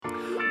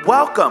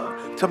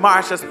Welcome to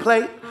Marsha's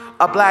Plate,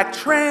 a Black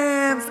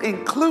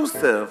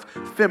trans-inclusive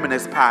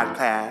feminist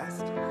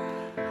podcast.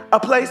 A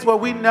place where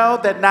we know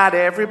that not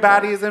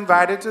everybody is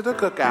invited to the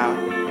cookout.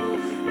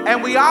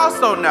 And we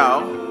also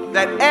know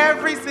that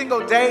every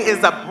single day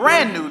is a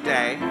brand new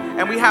day,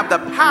 and we have the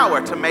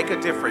power to make a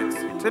difference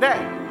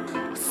today.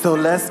 So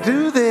let's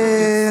do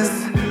this.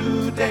 It's a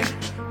new day,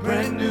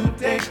 brand new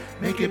day,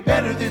 make it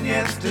better than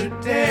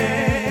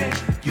yesterday.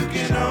 You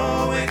can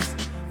always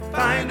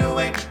find a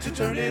way to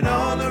turn it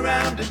all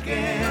around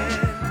again.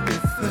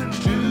 It's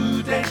a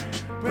new day,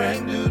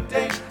 brand new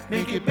day,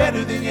 make it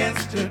better than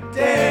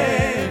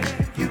yesterday.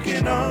 You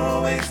can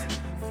always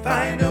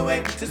find a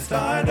way to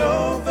start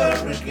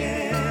over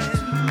again.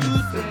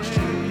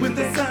 When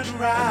the sun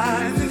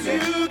rises,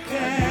 you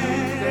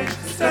can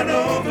start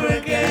over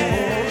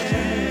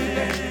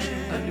again.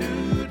 A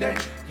new day,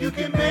 you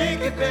can make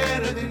it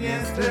better than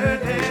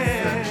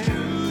yesterday. It's a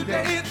new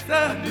day, it's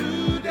a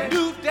new day,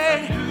 new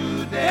day.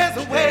 There's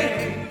a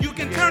way you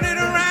can turn it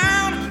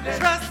around.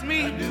 Trust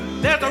me,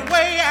 there's a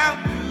way out.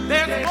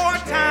 There's more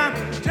time.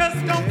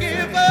 Just don't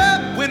give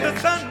up. When the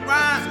sun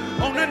rises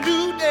on a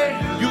new day,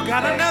 you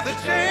got another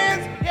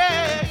chance.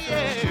 Yeah,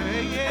 yeah,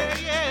 yeah,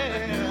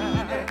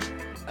 yeah.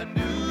 A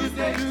new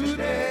day, you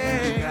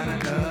got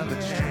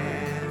another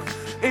chance.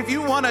 If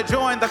you want to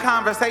join the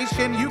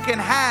conversation, you can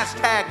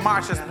hashtag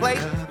Marsha's Plate.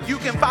 You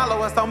can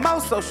follow us on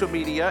most social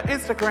media,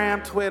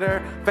 Instagram,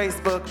 Twitter,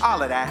 Facebook,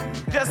 all of that.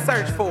 Just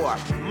search for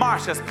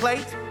Marsha's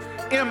Plate,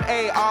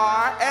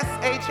 MARSHASPLATE.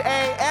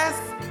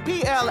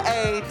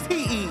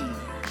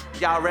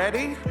 Y'all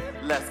ready?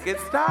 Let's get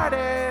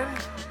started.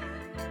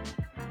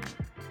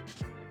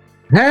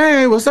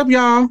 Hey, what's up,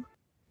 y'all?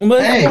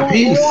 Hey,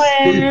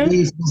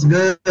 peace. What's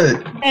good?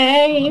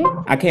 Hey.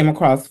 I came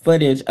across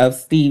footage of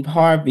Steve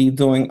Harvey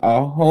doing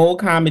a whole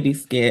comedy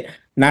skit.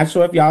 Not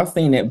sure if y'all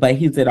seen it, but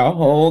he did a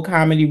whole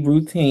comedy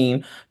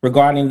routine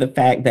regarding the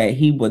fact that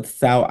he would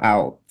sell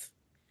out.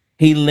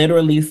 He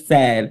literally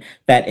said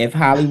that if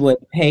Hollywood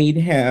paid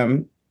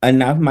him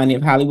enough money,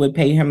 if Hollywood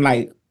paid him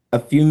like a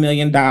few $1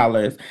 million,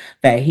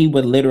 that he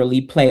would literally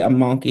play a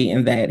monkey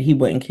and that he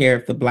wouldn't care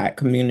if the Black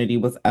community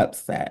was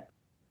upset.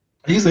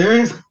 Are you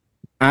serious?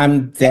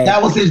 I'm dead.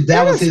 That was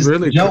his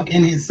really joke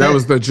in his set. That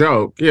was the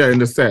joke, yeah, in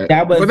the set.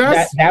 That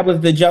was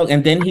the joke,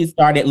 and then he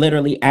started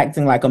literally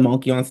acting like a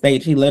monkey on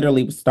stage. He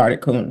literally started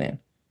cooning.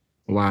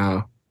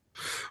 Wow.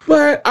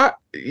 But that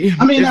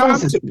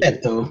was his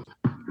set, though.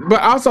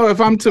 But also, if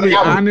I'm to be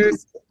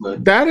honest,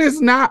 that is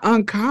not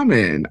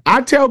uncommon.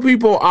 I tell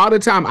people all the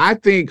time, I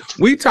think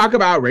we talk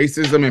about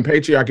racism and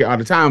patriarchy all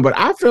the time, but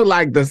I feel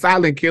like the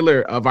silent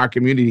killer of our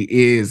community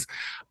is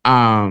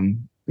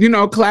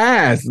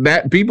class,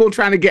 that people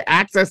trying to get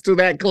access to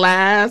that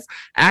class,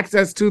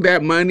 access to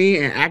that money,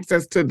 and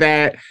access to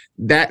that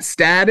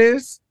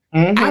status.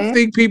 Mm-hmm. I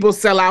think people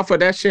sell out for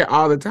that shit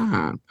all the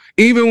time.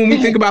 Even when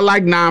we think about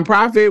like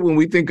nonprofit, when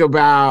we think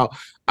about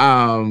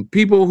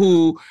people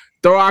who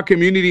throw our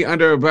community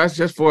under a bus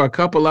just for a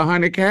couple of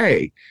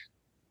 $100K.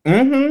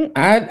 Mm-hmm.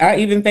 I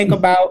even think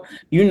about,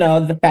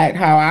 the fact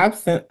how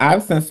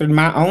I've censored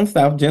my own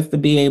self just to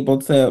be able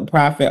to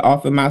profit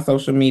off of my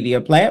social media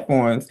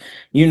platforms.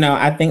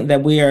 I think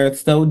that we are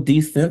so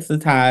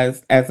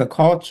desensitized as a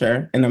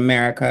culture in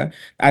America.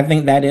 I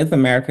think that is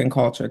American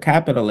culture,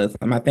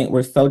 capitalism. I think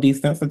we're so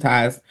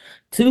desensitized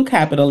to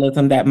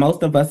capitalism that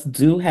most of us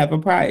do have a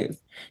price.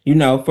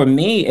 For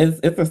me,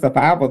 it's a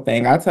survival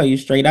thing. I'll tell you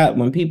straight up,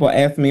 when people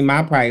ask me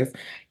my price,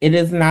 it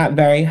is not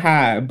very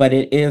high, but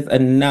it is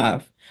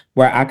enough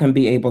where I can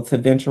be able to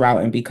venture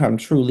out and become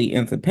truly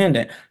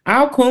independent.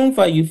 I'll coon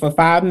for you for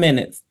 5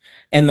 minutes,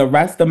 and the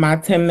rest of my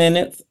 10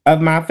 minutes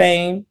of my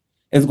fame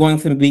is going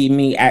to be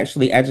me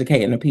actually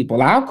educating the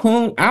people. I'll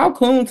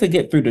coon to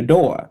get through the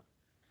door,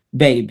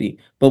 baby.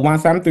 But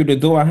once I'm through the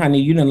door, honey,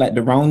 you done let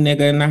the wrong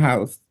nigga in the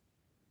house.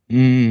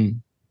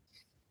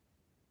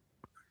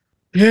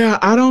 Yeah,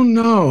 I don't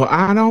know.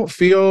 I don't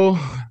feel...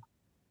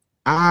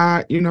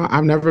 I've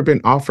never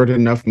been offered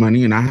enough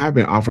money, and I have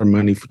been offered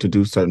money to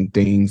do certain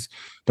things,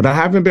 but I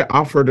haven't been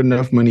offered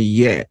enough money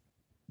yet.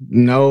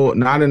 No,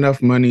 not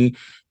enough money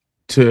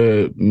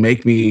to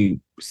make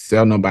me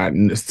sell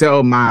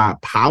my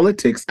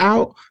politics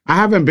out. I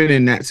haven't been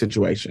in that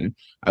situation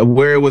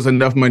where it was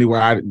enough money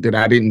where I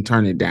didn't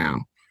turn it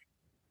down.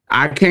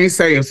 I can't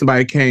say if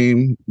somebody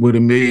came with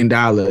 $1 million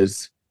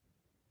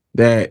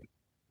that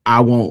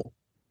I won't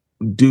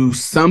do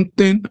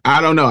something.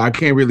 I don't know. I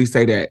can't really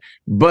say that,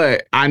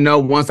 but I know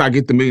once I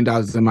get the $1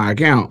 million in my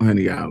account,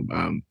 honey,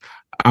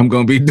 I'm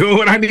gonna be doing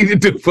what I need to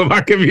do for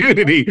my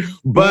community.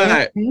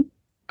 But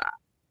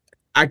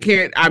I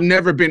can't. I've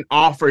never been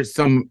offered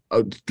some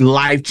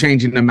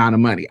life-changing amount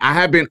of money. I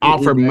have been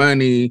offered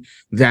money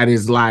that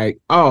is like,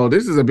 oh,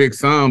 this is a big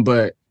sum,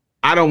 but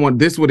I don't want.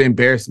 This would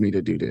embarrass me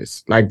to do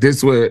this. Like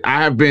this would.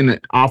 I have been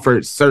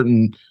offered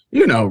certain,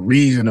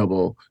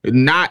 reasonable,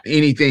 not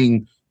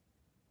anything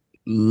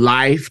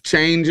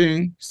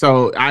life-changing.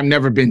 So I've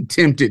never been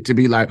tempted to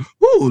be like,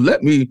 ooh,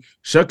 let me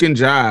shuck and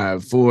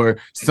jive for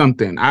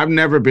something. I've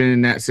never been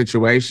in that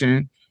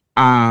situation.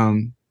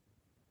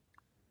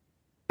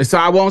 So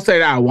I won't say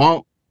that I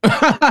won't.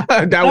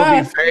 That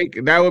would be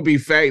fake. That would be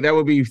fake. That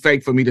would be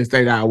fake for me to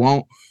say that I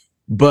won't.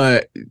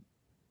 But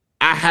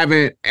I've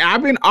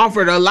been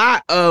offered a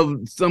lot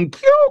of some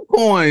cute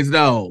coins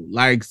though.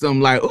 Like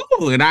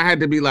ooh, and I had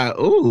to be like,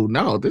 ooh,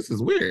 no, this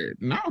is weird.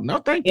 No,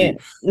 thank you.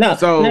 No,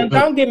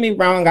 don't get me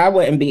wrong. I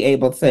wouldn't be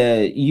able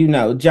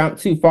to, jump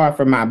too far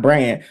from my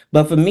brand.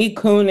 But for me,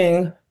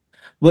 cooning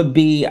would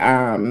be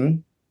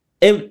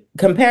if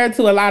compared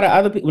to a lot of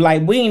other people,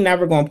 like we ain't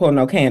never gonna pull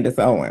no Candace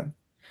Owens.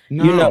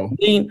 No.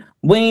 We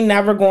ain't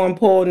never gonna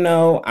pull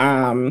no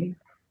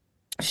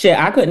shit.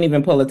 I couldn't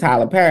even pull a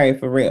Tyler Perry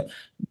for real.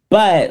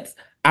 But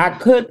I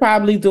could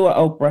probably do an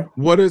Oprah.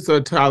 What is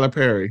a Tyler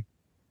Perry?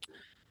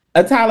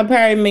 A Tyler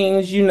Perry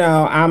means,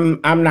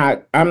 I'm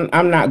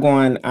not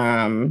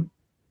going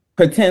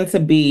pretend to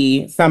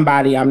be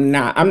somebody I'm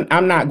not.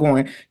 I'm not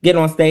going to get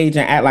on stage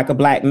and act like a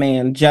Black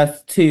man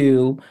just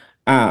to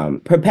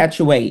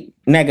perpetuate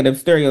negative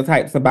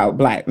stereotypes about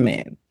Black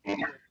men.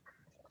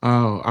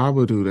 Oh, I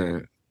would do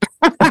that.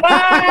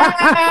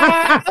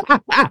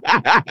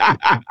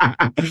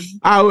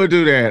 I would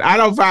do that. I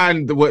don't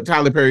find what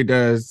Tyler Perry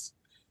does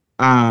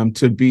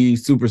to be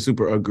super,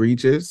 super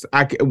egregious.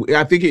 I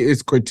think it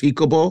is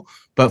critiquable,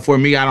 but for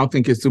me, I don't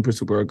think it's super,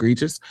 super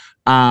egregious.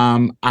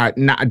 I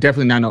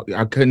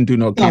couldn't do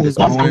no Candace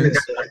Owens.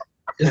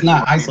 It's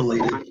not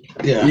isolated.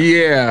 Yeah.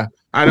 Yeah.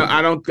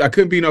 I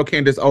couldn't be no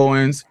Candace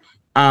Owens.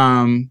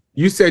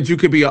 You said you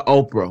could be an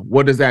Oprah.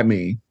 What does that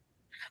mean?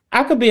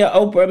 I could be an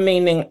Oprah,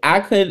 meaning I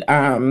could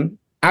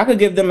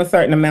give them a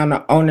certain amount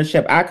of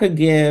ownership. I could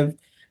give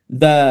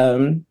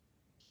the,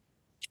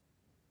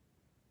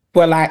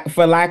 for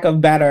lack of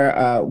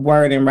better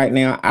wording right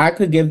now, I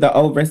could give the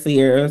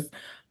overseers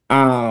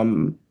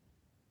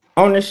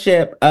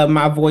ownership of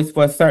my voice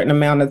for a certain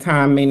amount of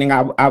time, meaning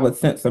I would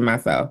censor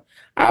myself.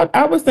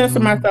 I would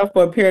censor myself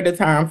for a period of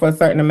time for a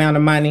certain amount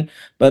of money.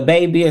 But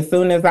baby, as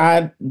soon as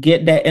I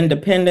get that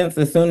independence,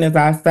 as soon as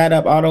I set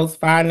up all those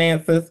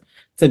finances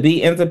to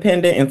be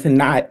independent and to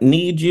not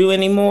need you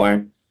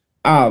anymore,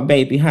 oh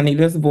baby, honey,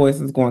 this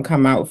voice is going to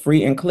come out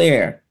free and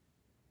clear.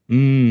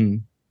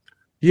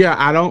 Yeah,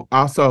 I don't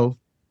also,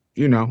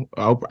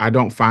 I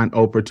don't find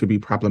Oprah to be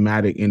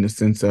problematic in the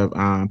sense of,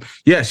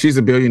 she's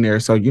a billionaire.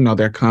 So,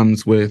 there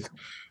comes with,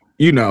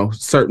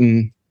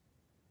 certain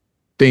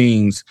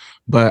things,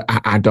 but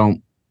I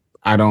don't,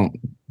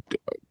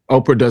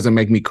 Oprah doesn't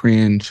make me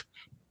cringe.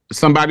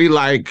 Somebody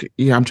like,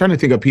 I'm trying to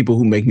think of people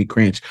who make me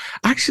cringe.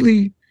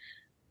 Actually,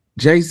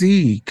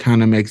 Jay-Z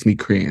kind of makes me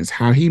cringe.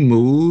 How he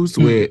moves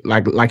with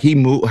how he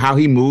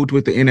moved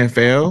with the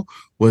NFL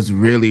was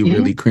really,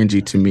 really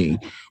cringy to me.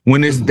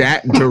 When it's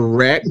that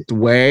direct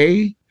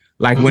way,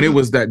 like when it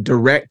was that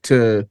direct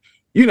to,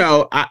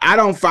 I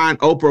don't find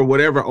Oprah,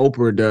 whatever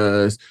Oprah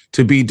does,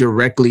 to be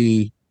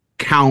directly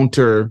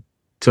counter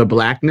to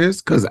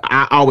Blackness, because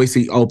I always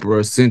see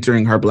Oprah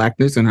centering her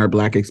Blackness and her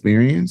Black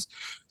experience.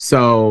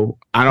 So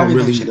I don't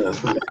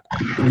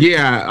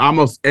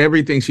almost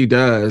everything she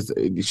does,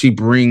 she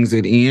brings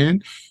it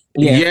in.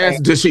 Yeah.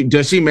 Yes.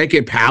 Does she make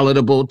it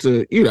palatable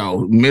to,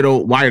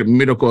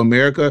 middle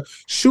America?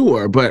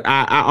 Sure. But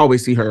I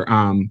always see her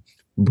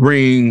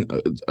bring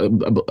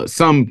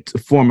some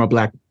form of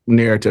Black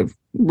narrative,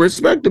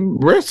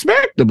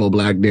 respectable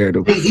Black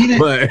narrative. But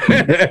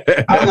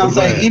I was gonna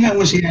say, even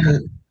when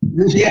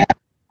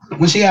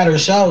she had her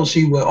show,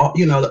 she would,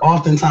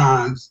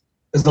 oftentimes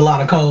there's a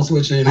lot of code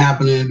switching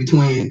happening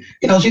between,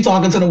 she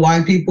talking to the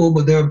white people,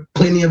 but there are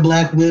plenty of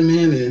Black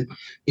women and,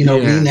 me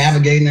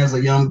navigating as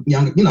a young,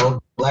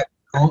 Black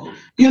girl,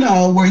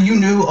 where you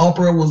knew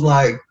Oprah was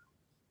like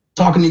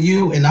talking to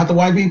you and not the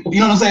white people.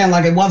 You know what I'm saying?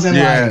 Like it wasn't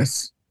like,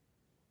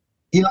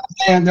 you know what I'm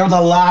saying? There was a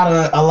lot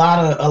of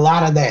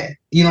that.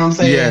 You know what I'm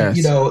saying?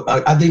 Yes.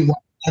 I think one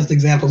of the best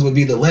examples would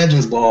be the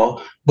Legends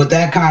Ball, but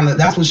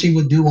that's what she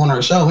would do on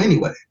her show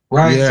anyway,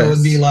 right? Yes. So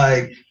it'd be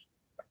like,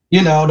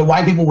 the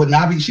white people would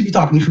not be, she'd be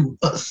talking to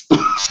us,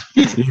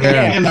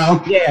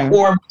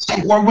 or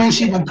when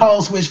she would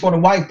code switch for the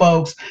white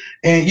folks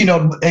and,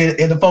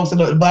 and the folks in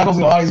the Black folks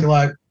would always be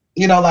like,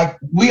 like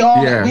we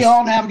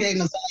all navigate in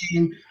the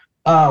same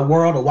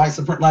world of white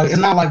supremacy. Like, it's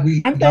not like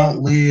we don't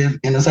live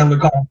in a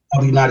separate country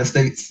of the United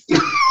States.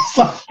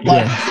 So,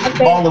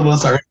 all of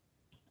us are.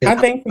 I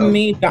think for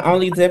me, the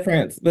only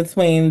difference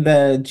between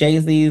the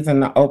Jay-Z's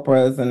and the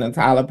Oprahs and the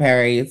Tyler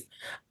Perrys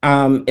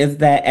is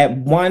that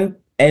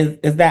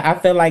is that I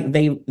feel like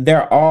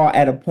they're all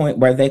at a point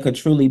where they could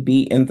truly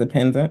be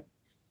independent.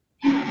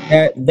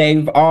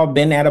 They've all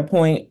been at a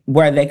point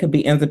where they could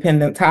be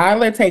independent.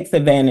 Tyler takes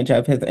advantage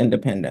of his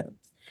independence.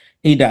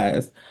 He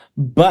does.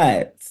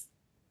 But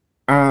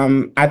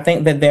I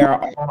think that they're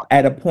all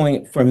at a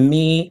point for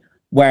me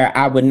where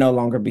I would no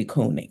longer be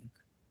cooning.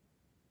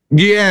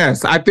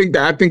 Yes, I think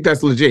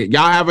that's legit.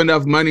 Y'all have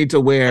enough money to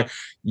where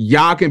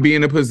y'all can be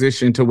in a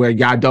position to where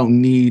y'all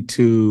don't need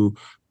to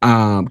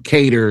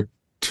cater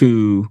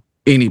to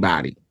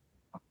anybody.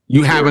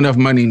 You have enough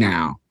money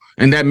now,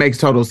 and that makes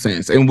total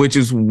sense. And which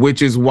is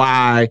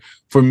why,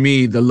 for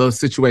me, the little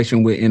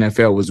situation with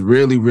NFL was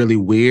really, really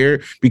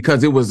weird,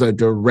 because it was a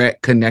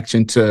direct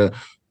connection to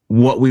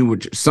what we were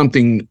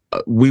something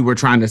we were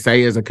trying to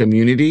say as a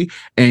community,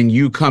 and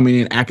you coming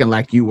in acting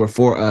like you were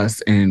for us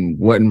and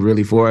wasn't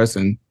really for us,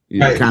 and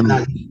right, kind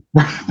of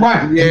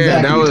right, yeah,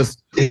 exactly. that was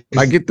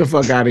like, get the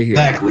fuck out of here.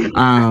 Exactly.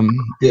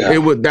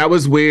 That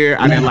was weird.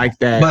 I didn't like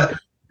that. But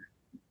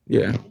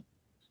yeah,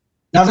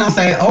 I was gonna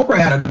say Oprah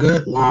had a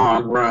good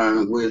long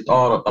run with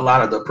a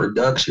lot of the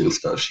production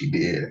stuff she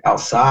did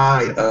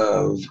outside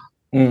of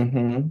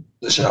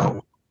the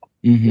show.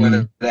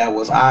 Whether that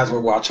was Eyes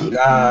Were Watching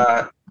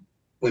God,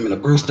 Women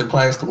of Brewster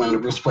Place, the Women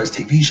of Brewster Place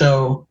TV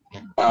show.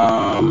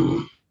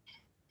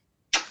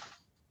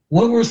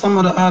 What were some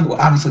of the other?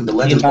 Obviously, the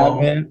Legends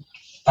Ball.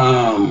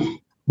 But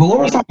what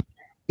were some?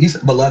 You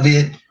said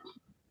Beloved.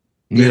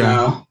 You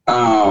know.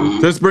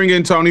 Just bring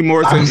in Toni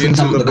Morrison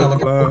into the book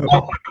club.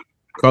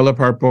 Color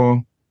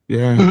Purple.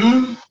 Yeah.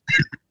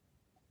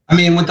 I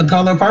mean, with the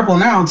Color Purple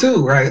now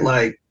too, right?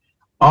 Like,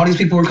 all these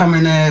people were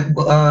coming at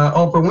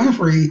Oprah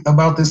Winfrey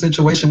about this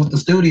situation with the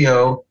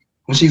studio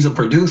when she's a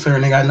producer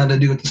and they got nothing to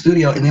do with the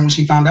studio. And then when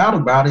she found out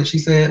about it, she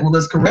said, well,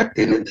 let's correct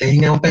it. And if they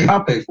ain't gonna pay,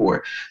 I'll pay for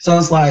it. So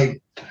it's like,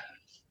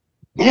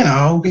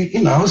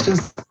 it's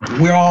just,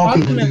 we're all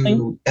people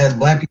do, as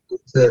Black people,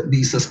 to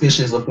be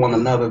suspicious of one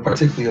another,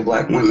 particularly of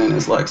Black women.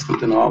 It's like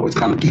something to always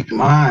kind of keep in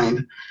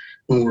mind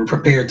when we're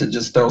prepared to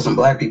just throw some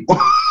Black people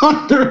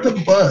under the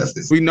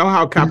bus. We know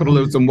how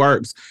capitalism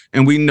works,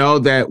 and we know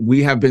that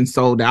we have been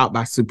sold out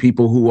by some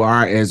people who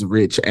are as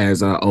rich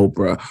as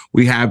Oprah.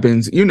 We have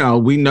been,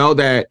 we know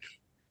that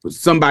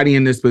somebody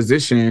in this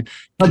position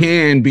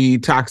can be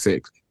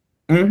toxic.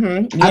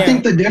 I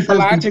think the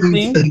difference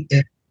between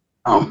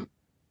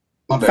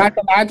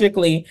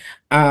psychologically,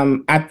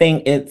 I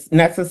think it's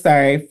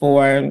necessary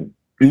for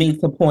me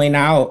to point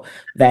out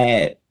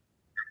that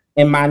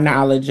in my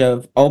knowledge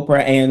of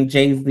Oprah and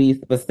Jay-Z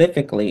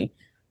specifically,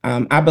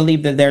 I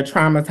believe that they're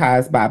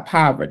traumatized by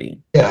poverty.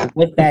 Yeah.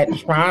 With that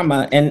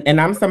trauma, and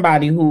I'm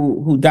somebody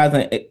who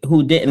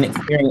didn't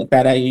experience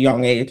that at a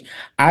young age.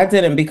 I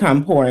didn't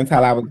become poor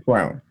until I was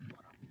grown.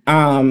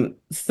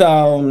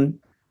 So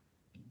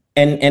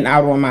and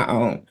out on my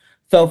own.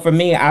 So for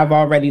me, I've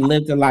already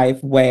lived a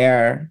life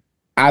where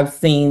I've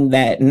seen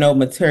that no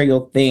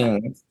material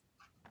things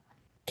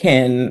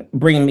can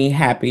bring me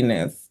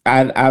happiness.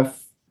 I've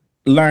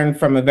learned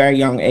from a very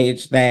young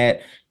age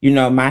that,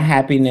 my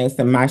happiness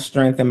and my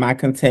strength and my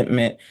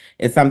contentment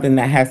is something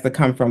that has to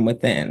come from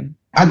within.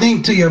 I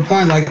think to your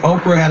point, like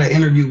Oprah had an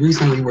interview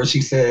recently where she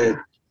said,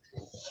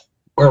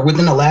 or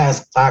within the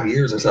last 5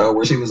 years or so,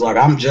 where she was like,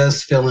 I'm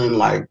just feeling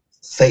like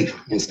safe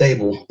and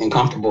stable and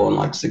comfortable and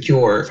like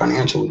secure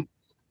financially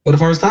for the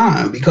first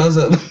time because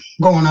of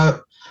going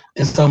up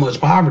in so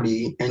much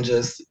poverty and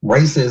just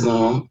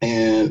racism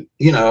and,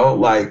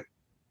 like,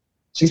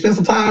 she spent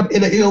some time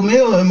in an ill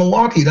mill in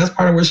Milwaukee. That's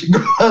part of where she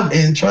grew up,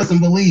 and trust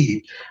and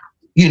believe.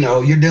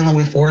 You're dealing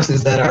with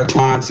forces that are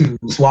trying to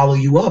swallow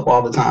you up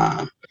all the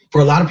time.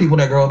 For a lot of people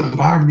that grow up in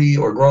poverty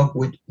or grow up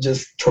with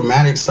just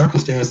traumatic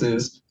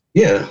circumstances,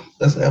 yeah,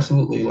 that's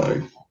absolutely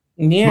like.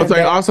 Yeah, but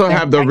they also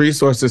have the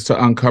resources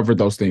to uncover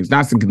those things.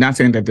 Not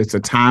saying that it's a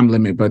time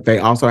limit, but they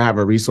also have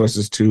the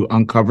resources to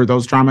uncover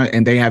those trauma,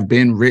 and they have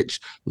been rich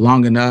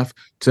long enough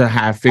to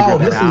have figured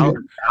that out.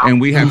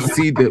 And we have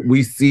see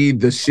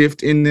the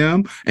shift in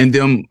them, and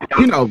them,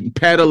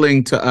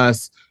 peddling to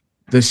us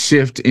the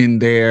shift in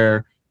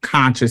their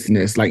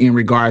consciousness, like in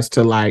regards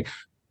to like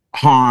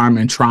harm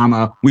and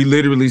trauma. We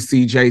literally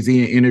see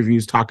Jay-Z in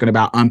interviews talking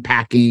about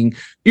unpacking,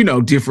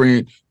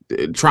 different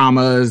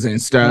traumas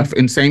and stuff,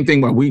 and same thing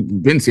what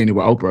we've been seeing it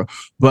with Oprah,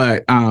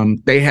 but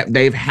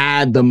they've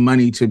had the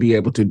money to be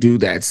able to do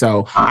that.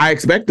 So I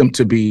expect them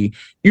to be,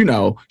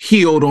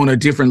 healed on a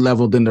different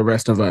level than the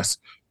rest of us.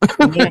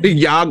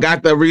 Y'all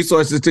got the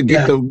resources to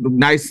get the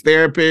nice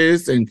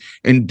therapists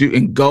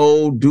and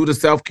go do the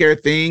self-care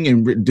thing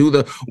and do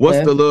the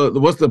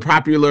what's the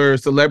popular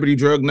celebrity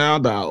drug now,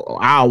 the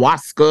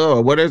ayahuasca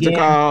or what is it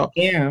called?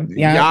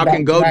 Y'all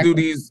can go do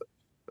these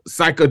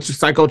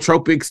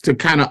psychotropics to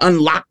kind of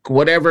unlock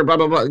whatever, blah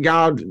blah blah.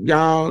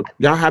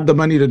 Y'all have the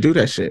money to do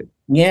that shit.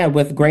 Yeah,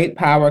 with great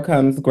power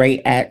comes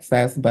great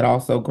access, but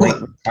also great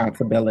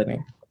responsibility.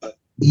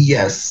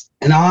 Yes,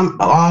 and all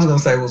I was gonna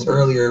say was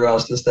earlier. I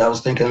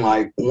was thinking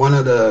like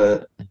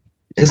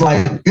it's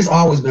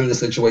always been the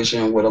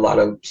situation with a lot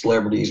of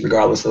celebrities,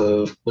 regardless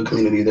of the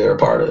community they're a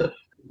part of.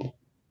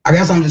 I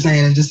guess I'm just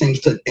saying it just seems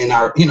to in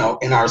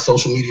our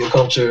social media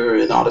culture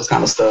and all this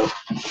kind of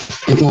stuff,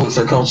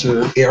 influencer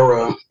culture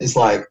era, it's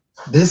like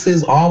this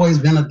has always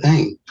been a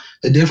thing.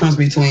 The difference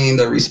between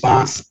the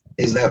response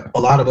is that a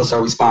lot of us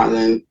are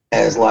responding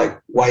as like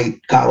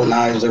white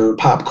colonizer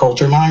pop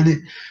culture minded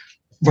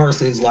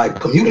versus like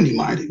community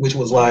minded, which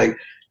was like,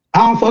 I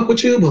don't fuck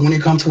with you, but when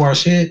it comes to our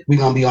shit, we're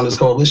gonna be on this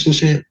coalition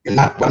shit. We're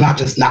not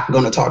just not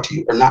gonna talk to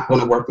you, or not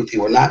gonna work with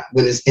you, or not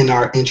when it's in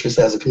our interest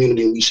as a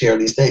community and we share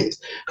these things.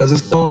 Because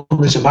it's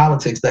coalition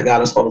politics that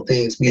got us all the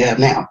things we have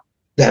now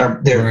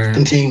that they're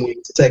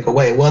continuing to take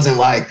away. It wasn't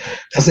like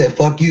I said,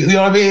 fuck you, you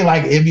know what I mean?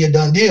 Like it'd be a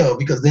done deal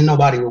because then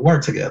nobody would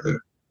work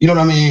together. You know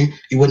what I mean?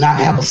 You would not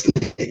have a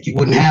SNCC, you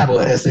wouldn't have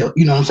a SL,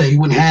 you know what I'm saying? You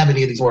wouldn't have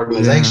any of these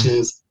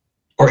organizations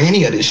or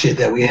any of this shit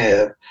that we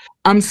have.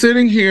 I'm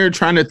sitting here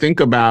trying to think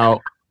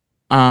about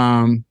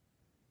my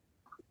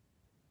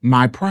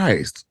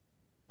price.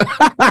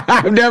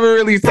 I've never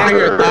really sat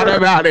here and thought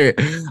about it.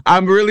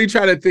 I'm really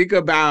trying to think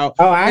about.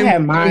 Oh, I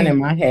have mine in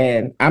my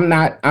head. I'm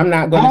not going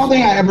I don't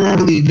think I ever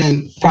really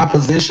been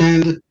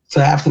propositioned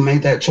to have to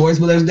make that choice,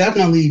 but there's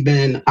definitely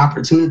been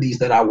opportunities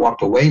that I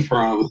walked away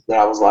from that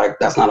I was like,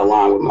 that's not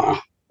aligned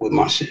with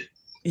my shit.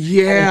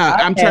 Yeah,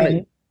 I'm trying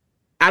to.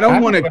 I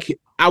don't want to.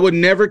 I would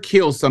never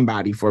kill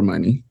somebody for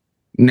money.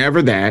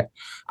 Never that.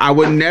 I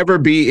would never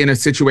be in a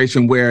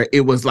situation where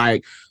it was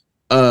like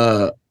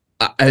a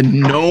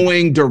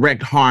knowing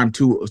direct harm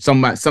to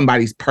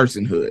somebody's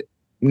personhood.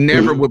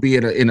 Never would be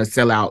in a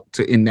sellout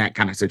in that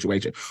kind of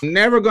situation.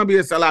 Never gonna be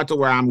a sellout to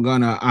where I'm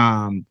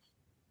gonna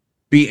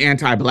be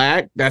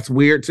anti-black. That's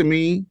weird to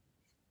me.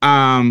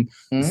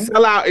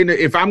 Sellout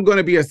if I'm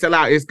gonna be a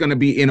sellout, it's gonna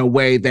be in a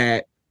way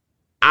that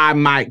I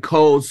might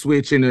code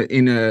switch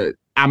in a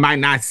I might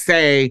not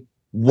say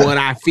what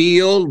I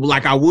feel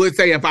like I would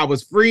say if I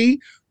was free,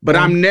 but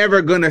I'm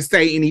never gonna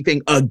say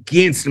anything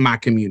against my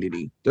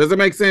community. Does it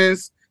make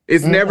sense?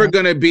 It's never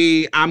going to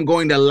be, I'm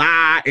going to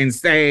lie and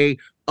say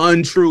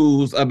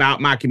untruths about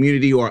my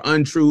community or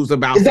untruths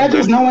about... Is that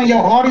just knowing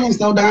your audience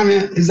though,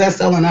 Diamond? Is that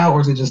selling out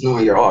or is it just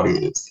knowing your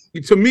audience?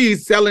 To me,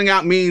 selling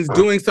out means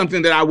doing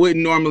something that I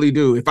wouldn't normally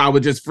do if I were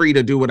just free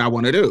to do what I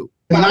want to do.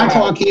 When I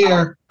talk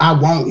here, I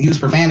won't use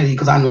profanity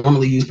because I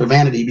normally use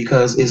profanity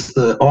because it's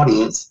the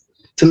audience.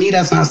 To me,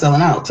 that's not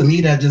selling out. To me,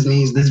 that just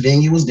means this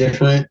venue is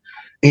different.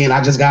 And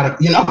I just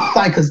gotta,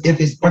 like, because if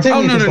it's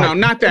particularly. Oh, no,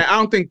 not that. I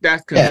don't think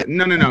that's. Yeah.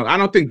 No. I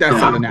don't think that's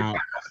selling out.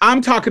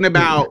 I'm talking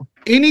about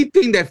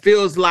anything that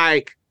feels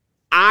like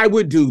I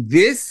would do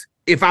this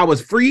if I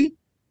was free,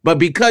 but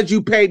because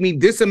you paid me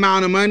this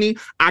amount of money,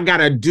 I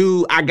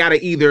gotta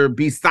either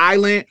be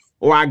silent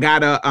or I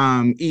gotta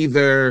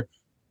either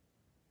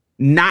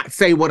not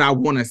say what I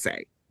want to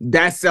say.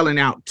 That's selling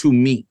out to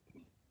me.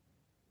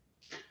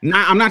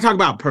 I'm not talking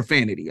about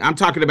profanity. I'm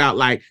talking about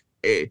like.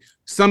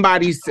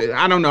 Somebody said,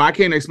 I don't know, I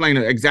can't explain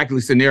the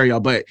exactly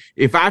scenario, but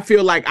if I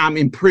feel like I'm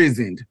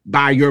imprisoned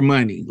by your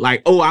money,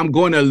 like, oh, I'm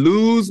going to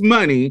lose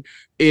money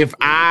if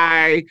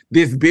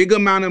this big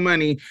amount of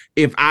money,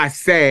 if I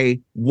say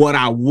what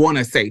I want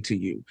to say to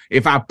you,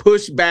 if I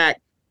push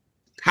back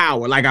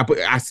power, like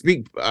I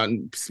speak,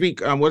 what's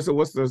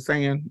the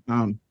saying?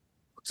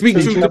 Speak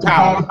truth to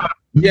power.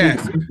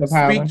 Yes,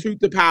 speak truth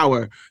to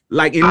power.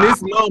 Like in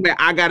this moment,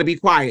 I gotta be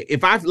quiet.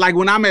 If I like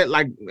when I'm at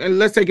like,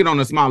 let's take it on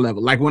a small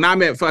level. Like when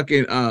I'm at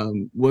fucking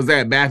was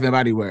that Bath and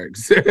Body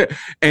Works,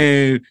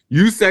 and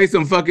you say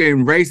some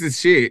fucking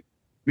racist shit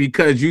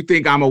because you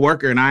think I'm a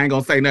worker and I ain't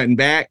gonna say nothing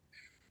back.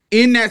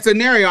 In that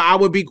scenario, I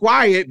would be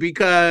quiet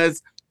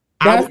because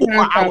I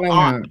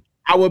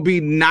would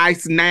be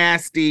nice,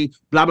 nasty,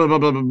 blah blah blah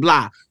blah blah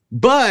blah.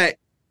 But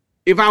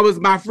if I was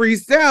my free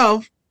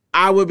self,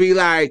 I would be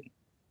like.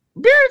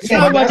 Bitch,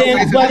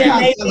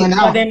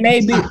 then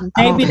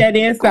maybe that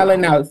is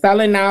selling out.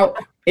 Selling out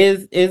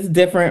is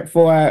different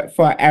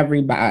for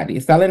everybody.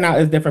 Selling out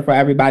is different for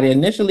everybody.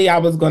 Initially, I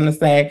was going to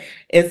say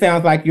it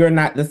sounds like you're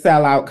not the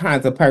sellout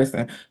kinds of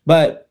person,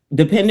 but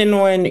depending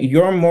on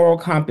your moral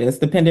compass,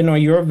 depending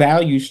on your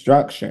value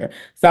structure,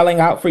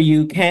 selling out for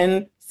you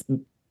can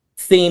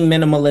seem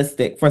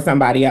minimalistic for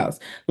somebody else.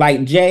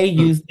 Like Jay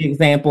used the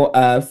example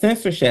of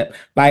censorship.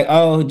 Like,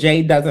 oh,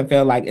 Jay doesn't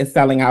feel like it's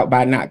selling out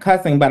by not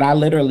cussing, but I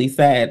literally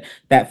said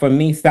that for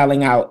me,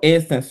 selling out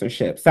is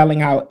censorship.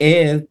 Selling out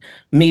is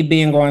me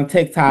being on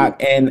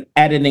TikTok and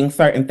editing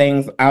certain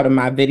things out of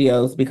my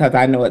videos because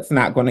I know it's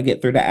not going to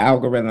get through the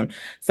algorithm.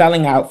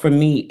 Selling out for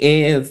me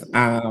is,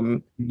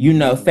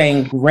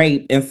 saying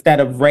grape instead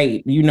of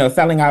rape.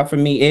 Selling out for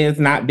me is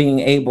not being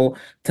able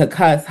to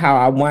cuss how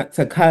I want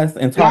to cuss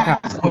and talk how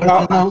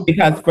I talk,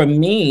 because for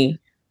me,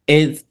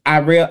 I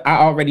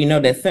already know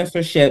that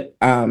censorship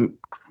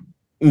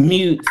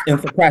mutes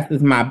and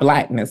suppresses my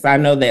blackness. I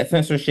know that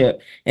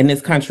censorship in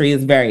this country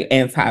is very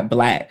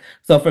anti-black.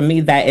 So for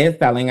me, that is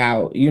selling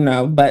out,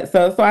 but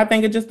so I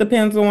think it just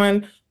depends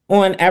on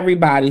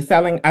everybody.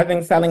 I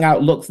think selling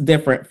out looks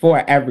different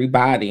for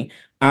everybody.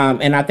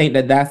 And I think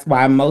that's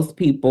why most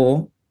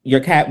people, your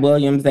Cat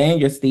Williams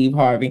and your Steve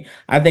Harvey,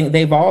 I think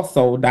they've all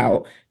sold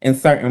out in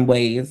certain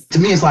ways. To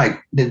me, it's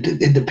like,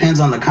 it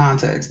depends on the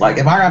context. Like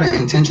if I got an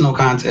intentional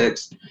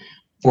context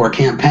for a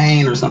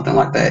campaign or something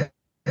like that,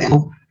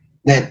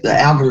 that the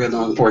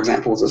algorithm, for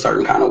example, is a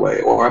certain kind of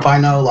way, or if I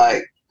know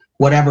like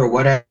whatever,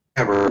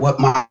 what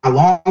my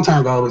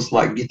long-term goal is,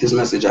 like get this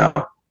message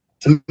out.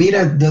 To me,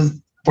 that does,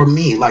 for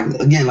me, like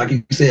again, like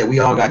you said, we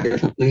all got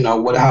different,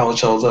 how it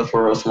shows up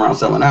for us around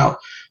selling out.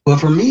 But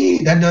for me,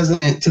 that's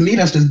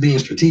just being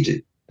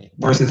strategic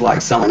versus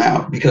like selling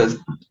out, because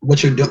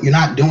what you're doing, you're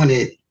not doing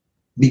it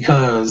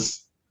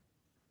because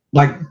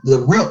like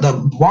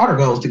the broader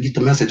goal is to get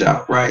the message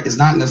out, right? It's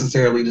not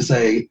necessarily to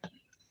say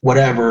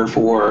whatever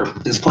for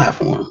this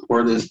platform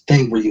or this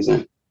thing we're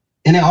using.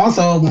 And then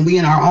also when we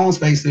in our own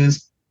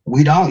spaces,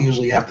 we don't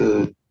usually have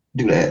to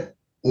do that.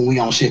 when we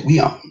own shit we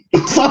own.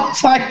 So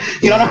it's like,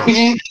 you know what I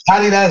mean?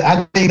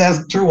 I think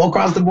that's true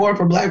across the board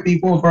for Black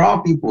people, for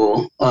all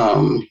people.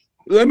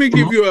 Let me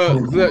give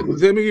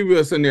you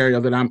a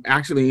scenario that I'm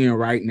actually in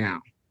right now.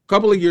 A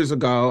couple of years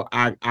ago,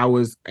 I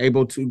was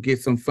able to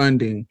get some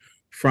funding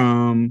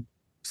from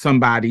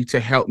somebody to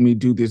help me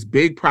do this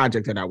big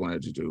project that I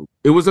wanted to do.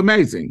 It was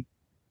amazing.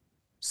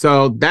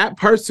 So that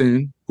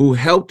person who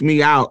helped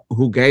me out,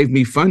 who gave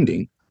me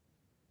funding,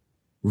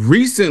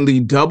 recently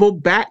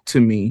doubled back to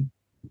me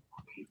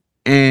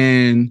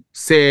and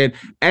said,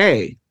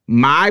 hey,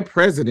 my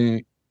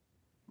president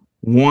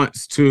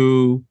wants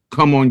to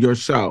come on your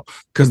show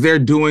because they're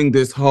doing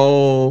this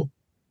whole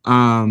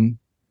like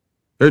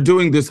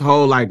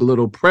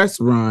little press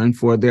run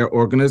for their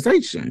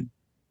organization.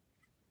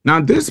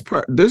 Now this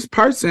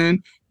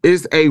person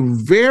is a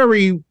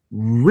very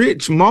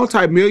rich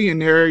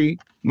multimillionaire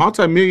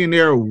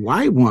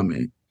white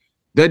woman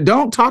that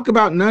don't talk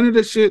about none of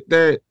the shit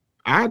that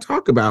I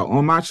talk about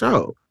on my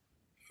show.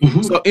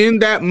 Mm-hmm. So in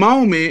that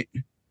moment,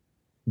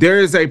 there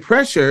is a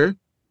pressure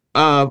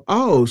of,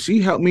 oh,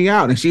 she helped me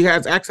out and she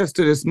has access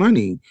to this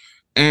money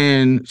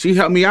and she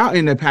helped me out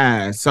in the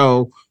past.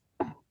 So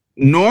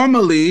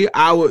normally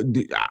I would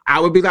be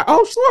like,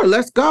 oh, sure,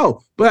 let's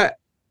go. But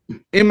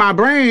in my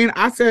brain,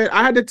 I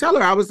had to tell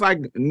her, I was like,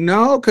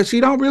 no, because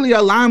she don't really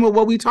align with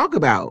what we talk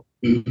about.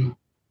 Mm-hmm.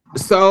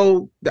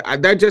 So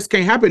that just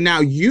can't happen. Now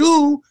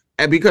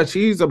because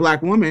she's a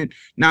Black woman,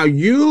 now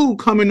you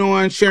coming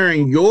on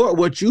sharing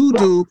what you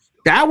do,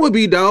 that would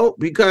be dope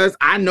because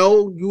I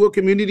know you a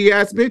community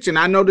ass bitch and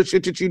I know the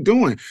shit that you're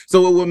doing.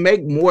 So it would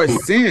make more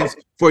sense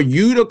for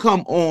you to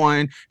come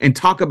on and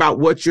talk about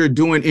what you're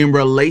doing in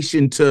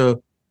relation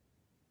to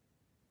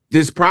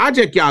this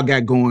project y'all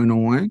got going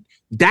on.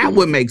 That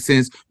would make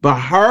sense. But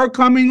her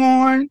coming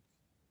on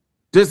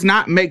does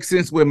not make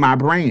sense with my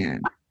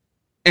brand.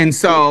 And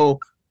so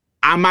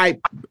I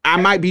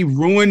might be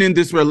ruining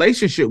this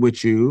relationship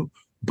with you,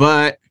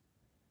 but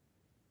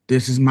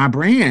this is my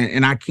brand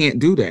and I can't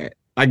do that.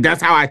 Like,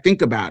 that's how I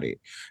think about it.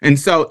 And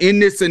so in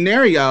this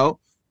scenario,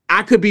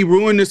 I could be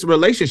ruining this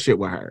relationship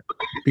with her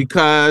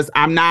because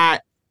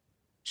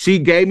she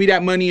gave me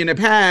that money in the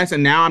past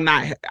and now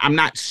I'm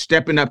not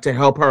stepping up to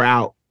help her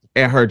out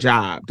at her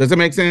job. Does that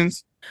make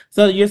sense?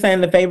 So you're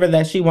saying the favor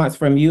that she wants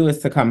from you is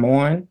to come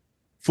on?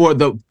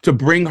 To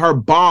bring her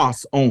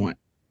boss on.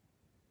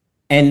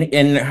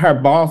 And her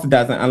boss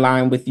doesn't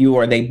align with you,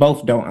 or they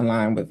both don't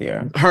align with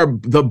you.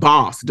 The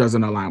boss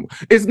doesn't align.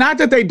 It's not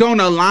that they don't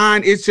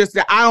align. It's just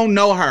that I don't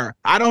know her.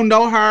 I don't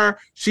know her.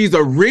 She's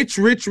a rich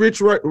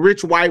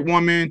white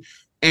woman.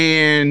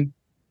 And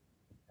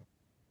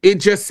it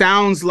just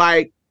sounds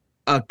like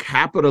a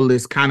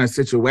capitalist kind of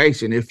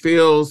situation. It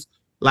feels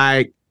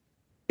like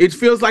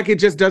it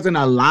just doesn't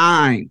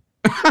align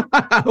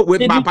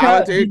with my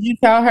politics. Did you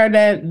tell her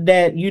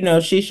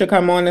that she should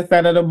come on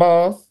instead of the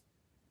boss?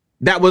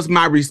 That was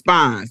my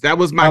response. That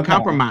was my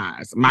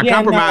compromise. My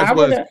compromise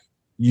was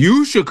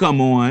you should come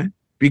on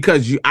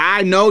because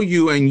I know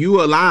you and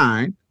you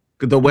align.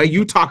 The way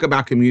you talk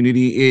about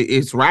community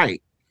is right.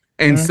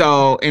 And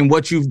so, and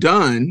what you've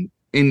done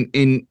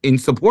in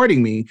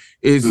supporting me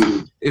is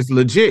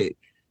legit.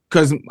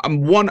 Because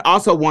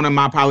one of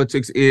my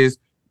politics is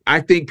I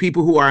think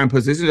people who are in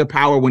positions of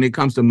power when it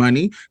comes to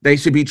money, they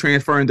should be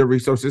transferring the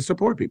resources to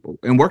poor people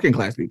and working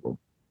class people.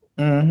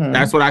 Mm-hmm.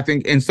 That's what I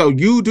think. And so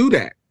you do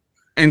that.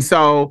 And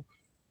so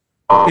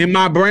in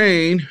my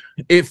brain,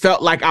 it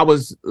felt like I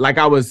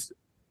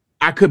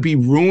could be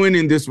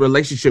ruining this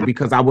relationship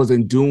because I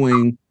wasn't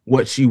doing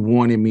what she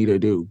wanted me to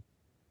do.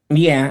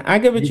 Yeah, I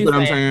get what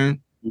you're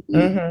saying.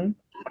 Mm-hmm.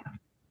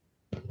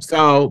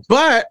 So,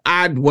 but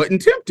I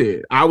wasn't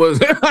tempted. I was,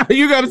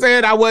 you know what I'm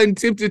saying? I wasn't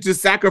tempted to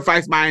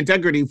sacrifice my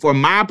integrity for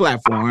my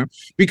platform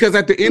because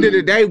at the end of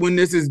the day, when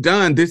this is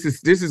done, this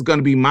is going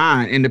to be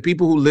mine. And the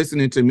people who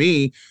listening to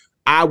me,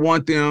 I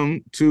want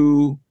them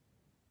to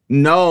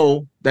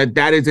know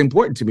that is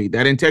important to me.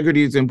 That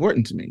integrity is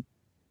important to me.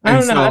 I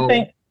don't know.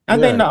 I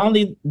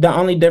think the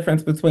only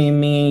difference between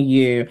me and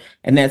you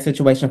in that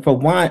situation, for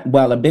one,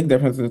 a big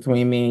difference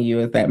between me and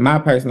you is that my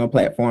personal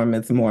platform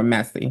is more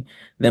messy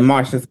than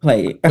Marsha's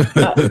plate.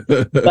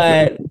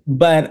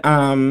 but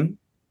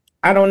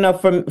I don't know.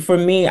 For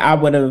me, I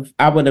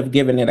would have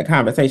given it a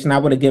conversation. I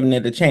would have given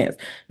it a chance.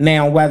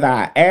 Now, whether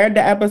I aired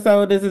the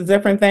episode is a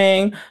different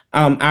thing.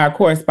 Our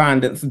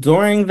correspondence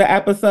during the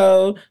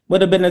episode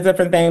would have been a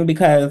different thing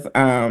because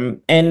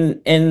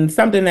and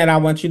something that I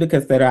want you to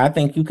consider. I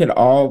think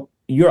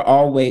you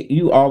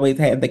always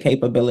had the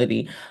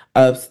capability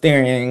of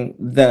steering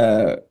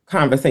the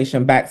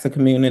conversation back to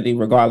community,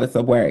 regardless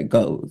of where it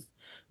goes.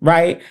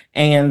 Right.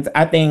 And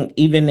I think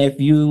even if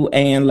you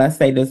and let's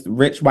say this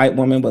rich white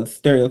woman was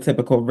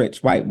stereotypical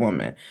rich white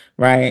woman,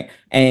 right,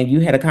 and you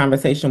had a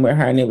conversation with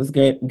her and it was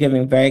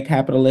giving very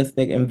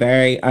capitalistic and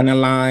very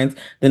unaligned,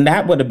 then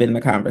that would have been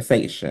the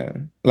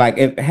conversation. Like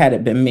if had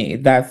it been me,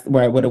 that's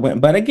where it would have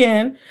went. But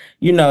again,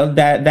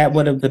 that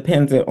would have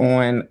depended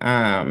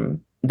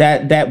on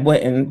that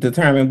wouldn't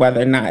determine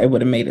whether or not it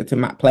would have made it to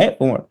my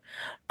platform.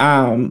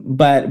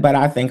 But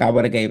I think I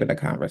would have gave it a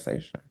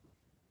conversation.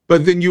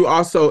 But then you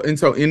also, and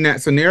so in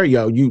that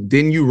scenario,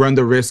 you run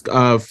the risk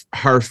of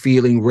her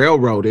feeling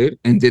railroaded,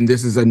 and then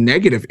this is a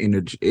negative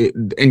energy.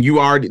 And you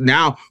are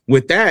now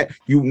with that,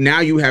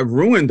 you have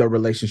ruined the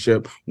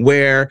relationship.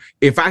 Where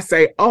if I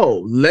say,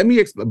 "Oh, let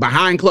me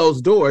behind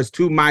closed doors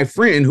to my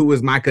friend who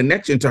is my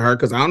connection to her,"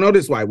 because I don't know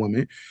this white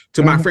woman,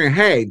 to my friend,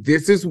 "Hey,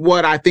 this is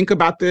what I think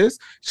about this.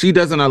 She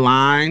doesn't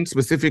align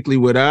specifically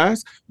with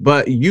us,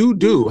 but you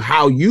do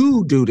how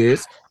you do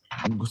this."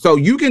 So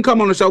you can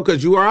come on the show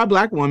because you are a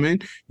Black woman.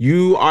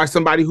 You are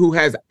somebody who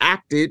has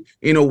acted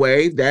in a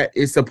way that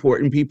is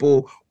supporting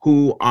people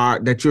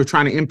that you're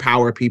trying to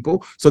empower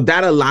people. So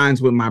that aligns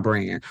with my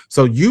brand.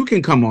 So you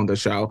can come on the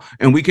show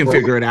and we can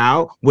figure it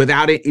out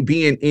without it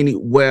being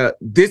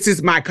this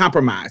is my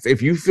compromise.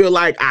 If you feel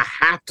like I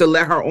have to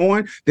let her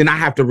on, then I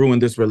have to ruin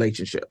this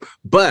relationship.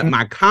 But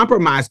my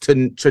compromise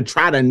to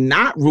try to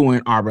not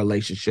ruin our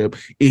relationship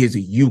is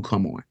you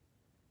come on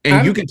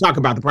and you can talk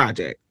about the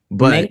project.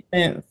 But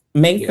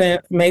Makes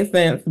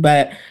sense.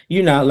 But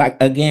like,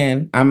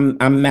 again,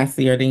 I'm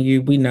messier than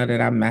you. We know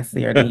that I'm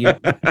messier than you.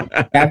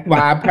 That's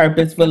why I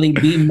purposefully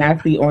be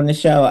messy on the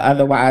show.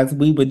 Otherwise,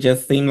 we would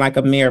just seem like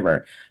a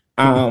mirror.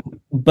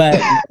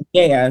 But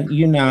yeah,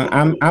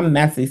 I'm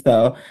messy.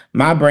 So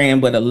my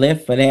brand would have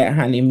lived for that,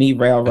 honey. Me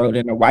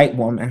railroading a white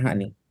woman,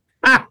 honey.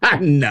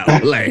 No,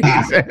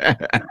 ladies.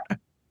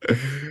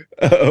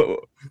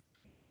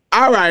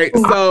 All right,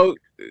 so.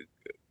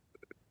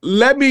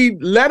 Let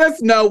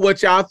us know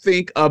what y'all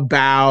think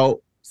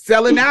about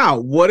selling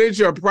out. What is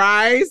your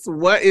price?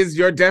 What is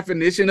your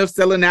definition of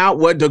selling out?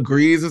 What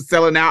degrees of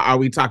selling out? Are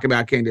we talking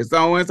about Candace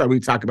Owens? Are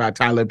we talking about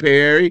Tyler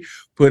Perry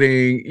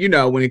putting,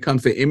 when it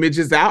comes to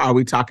images out? Are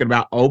we talking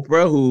about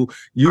Oprah, who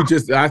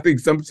I think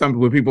some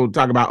when people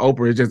talk about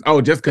Oprah, it's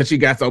just because she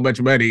got so much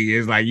money,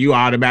 is like you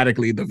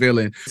automatically the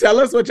villain.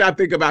 Tell us what y'all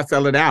think about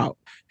selling out.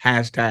 #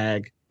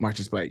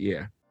 Marchers Plate,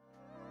 yeah.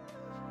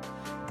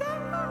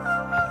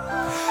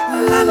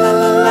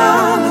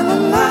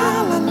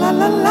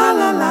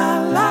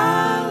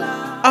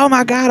 Oh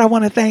my God, I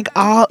want to thank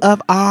all of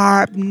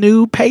our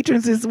new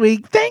patrons this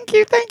week. Thank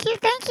you.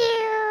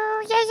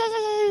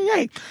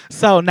 Yay.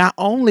 So not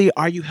only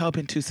are you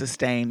helping to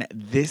sustain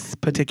this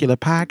particular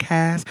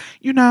podcast,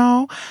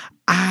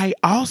 I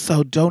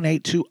also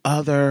donate to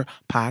other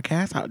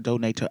podcasts. I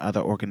donate to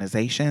other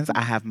organizations.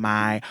 I have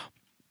my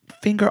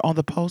finger on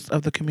the pulse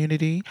of the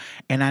community,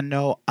 and I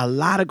know a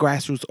lot of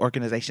grassroots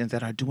organizations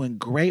that are doing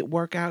great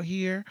work out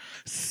here.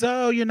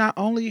 So you're not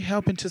only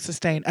helping to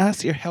sustain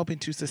us, you're helping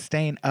to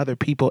sustain other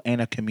people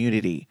in a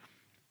community,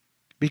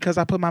 because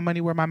I put my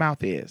money where my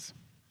mouth is.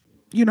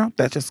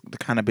 That's just the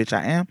kind of bitch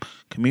I am.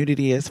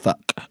 Community as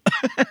fuck.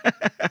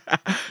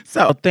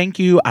 So thank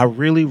you. I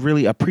really,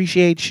 really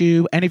appreciate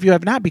you. And if you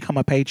have not become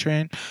a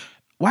patron,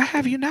 why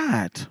have you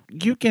not?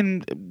 You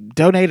can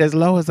donate as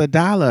low as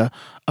 $1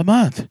 a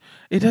month.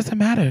 It doesn't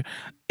matter.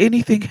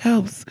 Anything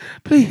helps.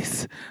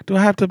 Please. Do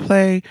I have to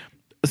play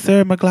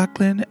Sarah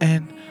McLachlan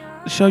and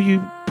show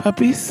you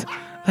puppies?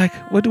 Like,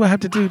 what do I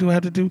have to do? Do I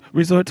have to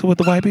resort to what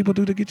the white people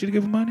do to get you to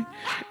give them money?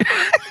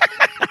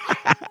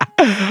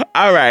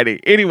 All righty.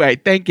 Anyway,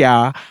 thank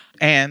y'all.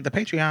 And the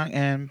Patreon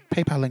and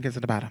PayPal link is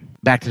at the bottom.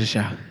 Back to the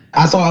show.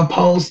 I saw a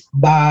post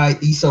by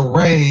Issa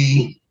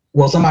Rae.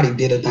 Well, somebody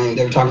did a thing.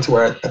 They were talking to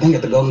her, I think,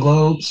 at the Golden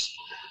Globes.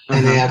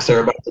 And they asked her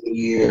about the new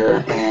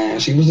year.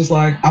 And she was just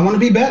like, I want to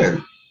be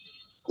better.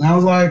 And I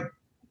was like,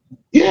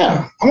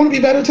 yeah, I want to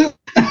be better too.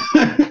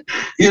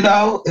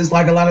 It's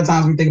like a lot of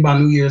times we think about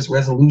New Year's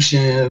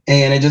resolution.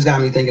 And it just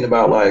got me thinking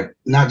about, like,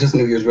 not just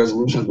New Year's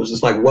resolutions, but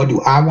just like, what do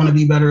I want to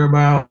be better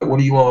about? What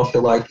do you all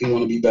feel like you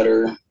want to be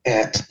better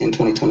at in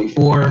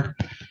 2024?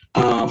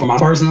 For me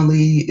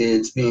personally,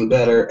 it's being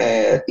better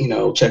at,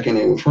 checking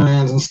in with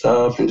friends and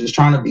stuff, and just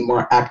trying to be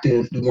more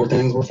active, do more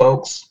things with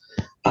folks.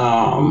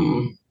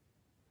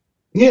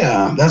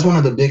 Yeah, that's one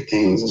of the big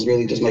things, is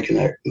really just making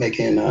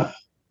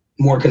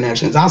more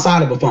connections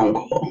outside of a phone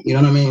call. You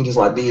know what I mean? Just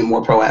like being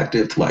more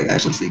proactive to like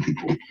actually see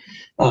people.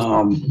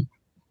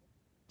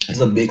 It's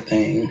a big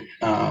thing.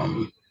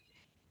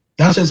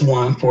 That's just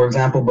one, for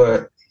example.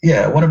 But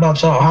yeah, what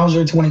about y'all? How's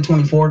your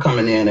 2024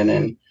 coming in? And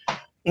then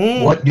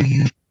what do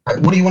you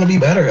want to be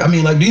better? I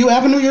mean, like, do you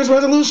have a New Year's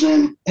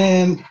resolution?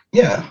 And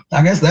yeah,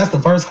 I guess that's the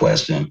first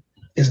question,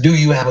 is do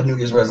you have a New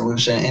Year's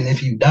resolution? And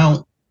if you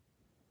don't,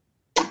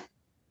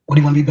 what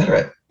do you want to be better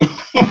at?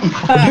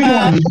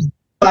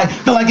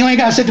 Feel like you ain't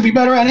got shit to be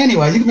better at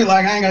anyway. You can be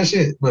like, I ain't got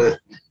shit, but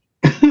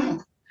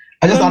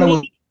I just thought it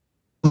was.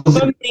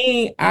 For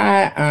me,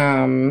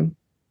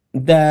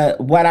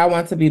 what I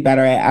want to be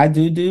better at, I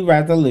do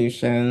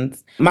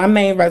resolutions. My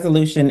main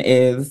resolution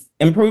is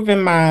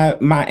improving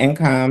my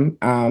income.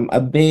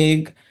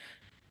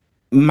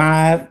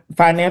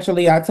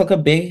 Financially, I took a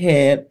big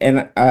hit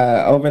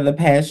over the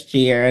past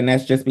year, and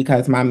that's just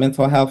because my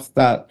mental health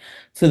stuck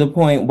to the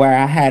point where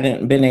I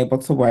hadn't been able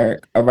to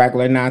work a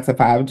regular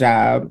 9-to-5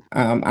 job.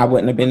 I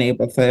wouldn't have been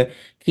able to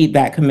keep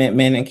that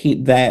commitment and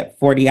keep that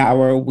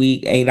 40-hour a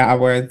week,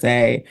 8-hour a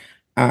day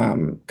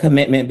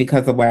commitment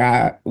because of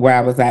where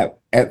I was at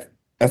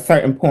a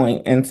certain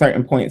point in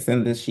certain points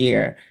in this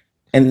year.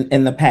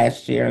 in the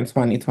past year in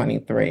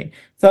 2023.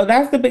 So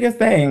that's the biggest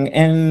thing.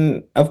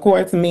 And of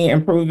course, me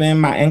improving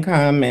my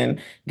income and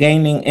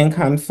gaining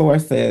income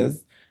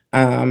sources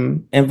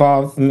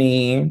involves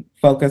me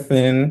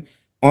focusing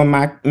on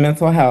my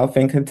mental health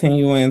and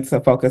continuing to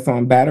focus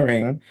on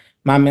bettering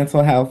my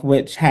mental health,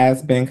 which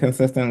has been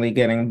consistently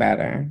getting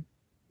better.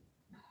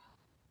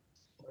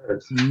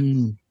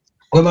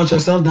 What about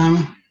yourself,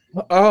 Diamond?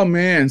 Oh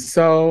man,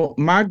 so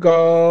my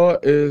goal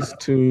is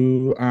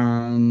to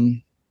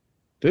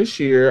this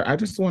year I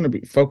just want to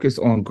be focused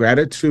on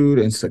gratitude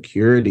and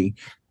security.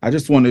 I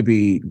just want to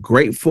be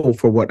grateful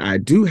for what I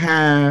do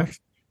have.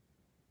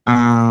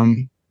 I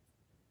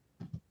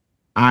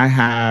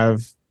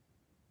have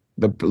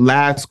the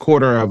last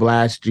quarter of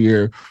last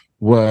year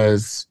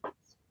was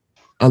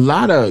a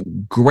lot of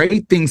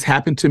great things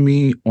happened to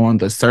me on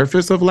the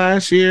surface of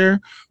last year,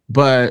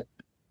 but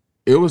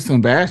it was some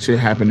bad shit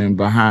happening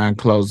behind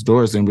closed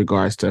doors in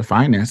regards to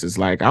finances.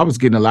 Like I was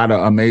getting a lot of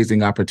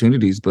amazing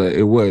opportunities, but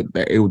they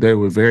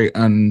were very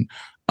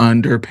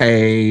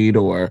underpaid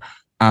or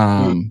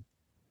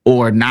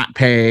not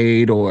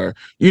paid, or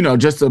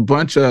just a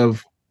bunch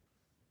of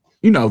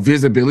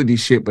visibility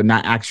shit, but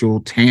not actual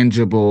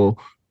tangible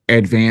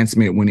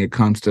advancement when it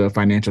comes to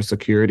financial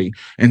security.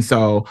 And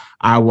so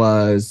I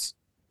was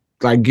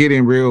like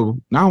getting real,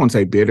 I don't want to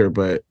say bitter,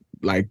 but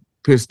like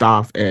pissed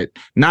off at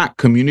not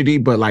community,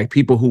 but like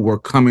people who were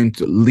coming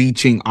to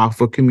leeching off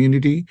of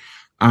community.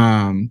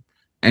 And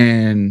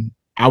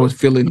I was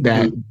feeling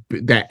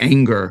that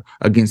anger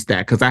against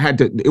that, because I had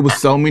to, it was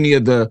so many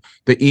of the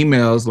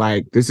emails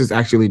like, this is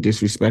actually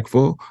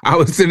disrespectful. I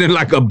was sending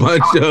like a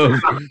bunch of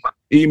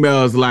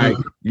emails like,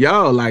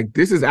 yo, like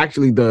this is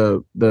actually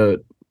the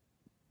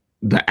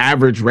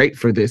average rate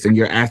for this, and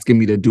you're asking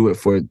me to do it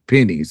for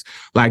pennies.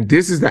 Like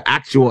this is the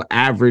actual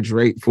average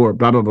rate for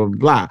blah blah blah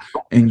blah,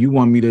 and you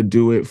want me to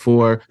do it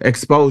for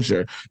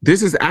exposure.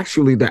 This is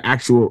actually the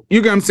actual,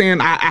 you get what I'm saying?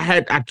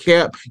 I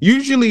kept,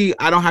 usually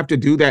I don't have to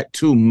do that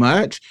too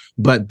much,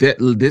 but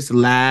this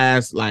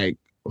last like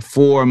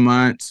 4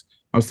 months,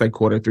 I'll say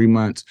 3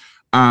 months,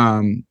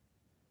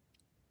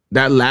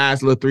 that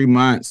last little 3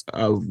 months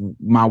of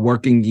my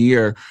working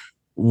year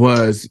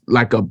was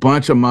like a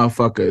bunch of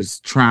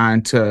motherfuckers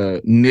trying to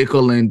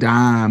nickel and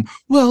dime.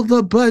 Well,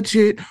 the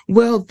budget,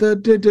 well, the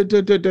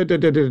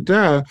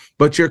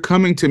but you're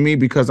coming to me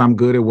because I'm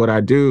good at what I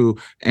do.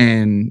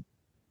 And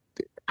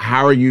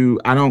how are you?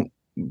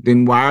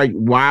 Then why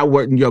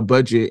wasn't your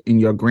budget in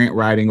your grant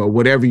writing or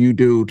whatever you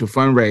do to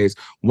fundraise?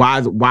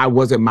 Why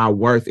wasn't my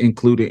worth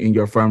included in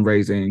your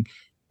fundraising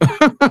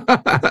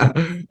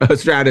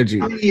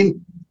strategy?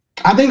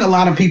 I think a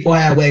lot of people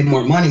had way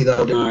more money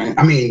though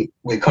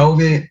with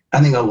COVID.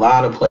 I think a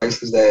lot of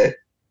places that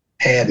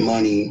had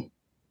money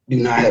do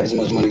not have as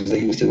much money as they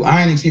used to.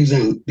 I ain't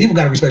excusing, people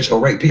got to respect your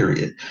rate,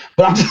 period.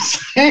 But I'm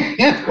just saying,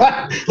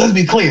 let's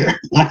be clear.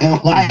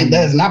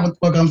 That's not what the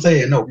fuck I'm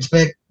saying. No,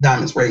 respect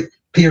Diamond's rate,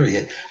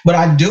 period. But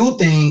I do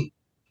think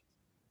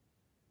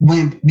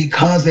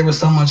because there was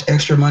so much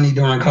extra money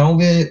during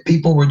COVID,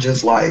 people were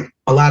just like,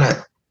 a lot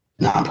of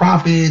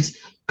nonprofits,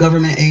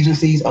 government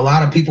agencies, a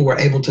lot of people were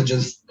able to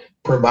just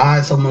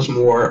provide so much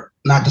more,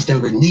 not just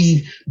in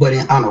relief, but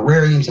in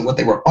honorariums and what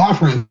they were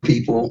offering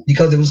people,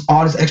 because it was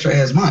all this extra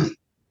ass money.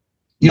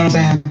 You know what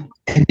I'm saying?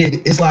 And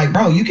it's like,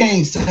 bro, you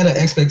can't set an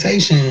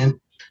expectation.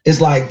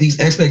 It's like these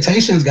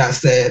expectations got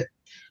set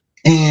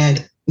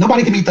and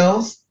nobody can meet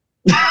those.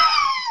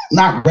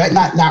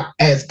 not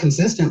as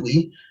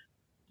consistently.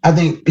 I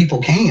think people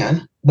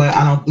can, but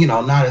I don't,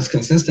 not as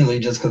consistently,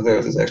 just because there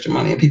was this extra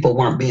money and people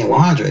weren't being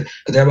 100,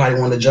 because everybody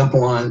wanted to jump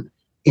on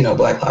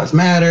Black Lives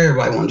Matter,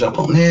 everybody want to jump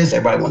on this,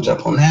 everybody want to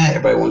jump on that,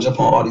 everybody want to jump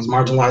on all these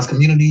marginalized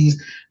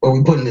communities where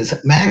we putting this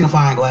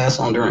magnifying glass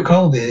on during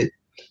COVID,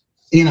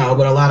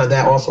 but a lot of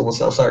that also was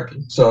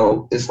self-serving.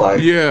 So it's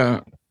like,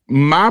 yeah,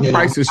 my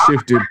prices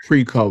shifted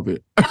pre-COVID.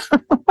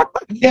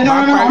 Yeah, no,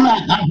 I'm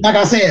not, like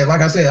I said,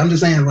 I'm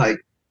just saying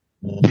like,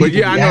 but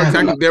yeah, I know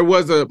exactly. There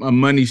was a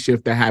money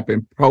shift that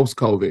happened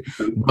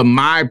post-COVID, but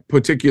my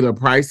particular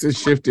prices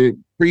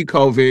shifted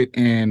pre-COVID,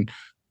 and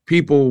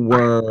people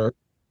were,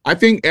 I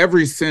think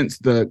ever since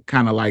the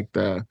kind of like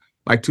the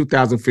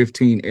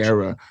 2015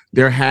 era,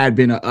 there had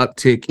been an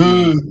uptick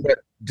in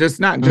just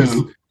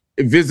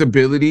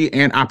visibility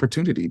and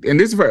opportunity. And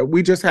this,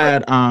 we just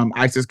had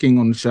Isis King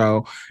on the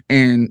show,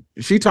 and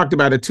she talked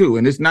about it too.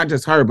 And it's not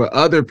just her, but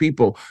other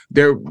people.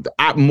 There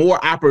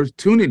more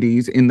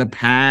opportunities in the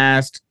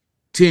past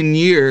 10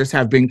 years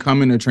have been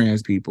coming to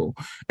trans people.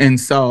 And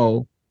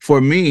so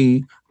for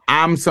me,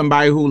 I'm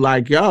somebody who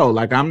like,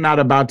 I'm not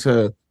about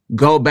to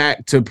go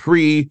back to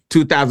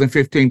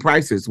pre-2015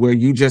 prices where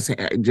you just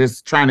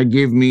trying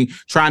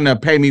to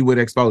pay me with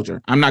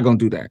exposure. I'm not going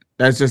to do that.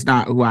 That's just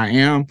not who I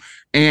am.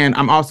 And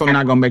I'm also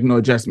not going to make no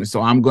adjustments.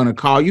 So I'm going to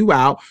call you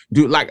out.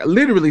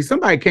 Literally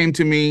somebody came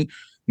to me,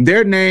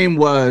 their name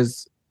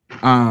was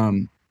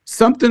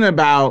something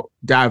about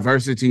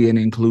diversity and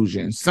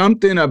inclusion,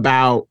 something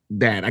about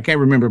that. I can't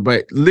remember,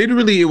 but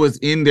literally it was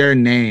in their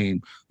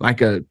name,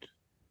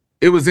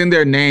 it was in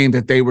their name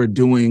that they were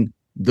doing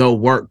the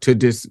work to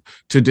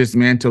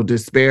dismantle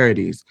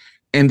disparities.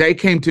 And they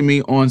came to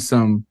me on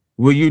some,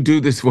 will you do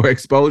this for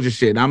exposure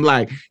shit? I'm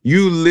like,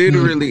 you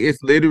literally,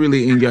 it's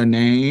literally in your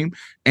name.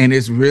 And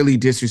it's really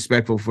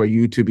disrespectful for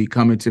you to be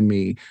coming to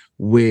me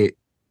with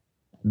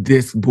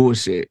this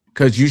bullshit,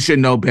 because you should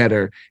know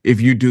better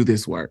if you do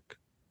this work.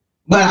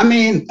 But I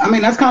mean,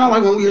 that's kind of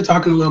like when we were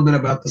talking a little bit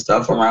about the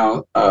stuff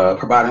around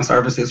providing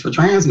services for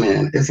trans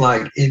men. It's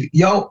like, if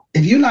you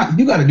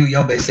got to do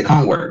your basic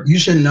homework. You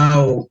should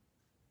know,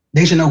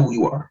 they should know who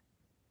you are.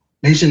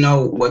 They should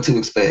know what to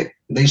expect.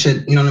 They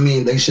should, you know what I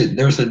mean? There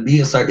should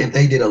be a certain, if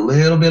they did a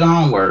little bit of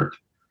homework,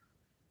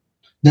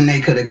 then they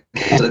could have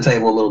came to the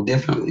table a little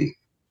differently,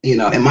 you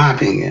know, in my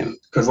opinion.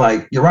 Because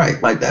like, you're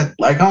right, like that,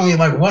 like, I mean,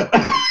 like what?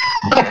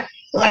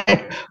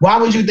 Like, why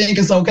would you think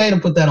it's okay to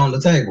put that on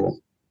the table?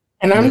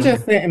 And I'm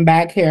just sitting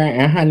back here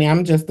and honey,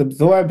 I'm just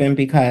absorbing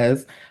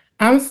because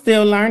I'm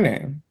still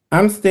learning.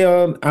 I'm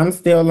still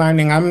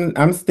learning.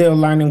 I'm still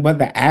learning what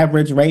the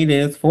average rate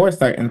is for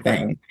certain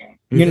things.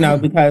 You know,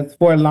 because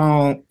for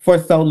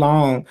so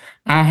long,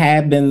 I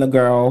have been the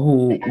girl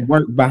who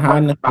worked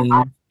behind the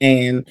scenes,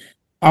 and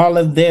all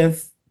of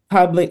this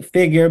public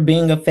figure,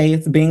 being a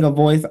face, being a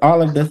voice,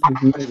 all of this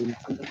is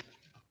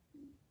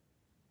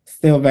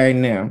still very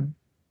new.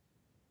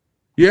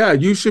 Yeah,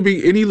 you should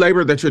be, any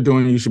labor that you're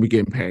doing, you should be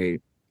getting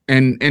paid.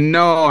 And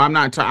no, I'm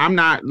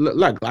not,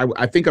 look,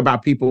 I think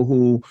about people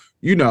who,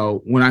 you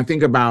know, when I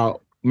think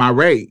about my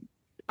rate,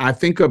 I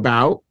think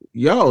about,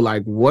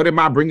 like, what am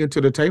I bringing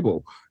to the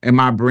table? Am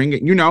I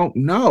bringing, you know,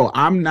 no,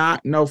 I'm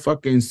not no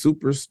fucking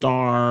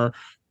superstar,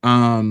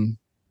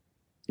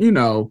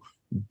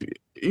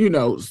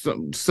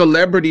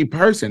 celebrity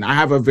person. I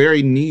have a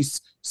very niche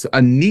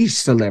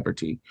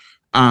celebrity.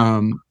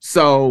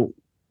 So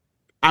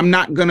I'm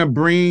not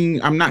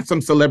some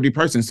celebrity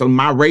person. So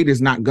my rate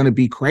is not going to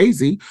be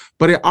crazy,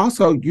 but it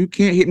also, you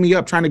can't hit me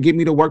up trying to get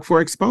me to work for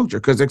exposure,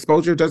 because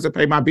exposure doesn't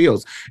pay my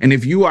bills. And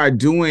if you are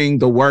doing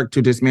the work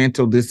to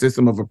dismantle this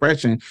system of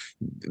oppression,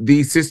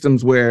 these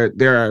systems where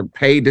there are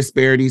pay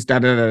disparities,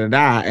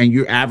 and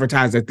you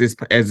advertise as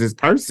this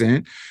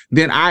person,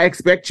 then I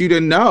expect you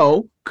to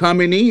know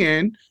coming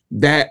in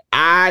that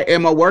I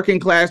am a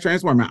working class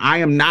trans woman. I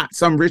am not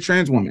some rich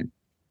trans woman.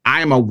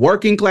 I am a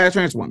working class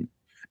trans woman.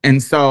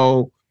 And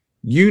so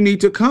you need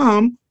to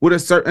come with a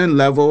certain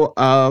level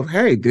of,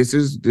 hey, this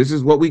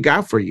is what we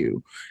got for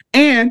you.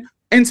 And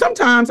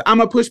sometimes I'm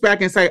gonna push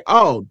back and say,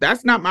 oh,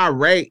 that's not my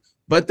rate,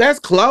 but that's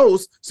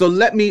close. So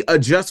let me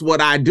adjust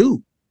what I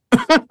do.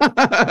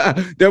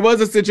 There was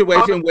a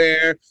situation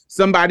where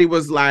somebody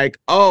was like,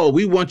 oh,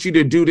 we want you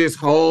to do this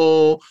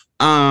whole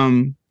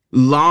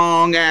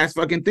long ass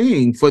fucking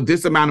thing for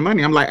this amount of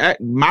money. I'm like,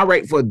 my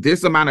rate for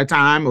this amount of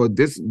time or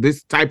this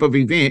type of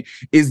event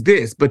is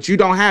this, but you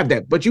don't have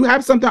that. But you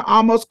have something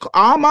almost,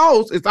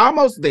 it's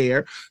almost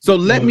there. So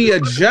let me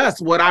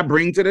adjust what I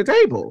bring to the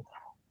table.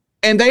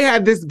 And they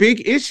had this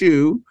big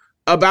issue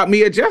about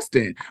me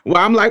adjusting.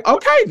 Well, I'm like,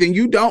 okay, then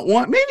you don't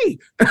want me.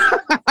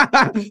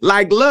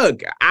 Like,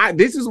 look,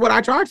 this is what I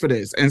charge for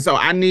this. And so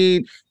I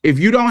need, if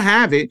you don't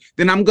have it,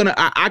 then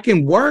I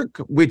can work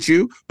with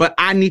you, but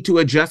I need to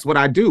adjust what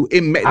I do.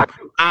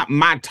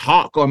 My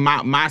talk or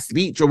my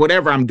speech or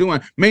whatever I'm doing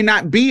may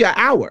not be an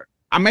hour.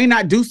 I may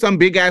not do some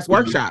big ass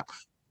workshop.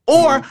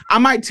 Or I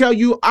might tell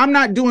you, I'm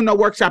not doing no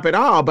workshop at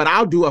all, but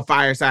I'll do a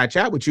fireside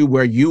chat with you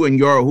where you and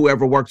your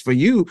whoever works for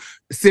you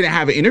sit and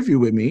have an interview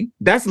with me.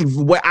 That's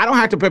what, I don't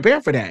have to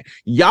prepare for that.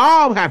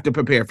 Y'all have to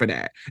prepare for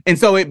that. And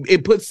so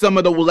it puts some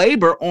of the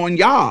labor on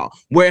y'all,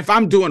 where if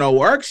I'm doing a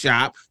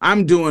workshop,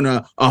 I'm doing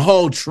a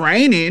whole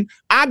training,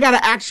 I got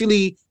to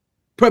actually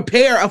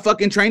prepare a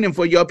fucking training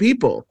for your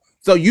people.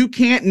 So you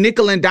can't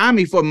nickel and dime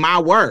me for my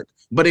work.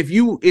 But if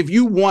you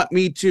want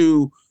me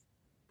to,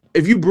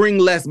 if you bring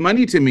less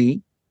money to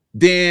me,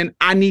 then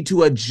I need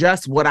to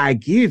adjust what I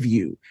give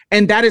you.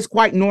 And that is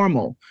quite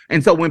normal.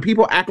 And so when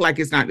people act like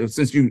it's not,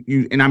 since you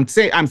and I'm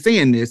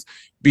saying this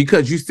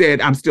because you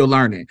said I'm still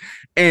learning.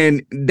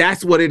 And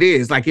that's what it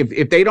is. Like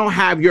if they don't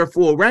have your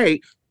full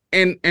rate,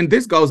 and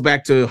this goes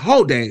back to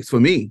whole days for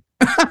me,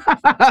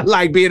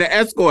 like being an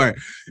escort.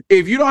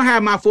 If you don't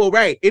have my full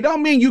rate, it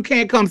don't mean you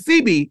can't come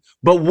see me,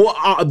 but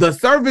what the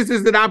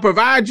services that I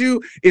provide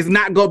you is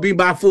not going to be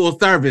my full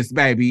service,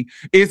 baby.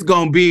 It's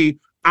going to be,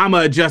 I'm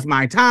going to adjust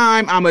my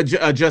time. I'm going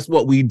to adjust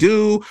what we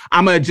do.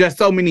 I'm going to adjust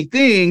so many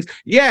things.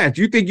 Yeah,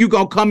 you think you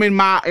going to come in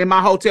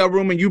my hotel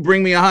room and you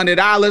bring me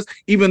 $100,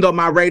 even though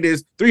my rate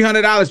is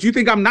 $300. You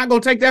think I'm not going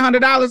to take that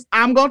 $100?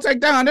 I'm going to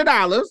take that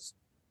 $100,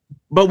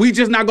 but we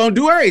just not going to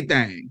do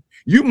everything.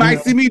 You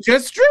might see me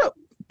just strip.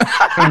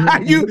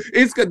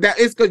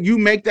 It's good. You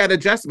make that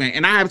adjustment.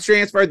 And I have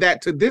transferred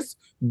that to this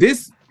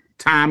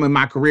time in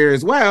my career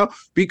as well,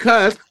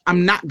 because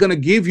I'm not going to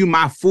give you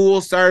my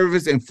full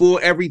service and full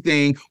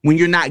everything when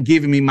you're not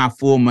giving me my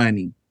full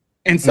money.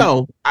 And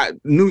so I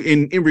knew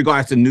in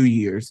regards to New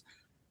Year's,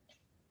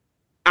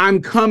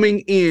 I'm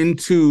coming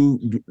into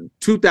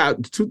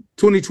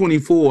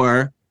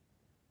 2024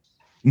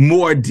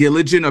 more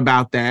diligent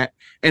about that,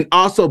 and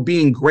also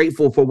being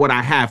grateful for what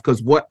I have,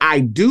 because what I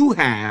do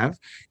have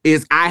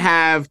is I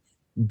have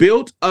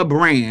built a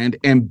brand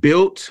and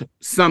built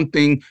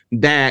something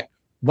that,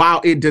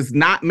 while it does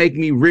not make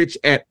me rich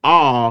at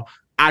all,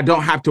 I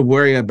don't have to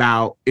worry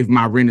about if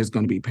my rent is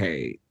going to be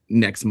paid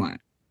next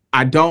month.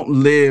 I don't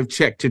live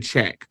check to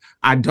check.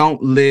 I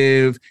don't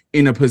live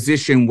in a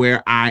position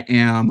where I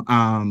am,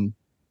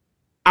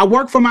 I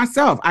work for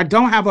myself. I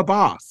don't have a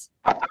boss.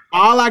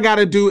 All I got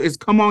to do is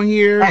come on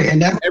here. Right,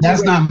 and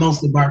that's not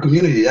most of our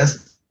community.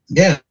 That's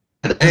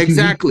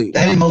exactly.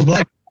 That ain't most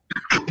Black,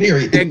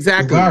 period.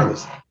 Exactly.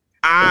 Regardless.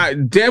 I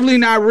definitely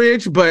not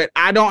rich, but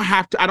I don't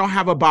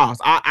have a boss.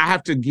 I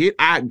have to get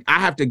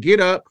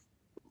up,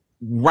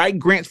 write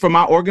grants for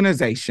my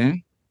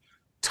organization,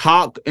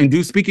 talk and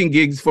do speaking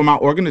gigs for my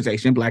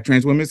organization, Black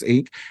Trans Women's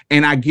Inc.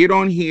 And I get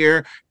on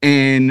here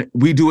and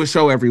we do a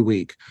show every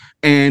week.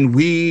 And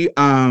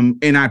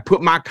and I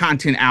put my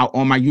content out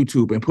on my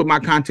YouTube and put my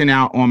content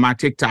out on my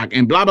TikTok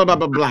and blah, blah, blah,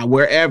 blah, blah,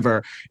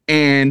 wherever.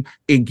 And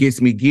it gets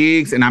me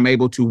gigs and I'm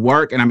able to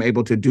work and I'm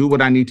able to do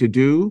what I need to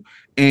do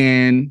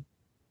and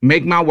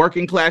make my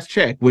working class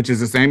check, which is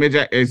the same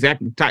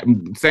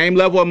same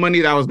level of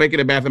money that I was making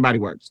at Bath and Body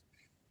Works.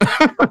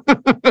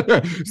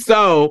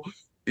 So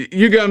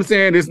you get what I'm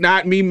saying? It's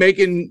not me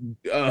making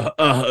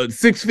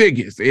 6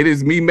 figures. It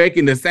is me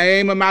making the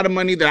same amount of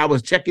money that I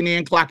was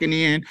clocking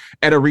in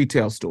at a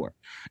retail store.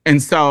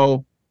 And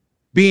so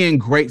being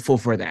grateful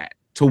for that,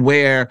 to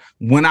where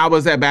when I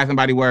was at Bath and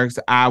Body Works,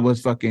 I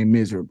was fucking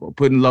miserable.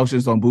 Putting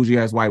lotions on bougie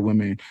ass white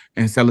women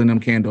and selling them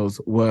candles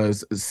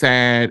was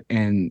sad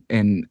and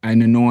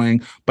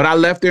annoying. But I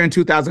left there in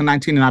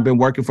 2019 and I've been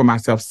working for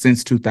myself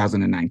since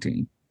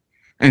 2019.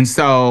 And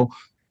so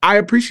I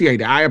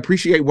appreciate it. I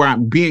appreciate where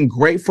I'm being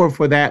grateful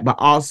for that. But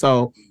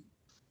also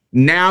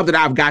now that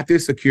I've got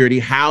this security,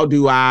 how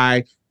do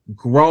I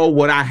grow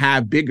what I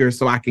have bigger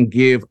so I can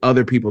give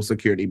other people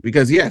security?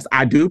 Because yes,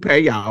 I do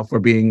pay y'all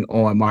for being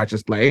on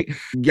Marsha's Plate.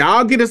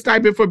 Y'all get a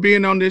stipend for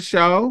being on this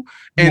show.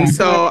 And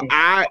so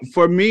I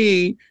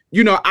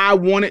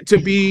want to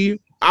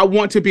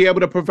be able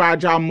to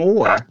provide y'all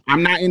more.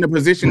 I'm not in a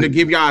position to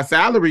give y'all a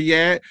salary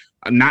yet.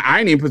 I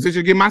ain't in a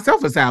position to give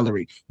myself a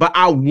salary, but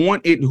I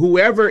want it,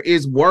 whoever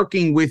is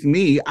working with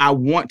me, I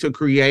want to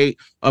create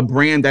a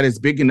brand that is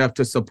big enough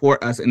to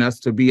support us and us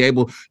to be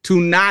able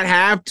to not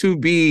have to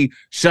be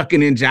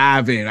shucking and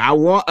jiving. I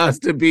want us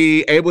to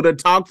be able to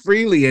talk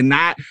freely and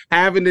not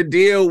having to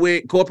deal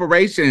with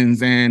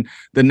corporations and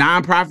the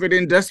nonprofit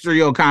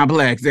industrial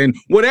complex and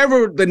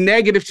whatever the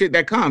negative shit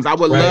that comes. I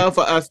would love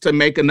for us to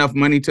make enough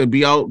money to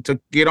be able to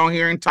get on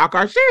here and talk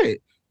our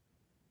shit.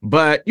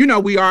 But,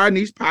 we are a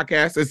niche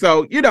podcast. And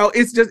so,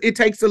 it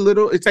takes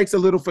a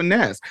little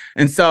finesse.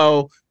 And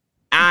so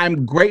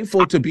I'm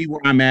grateful to be where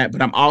I'm at, but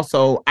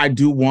I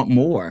do want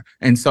more.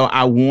 And so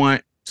I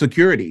want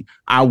security.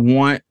 I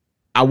want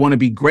to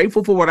be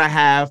grateful for what I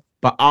have,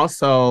 but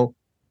also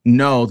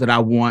know that I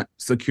want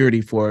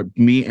security for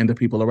me and the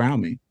people around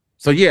me.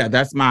 So yeah,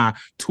 that's my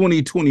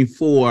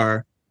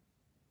 2024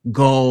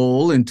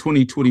 goal in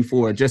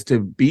 2024, just to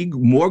be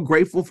more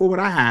grateful for what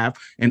I have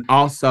and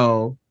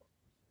also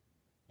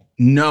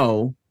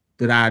know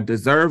that I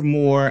deserve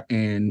more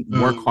and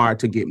work hard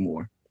to get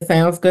more.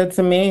 Sounds good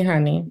to me,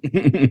 honey.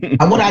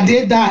 What I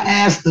did not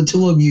ask the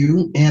two of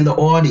you and the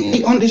audience,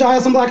 did y'all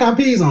have some Black Eyed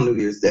Peas on New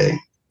Year's Day?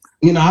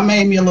 I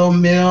made me a little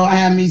meal. I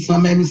had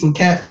maybe some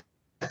cat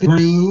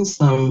greens,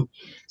 some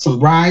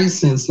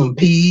rice and some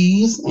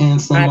peas and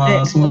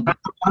some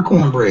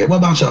cornbread. What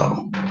about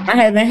y'all? I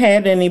haven't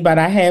had any, but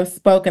I have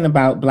spoken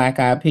about Black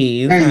Eyed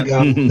Peas. There you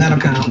go. That'll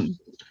count.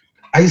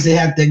 I used to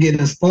have to get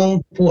a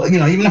spoonful,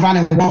 even if I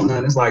didn't want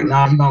none, it's like,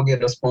 nah, you're going to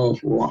get a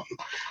spoonful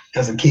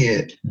as a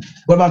kid.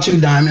 What about you,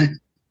 Diamond?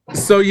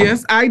 So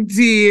yes, I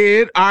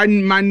did.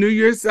 My New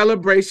Year's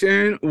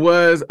celebration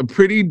was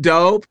pretty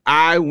dope.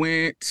 I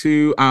went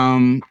to,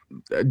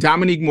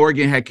 Dominique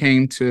Morgan had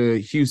came to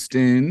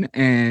Houston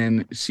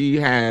and she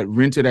had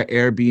rented an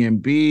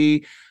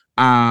Airbnb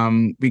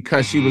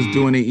because she was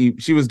doing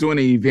an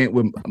event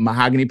with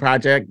Mahogany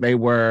Project.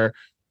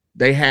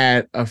 They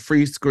had a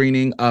free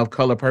screening of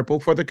Color Purple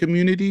for the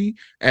community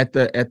at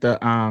the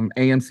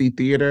AMC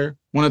Theater,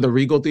 one of the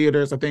Regal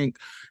theaters, I think.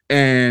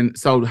 And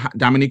so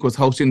Dominique was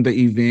hosting the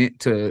event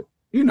to,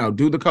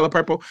 do the Color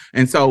Purple.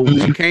 And so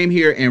she came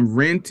here and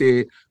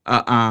rented,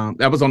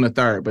 that was on the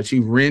 3rd, but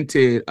she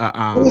rented. Who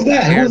was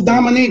that? Who's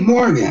Dominique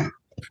Morgan?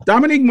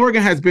 Dominique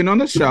Morgan has been on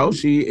the show.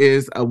 She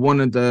is one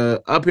of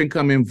the up and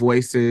coming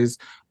voices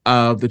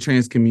of the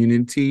trans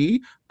community.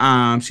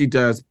 She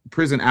does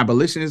prison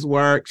abolitionist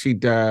work. She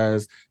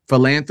does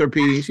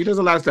philanthropy. She does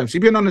a lot of stuff.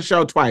 She's been on the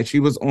show twice.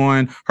 She was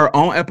on her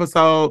own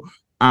episode,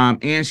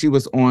 and she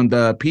was on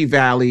the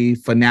P-Valley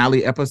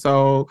finale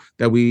episode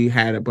that we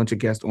had a bunch of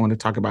guests on to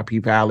talk about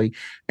P-Valley.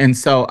 And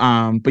so,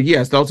 but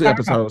yes, those two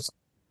episodes.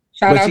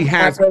 Shout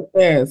out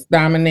to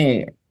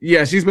Dominique.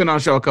 Yeah, she's been on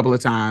the show a couple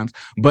of times,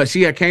 but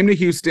she had came to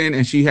Houston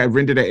and she had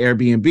rented an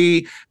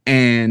Airbnb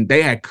and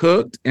they had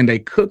cooked and they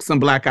cooked some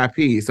Black Eyed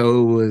Peas.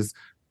 So it was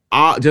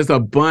just a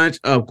bunch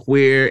of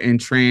queer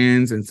and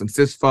trans and some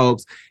cis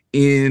folks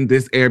in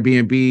this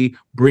Airbnb,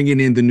 bringing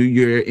in the new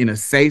year in a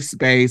safe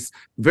space,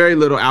 very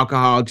little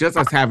alcohol, just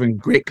us having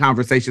great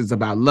conversations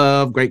about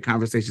love, great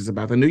conversations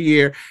about the new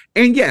year.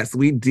 And yes,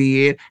 we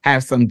did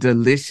have some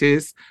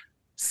delicious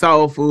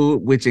soul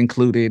food, which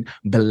included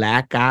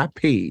black eyed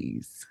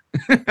peas.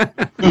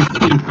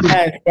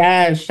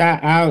 yes,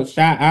 shout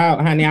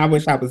out, honey. I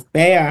wish I was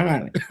there,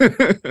 honey.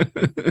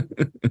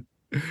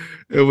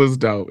 It was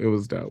dope.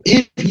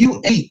 If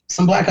you ate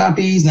some black eyed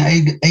peas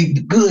and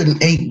ate good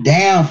and ate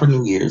down for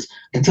New Year's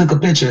and took a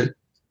picture,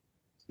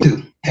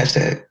 too.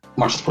 Hashtag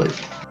Marsha's Plate.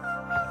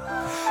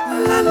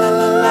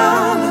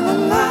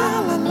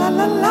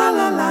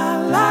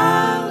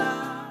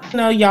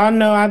 Y'all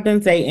know I've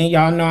been dating.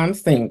 Y'all know I'm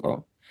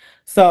single.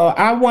 So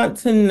I want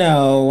to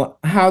know,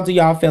 how do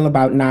y'all feel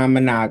about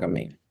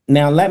non-monogamy?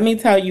 Now, let me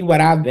tell you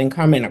what I've been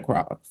coming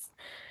across.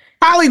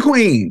 Poly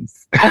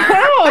queens.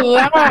 Oh,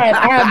 Lord.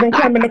 I've been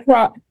coming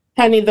across,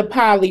 honey, the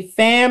poly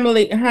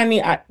family.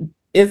 Honey,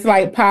 it's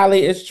like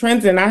poly is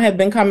trending. I have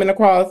been coming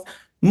across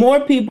more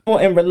people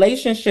in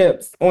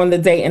relationships on the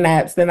dating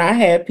apps than I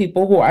have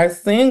people who are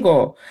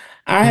single.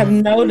 I have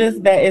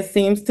noticed that it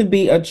seems to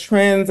be a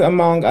trend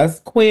among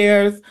us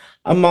queers,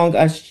 among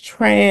us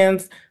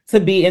trans, to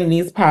be in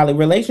these poly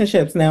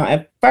relationships. Now,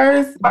 at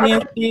first,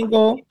 being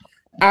single,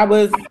 I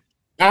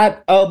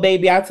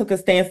took a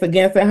stance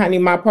against it, honey.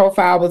 My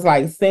profile was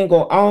like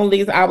single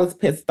onlys. I was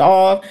pissed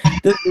off.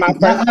 This is my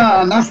first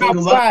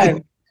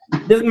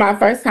This is my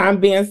first time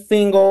being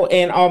single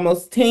in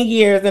almost 10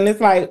 years. And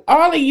it's like,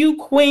 all of you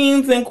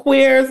queens and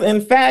queers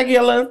and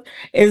fabulous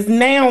is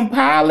now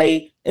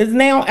poly, is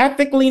now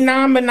ethically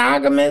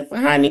non-monogamous,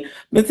 honey.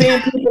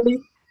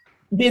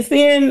 Been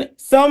seeing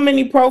so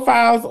many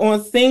profiles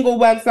on single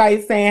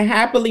websites saying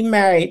happily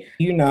married.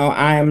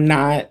 I am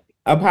not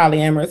a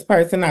polyamorous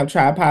person. I've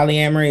tried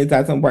polyamory. It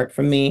doesn't work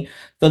for me.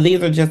 So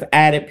these are just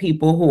added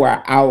people who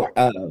are out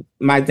of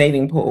my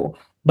dating pool.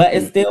 But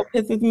it still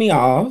pisses me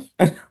off.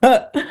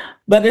 But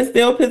it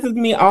still pisses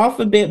me off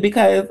a bit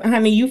because,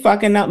 honey, you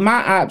fucking up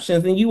my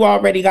options and you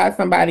already got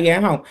somebody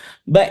at home.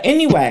 But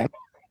anyway,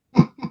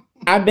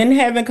 I've been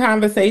having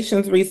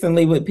conversations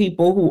recently with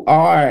people who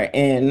are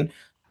in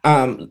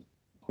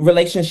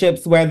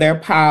relationships where they're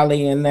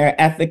poly and they're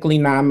ethically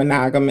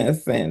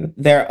non-monogamous and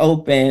they're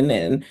open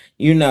and,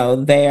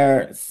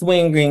 they're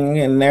swinging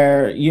and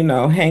they're,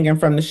 hanging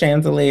from the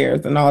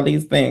chandeliers and all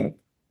these things.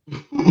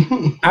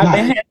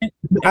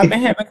 I've been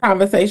having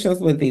conversations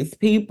with these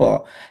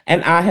people,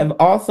 and I have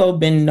also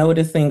been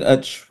noticing a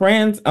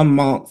trend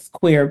amongst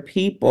queer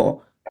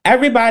people.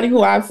 Everybody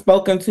who I've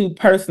spoken to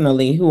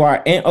personally who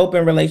are in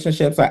open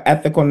relationships or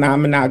ethical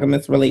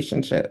non-monogamous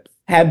relationships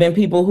have been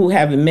people who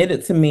have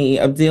admitted to me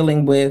of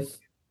dealing with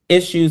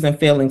issues and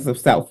feelings of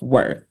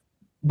self-worth.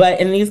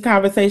 But in these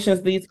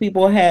conversations, these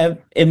people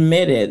have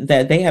admitted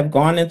that they have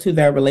gone into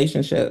their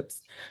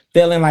relationships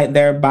feeling like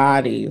their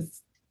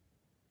bodies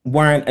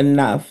weren't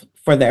enough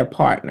for their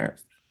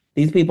partners.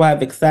 These people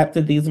have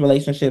accepted these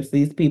relationships.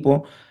 These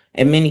people,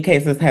 in many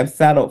cases, have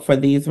settled for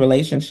these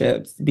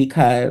relationships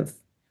because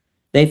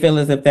they feel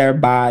as if their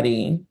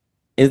body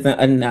isn't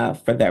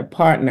enough for their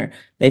partner.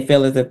 They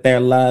feel as if their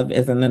love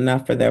isn't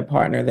enough for their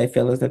partner. They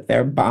feel as if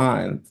their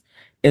bonds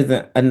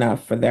isn't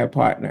enough for their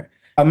partner.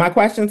 My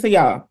question to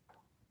y'all,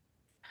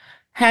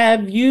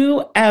 have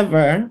you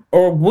ever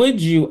or would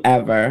you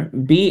ever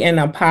be in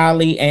a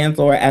poly and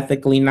or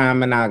ethically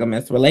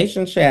non-monogamous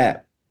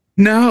relationship?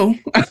 No.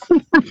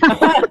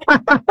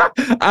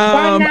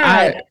 Why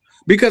not?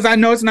 Because I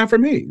know it's not for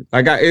me.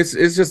 Like it's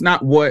just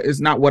not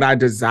what I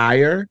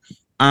desire.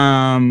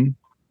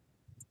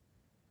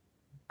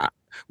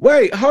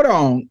 Wait, hold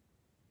on.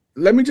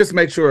 Let me just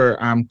make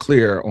sure I'm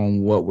clear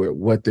on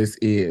what this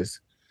is.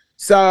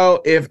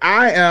 So if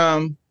I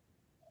am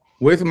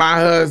with my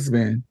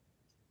husband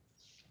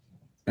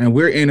and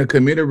we're in a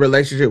committed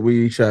relationship with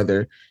each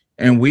other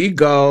and we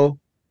go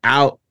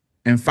out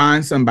and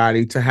find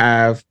somebody to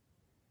have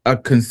a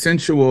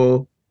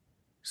consensual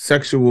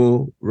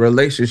sexual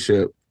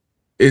relationship,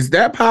 is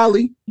that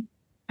poly?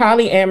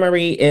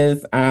 Polyamory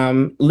is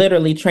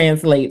literally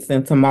translates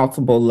into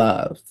multiple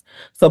loves.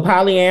 So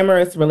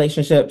polyamorous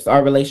relationships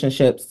are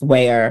relationships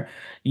where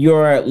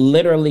you're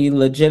literally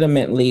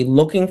legitimately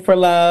looking for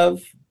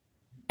love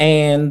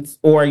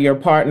or your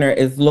partner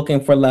is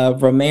looking for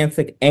love,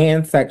 romantic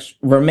and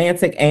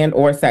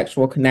or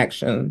sexual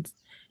connections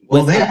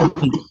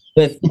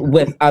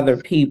with other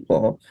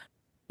people.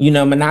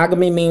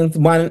 Monogamy means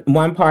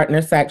one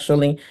partner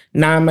sexually.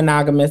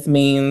 Non-monogamous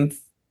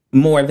means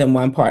more than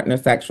one partner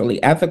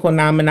sexually. Ethical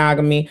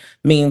non-monogamy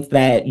means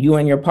that you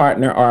and your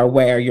partner are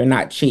aware you're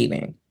not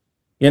cheating.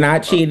 You're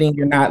not cheating,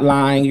 you're not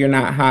lying, you're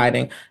not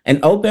hiding. An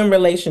open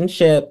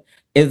relationship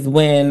is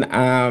when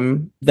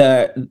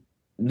the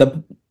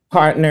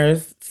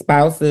partners,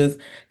 spouses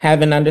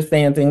have an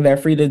understanding they're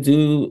free to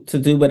do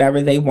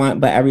whatever they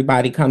want, but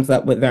everybody comes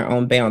up with their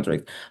own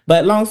boundaries.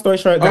 But long story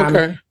short,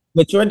 Donna,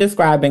 what you're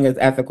describing is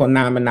ethical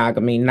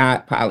non-monogamy,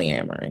 not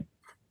polyamory.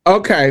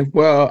 Okay,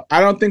 well, I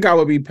don't think I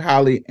would be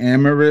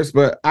polyamorous,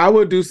 but I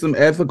would do some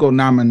ethical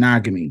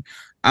non-monogamy.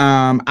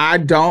 I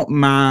don't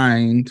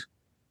mind.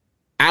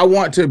 I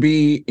want to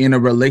be in a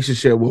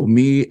relationship where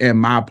me and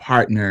my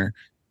partner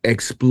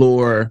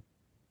explore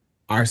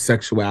our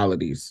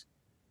sexualities,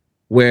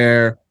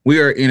 where we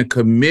are in a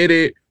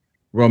committed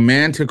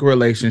romantic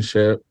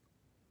relationship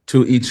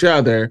to each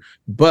other,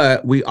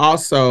 but we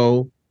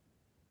also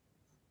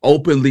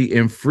openly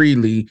and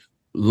freely,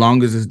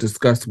 long as it's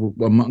discussed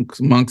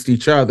amongst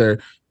each other,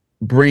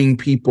 bring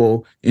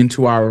people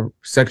into our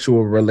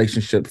sexual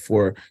relationship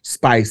for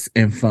spice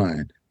and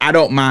fun. I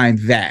don't mind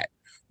that.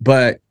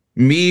 But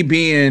me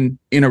being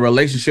in a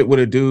relationship with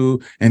a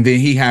dude and then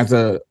he has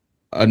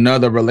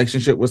another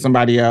relationship with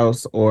somebody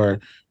else or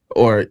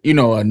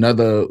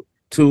another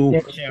two,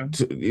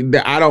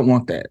 I don't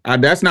want that.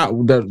 That's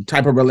not the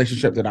type of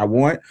relationship that I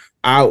want.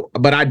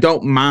 But I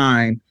don't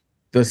mind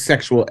the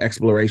sexual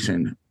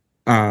exploration.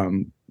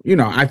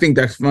 I think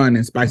that's fun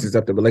and spices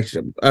up the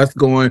relationship. Us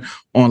going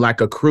on like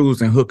a cruise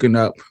and hooking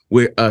up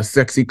with a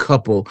sexy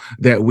couple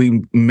that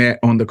we met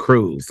on the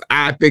cruise.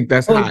 I think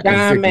that's hot.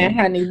 Man,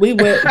 honey, we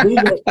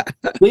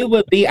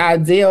would be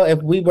ideal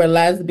if we were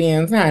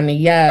lesbians, honey.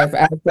 Yes,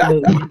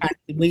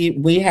 absolutely.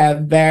 We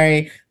have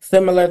very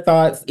similar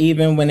thoughts,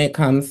 even when it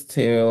comes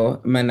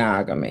to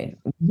monogamy.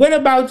 What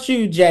about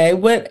you, Jay?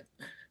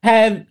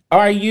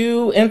 Are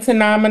you into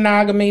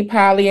non-monogamy,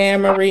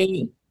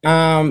 polyamory?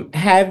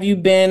 Have you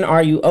been?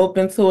 Are you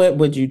open to it?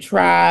 Would you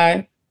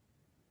try?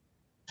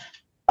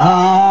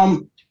 I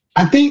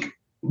think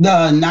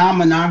the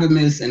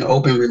non-monogamous and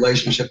open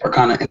relationship are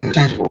kind of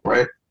interchangeable,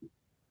 right?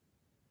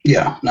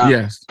 Yeah.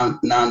 Yes.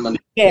 Non-monogamous.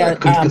 Yeah.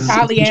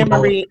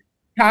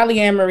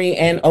 Polyamory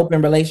and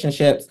open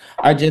relationships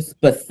are just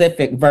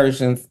specific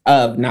versions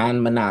of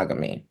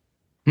non-monogamy.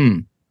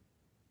 I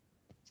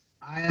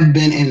have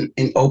been in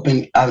an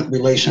open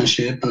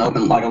relationship, a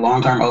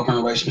long-term open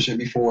relationship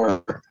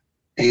before.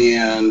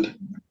 And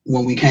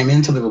when we came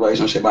into the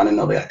relationship, I didn't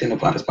know they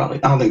identified as poly.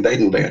 I don't think they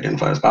knew they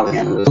identified as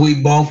polyamorous. We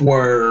both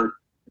were,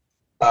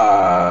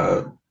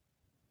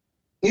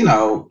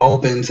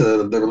 open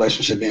to the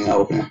relationship being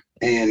open,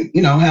 and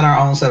had our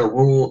own set of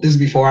rules. This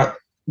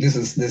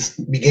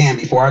began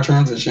before our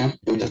transition.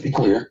 Let me just be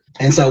clear.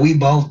 And so we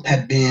both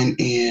had been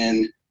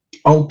in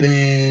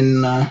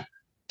open,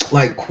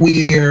 like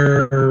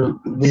queer,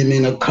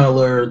 women of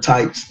color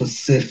type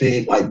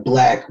specific, like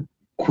Black,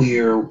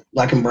 queer,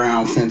 Black and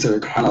brown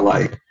centered kind of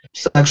like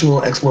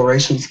sexual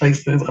exploration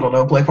spaces. I don't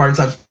know, play party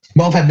types.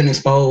 Both have been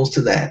exposed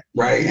to that,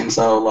 right? And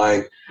so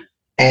like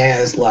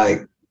as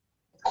like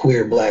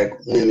queer Black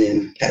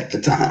women at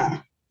the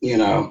time,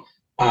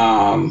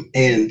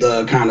 and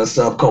the kind of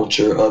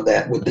subculture of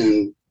that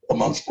within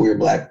amongst queer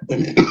Black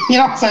women. You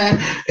know what I'm saying?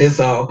 And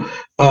so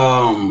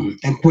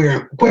and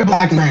queer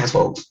Black and trans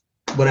folks,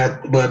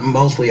 but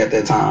mostly at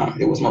that time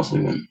it was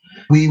mostly women.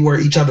 We were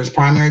each other's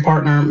primary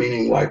partner,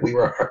 meaning like we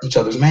were each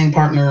other's main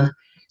partner.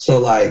 So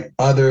like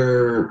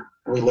other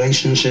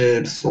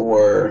relationships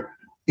or,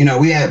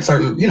 we had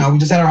certain, we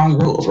just had our own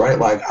rules, right?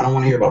 Like, I don't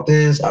want to hear about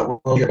this. I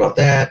will hear about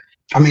that.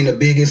 I mean, the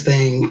biggest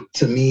thing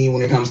to me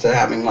when it comes to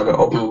having like an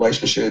open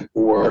relationship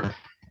or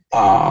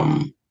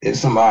if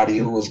somebody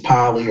who is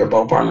poly or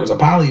both partners are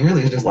poly,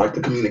 really is just like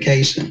the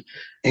communication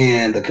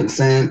and the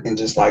consent and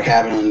just like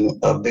having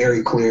a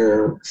very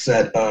clear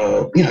set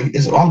of,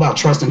 it's all about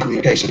trust and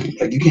communication.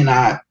 Like you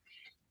cannot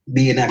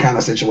be in that kind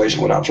of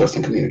situation without trust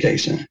and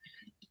communication.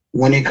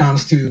 When it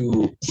comes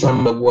to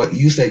some of what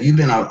you said you've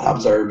been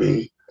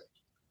observing,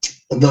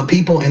 the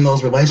people in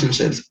those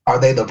relationships, are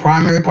they the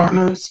primary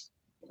partners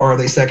or are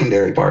they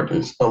secondary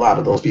partners? A lot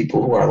of those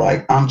people who are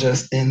like, I'm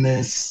just in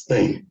this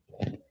thing,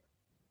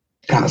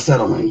 kind of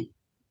settling.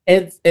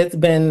 It's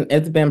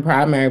been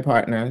primary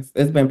partners.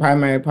 It's been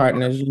primary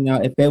partners.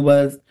 If it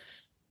was,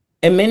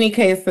 in many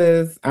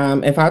cases,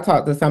 if I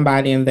talk to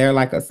somebody and they're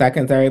like a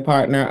secondary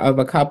partner of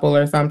a couple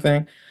or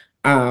something,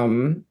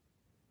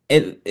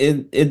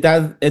 it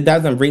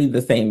doesn't read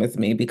the same as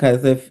me,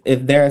 because if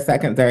they're a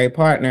secondary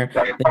partner,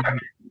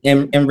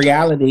 then in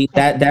reality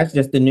that's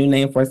just the new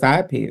name for a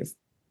side piece.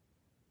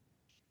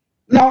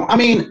 No, I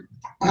mean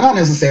not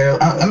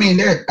necessarily. I mean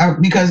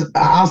because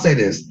I'll say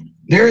this.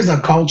 There is a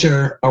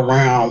culture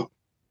around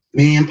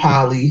me and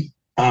poly.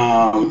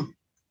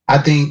 I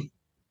think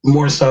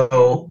more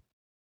so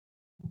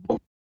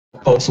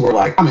folks who are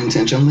like, I'm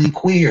intentionally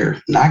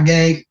queer, not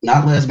gay,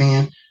 not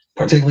lesbian,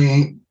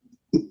 particularly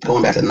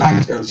going back to the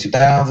 90s, early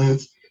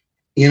 2000s.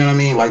 You know what I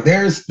mean? Like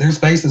there's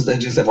spaces that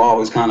just have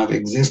always kind of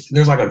existed.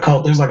 There's like a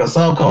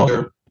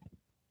subculture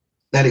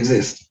that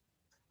exists.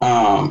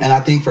 And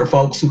I think for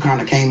folks who kind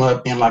of came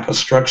up in like a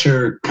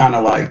structured kind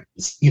of like,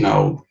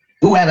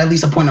 who had at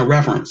least a point of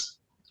reference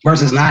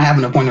versus not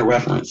having a point of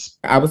reference.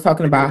 I was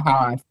talking about how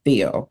I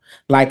feel.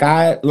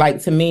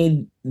 To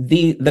me,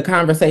 the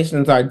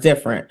conversations are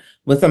different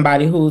with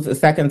somebody who's a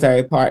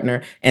secondary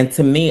partner. And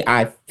to me,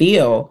 I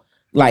feel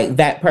like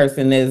that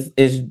person is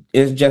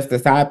just a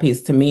side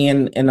piece to me.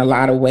 In a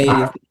lot of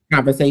ways,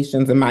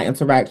 conversations and my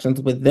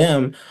interactions with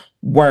them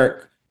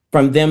work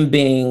from them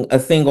being a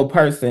single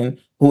person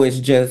who is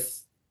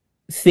just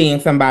seeing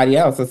somebody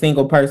else, a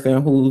single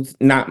person who's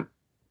not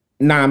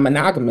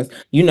non-monogamous.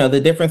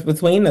 The difference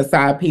between the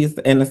side piece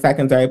and the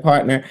secondary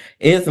partner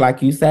is,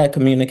 like you said,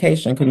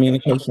 communication.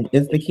 Communication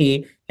is the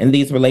key in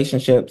these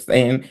relationships,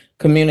 and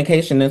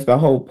communication is the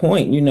whole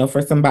point.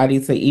 For somebody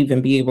to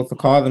even be able to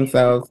call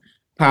themselves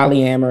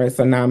polyamorous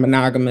or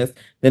non-monogamous,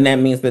 then that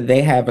means that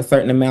they have a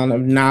certain amount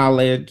of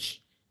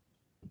knowledge,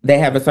 they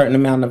have a certain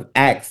amount of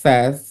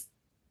access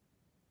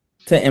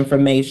to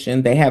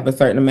information, they have a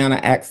certain amount of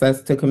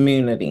access to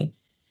community.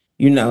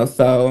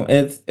 So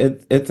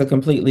it's a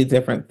completely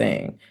different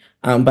thing.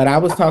 But I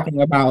was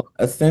talking about,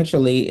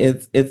 essentially,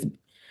 it's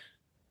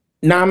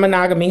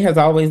non-monogamy has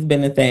always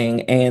been a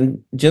thing,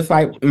 and just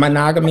like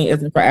monogamy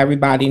isn't for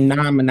everybody,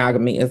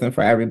 non-monogamy isn't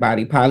for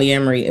everybody,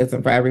 polyamory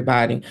isn't for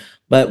everybody.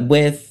 But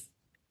with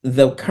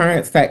the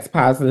current sex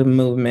positive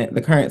movement,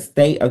 the current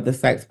state of the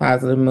sex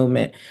positive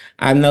movement,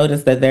 I've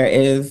noticed that there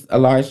is a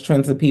large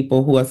trend of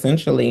people who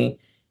essentially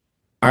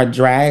are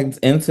dragged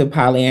into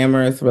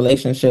polyamorous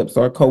relationships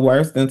or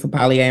coerced into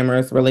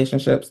polyamorous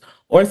relationships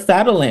or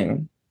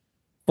settling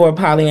for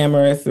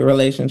polyamorous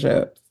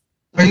relationships.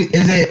 Are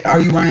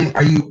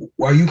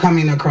you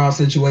coming across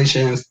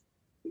situations,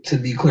 to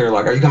be clear,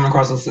 like, are you coming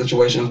across those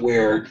situations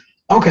where,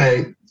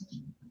 okay,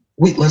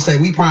 let's say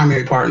we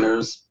primary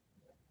partners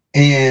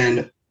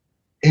and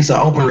it's an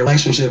open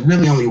relationship,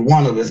 really only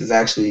one of us is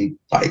actually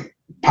like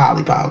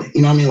poly,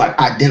 you know what I mean? Like,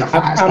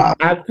 identifies poly.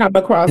 I've come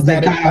across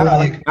that.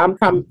 Like,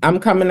 I'm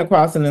coming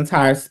across an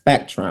entire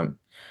spectrum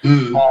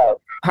of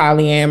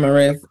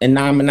polyamorous and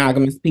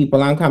non-monogamous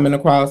people. I'm coming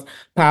across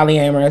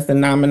polyamorous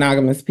and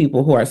non-monogamous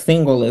people who are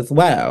single as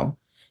well,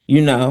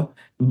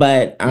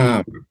 but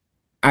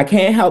I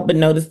can't help but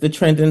notice the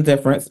trend and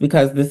difference,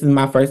 because this is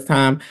my first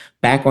time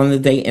back on the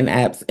dating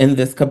apps in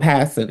this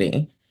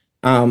capacity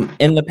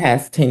in the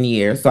past 10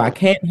 years. So I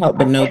can't help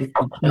but notice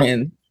the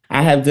trend.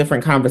 I have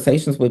different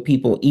conversations with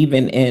people,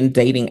 even in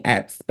dating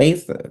app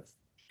spaces.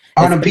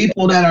 Are the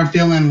people that are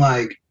feeling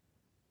like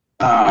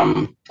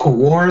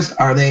coerced,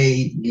 are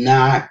they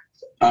not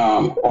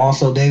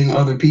also dating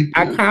other people?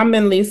 I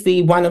commonly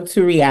see one of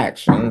two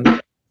reactions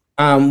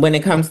when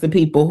it comes to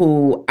people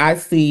who I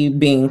see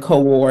being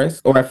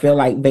coerced, or I feel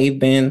like they've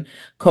been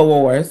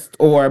coerced,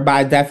 or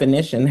by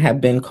definition have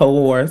been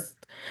coerced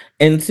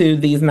into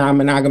these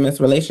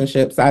non-monogamous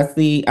relationships. I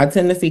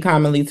tend to see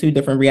commonly two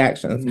different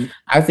reactions. Mm-hmm.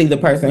 I see the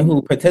person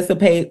who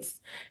participates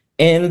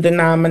in the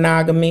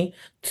non-monogamy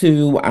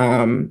to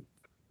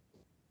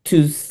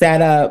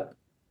set up,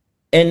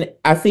 and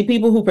I see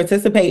people who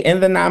participate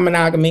in the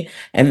non-monogamy,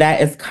 and that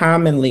is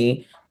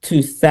commonly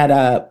to set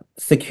up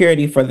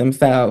security for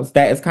themselves.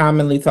 That is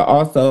commonly to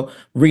also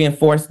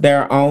reinforce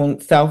their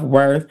own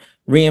self-worth,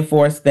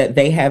 reinforce that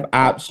they have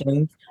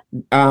options.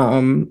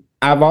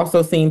 I've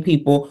also seen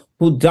people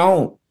who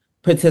don't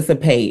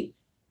participate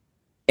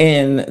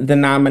in the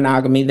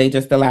non-monogamy. They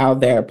just allow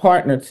their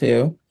partner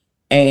to.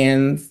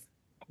 And,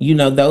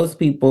 those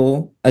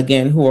people,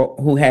 again,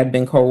 who have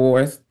been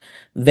coerced,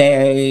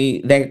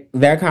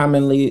 they're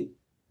commonly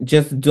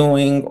just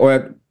doing,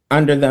 or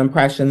under the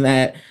impression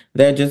that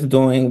they're just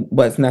doing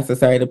what's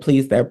necessary to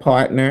please their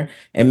partner.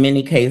 In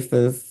many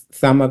cases,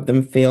 some of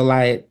them feel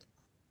like.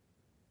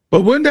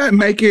 But wouldn't that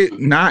make it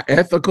not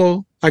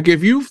ethical? Like,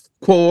 if you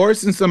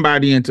coercing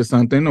somebody into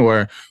something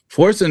or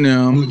forcing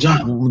them,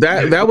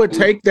 that would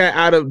take it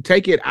out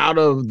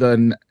of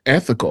the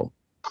ethical.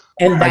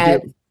 And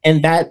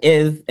that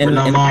is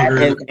honestly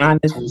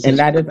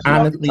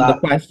the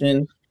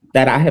question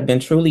that I have been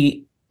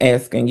truly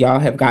asking. Y'all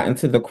have gotten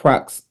to the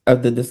crux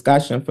of the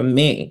discussion for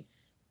me.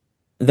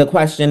 The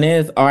question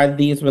is, are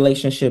these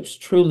relationships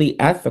truly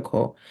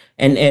ethical?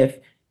 And if,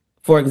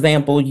 for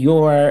example,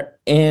 you're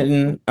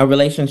in a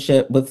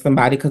relationship with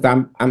somebody, because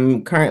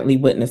I'm currently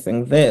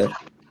witnessing this,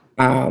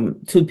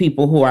 two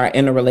people who are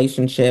in a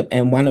relationship,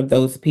 and one of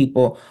those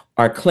people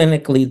are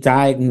clinically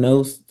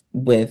diagnosed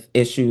with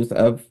issues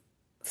of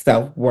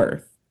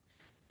self-worth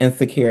and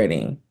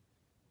security.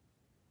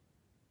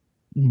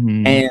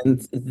 Mm-hmm.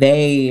 And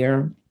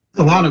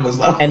a lot of us,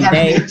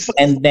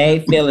 and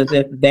they feel as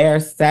if they're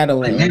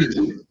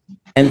settling.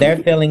 And they're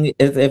feeling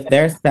as if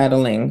they're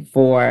settling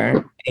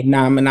for a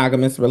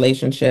non-monogamous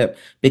relationship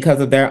because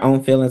of their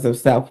own feelings of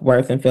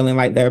self-worth and feeling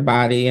like their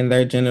body and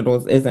their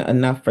genitals isn't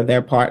enough for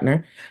their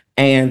partner.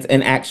 And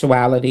in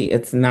actuality,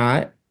 it's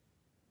not.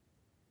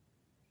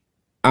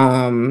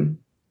 So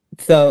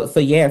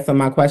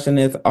my question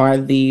is, are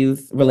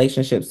these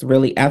relationships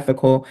really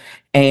ethical?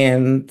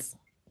 And,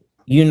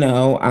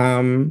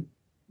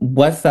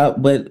 what's up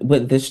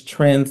with this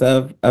trend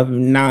of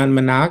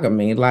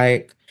non-monogamy?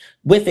 Like,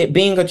 with it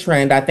being a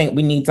trend, I think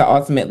we need to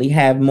ultimately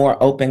have more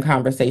open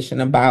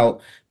conversation about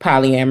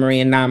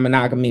polyamory and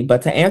non-monogamy.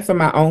 But to answer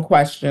my own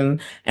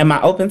question, am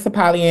I open to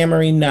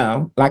polyamory?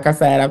 No. Like I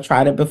said, I've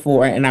tried it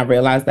before and I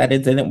realized that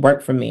it didn't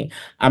work for me.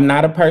 I'm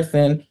not a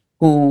person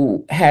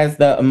who has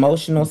the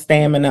emotional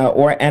stamina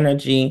or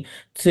energy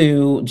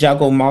to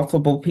juggle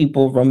multiple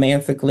people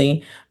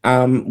romantically.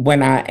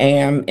 When I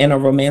am in a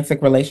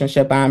romantic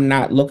relationship, I'm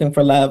not looking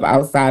for love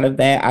outside of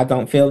that. I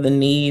don't feel the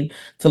need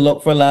to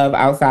look for love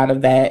outside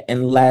of that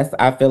unless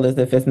I feel as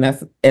if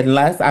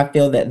unless I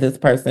feel that this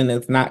person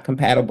is not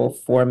compatible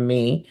for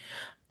me.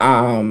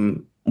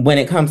 When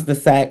it comes to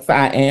sex,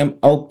 I am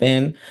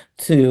open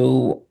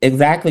to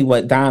exactly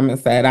what Diamond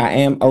said. I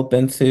am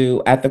open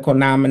to ethical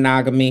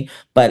non-monogamy,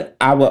 but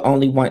I would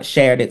only want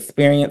shared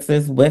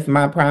experiences with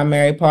my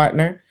primary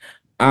partner.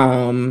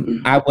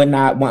 I would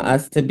not want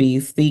us to be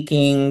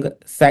seeking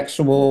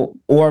sexual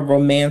or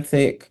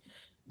romantic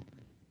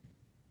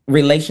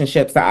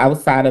relationships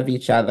outside of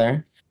each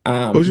other.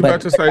 What was you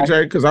about to say,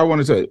 Jay? Because I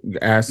wanted to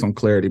add some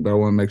clarity, but I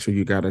want to make sure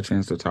you got a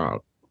chance to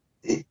talk.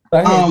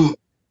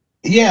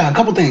 Yeah, a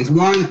couple things.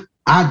 One,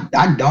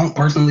 I don't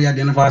personally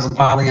identify as a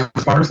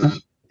polyamorous person,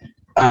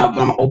 but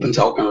I'm open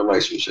to open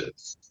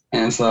relationships.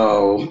 And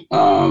so,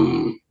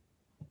 probably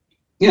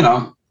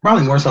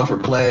more so for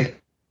play.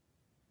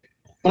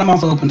 But I'm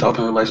also open to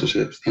open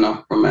relationships,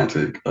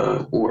 romantic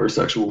or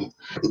sexual.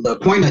 The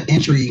point of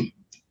entry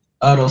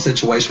of those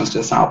situations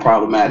just sound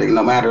problematic,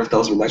 no matter if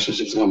those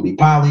relationships are going to be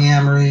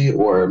polyamory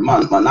or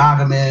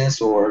monogamous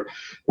or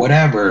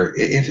whatever.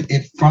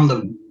 If from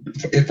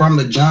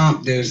the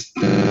jump there's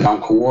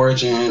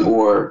coercion,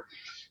 or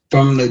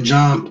from the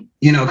jump,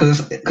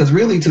 because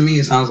really to me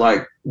it sounds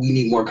like we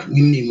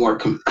need more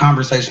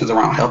conversations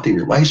around healthy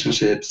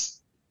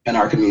relationships in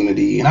our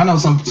community. And I know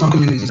some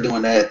communities are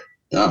doing that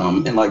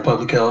in like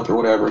public health or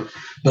whatever,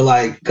 but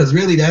like, because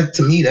really that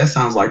to me that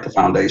sounds like the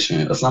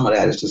foundation of some of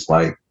that is just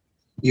like,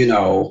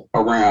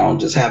 around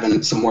just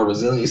having some more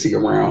resiliency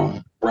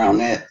around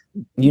that.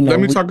 Let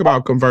me talk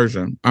about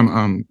coercion,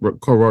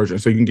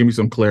 so you can give me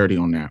some clarity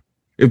on that.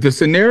 If the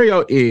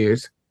scenario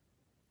is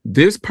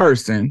this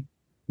person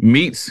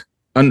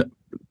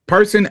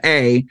person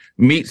A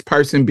meets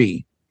person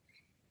B,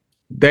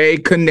 they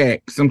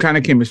connect, some kind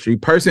of chemistry.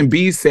 Person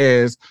B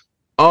says,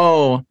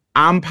 "Oh,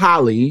 I'm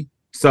poly,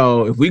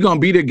 so if we're gonna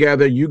be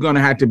together, you're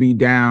gonna have to be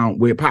down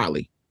with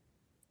poly."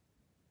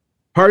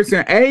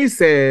 Person A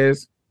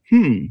says,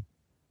 in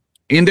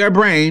their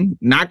brain,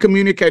 not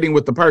communicating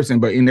with the person,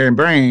 but in their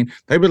brain,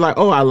 they be like,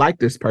 "Oh, I like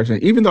this person.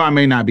 Even though I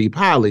may not be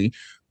poly,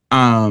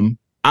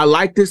 I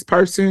like this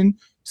person.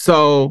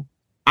 So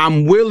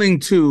I'm willing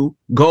to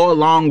go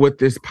along with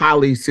this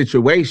poly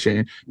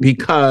situation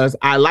because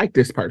I like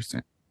this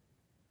person.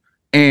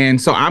 And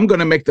so I'm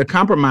going to make the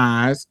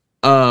compromise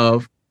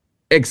of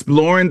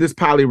exploring this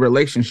poly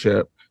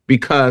relationship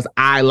because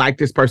I like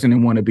this person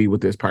and want to be with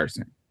this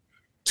person."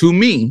 To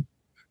me,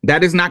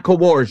 that is not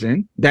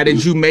coercion. That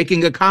is you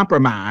making a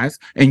compromise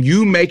and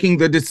you making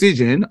the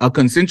decision, a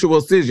consensual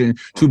decision,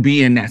 to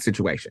be in that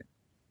situation.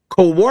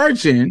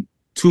 Coercion,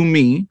 to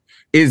me,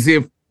 is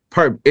if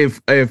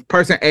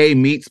person A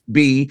meets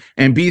B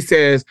and B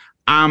says,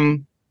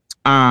 I'm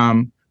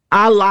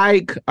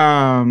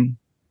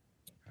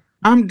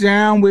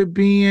down with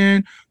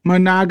being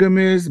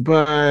monogamous,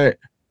 but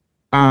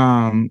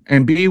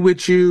and be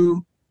with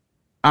you.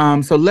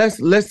 So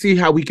let's see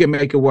how we can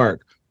make it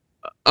work.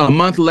 A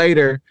month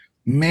later,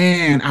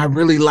 man, I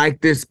really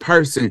like this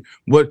person.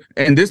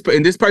 And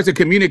this person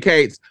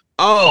communicates,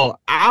 "Oh,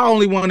 I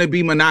only want to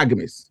be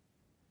monogamous."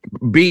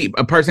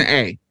 A person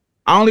A,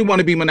 "I only want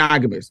to be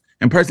monogamous."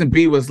 And person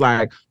B was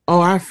like, "Oh,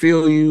 I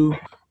feel you.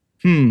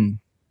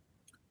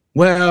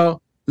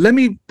 Well, let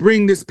me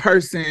bring this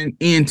person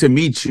in to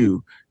meet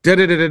you."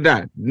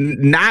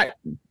 Not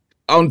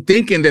on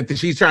thinking that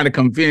she's trying to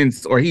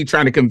convince or he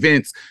trying to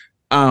convince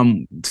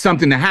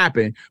something to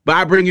happen, but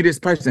I bring you this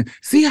person.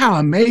 See how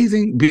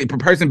amazing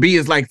person B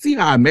is like, see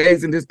how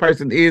amazing this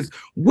person is.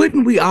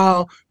 Wouldn't we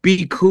all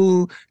be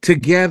cool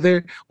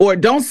together? Or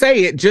don't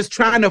say it, just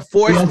trying to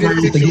force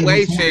this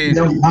situation.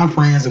 I'm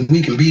friends and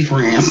we can be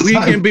friends. We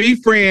can be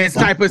friends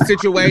type of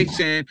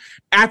situation.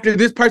 After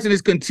this person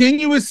is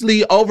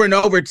continuously over and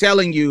over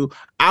telling you,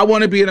 "I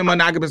want to be in a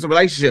monogamous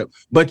relationship,"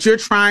 but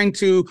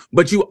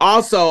you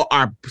also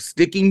are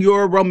sticking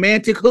your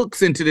romantic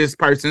hooks into this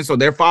person. So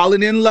they're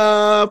falling in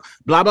love,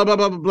 blah, blah, blah,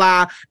 blah, blah,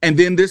 blah. And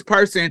then this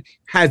person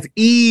has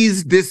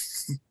eased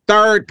this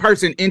third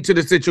person into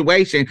the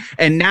situation.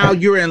 And now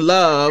you're in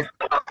love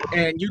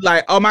and you're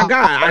like, "Oh my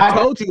God, I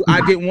told you I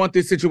didn't want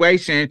this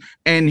situation.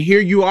 And here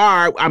you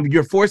are,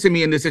 you're forcing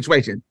me in this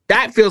situation."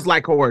 That feels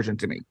like coercion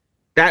to me.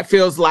 That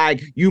feels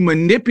like you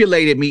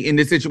manipulated me in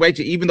this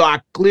situation, even though I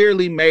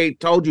clearly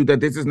told you that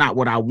this is not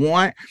what I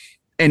want.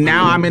 And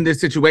now I'm in this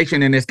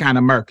situation and it's kind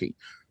of murky.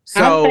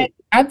 So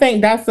I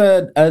think that's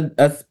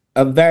a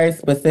very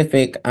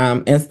specific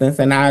instance.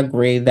 And I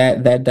agree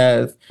that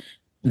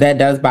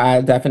does by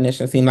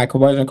definition seem like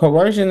coercion.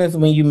 Coercion is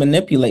when you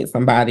manipulate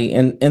somebody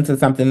into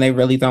something they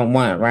really don't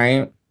want,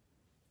 right?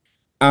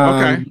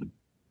 Okay.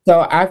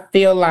 So I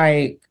feel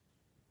like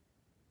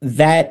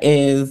that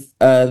is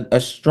a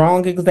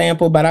strong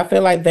example, but I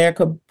feel like there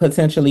could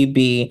potentially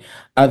be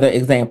other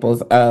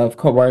examples of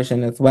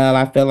coercion as well.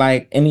 I feel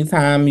like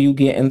anytime you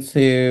get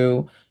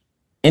into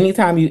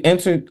anytime you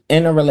enter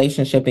in a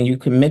relationship and you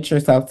commit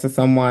yourself to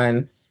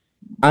someone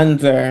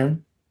under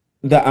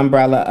the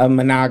umbrella of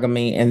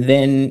monogamy, and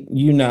then,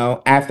 you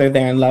know, after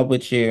they're in love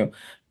with you,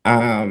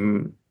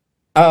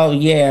 oh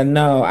yeah,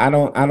 no, I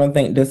don't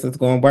think this is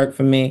going to work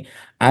for me.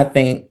 I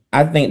think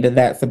that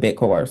that's a bit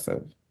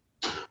coercive.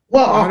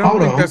 Well, I don't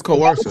think that's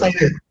coercive.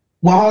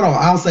 Hold on.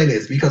 I'll say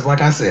this because,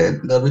 like I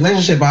said, the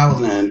relationship I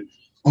was in,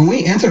 when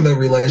we entered the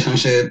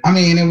relationship, I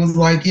mean, it was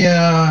like,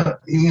 yeah,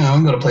 you know,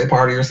 I'm going to play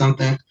party or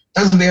something.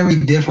 That's very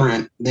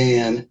different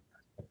than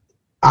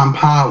I'm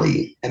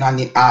poly, and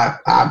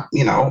I,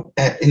 you know,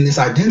 in this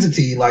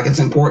identity, like it's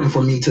important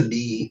for me to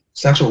be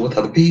sexual with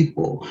other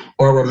people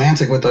or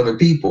romantic with other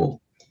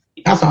people.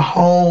 That's a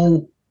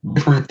whole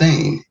different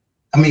thing.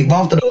 I mean,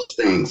 both of those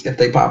things, if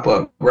they pop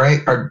up,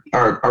 right,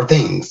 are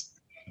things.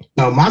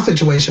 No, my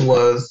situation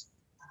was,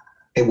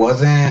 it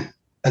wasn't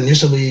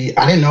initially,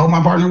 I didn't know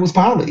my partner was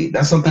poly.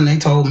 That's something they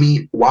told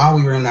me while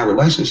we were in that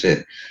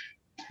relationship.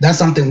 That's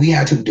something we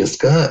had to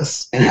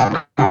discuss and have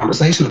a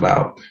conversation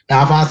about.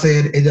 Now, if I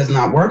said it does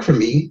not work for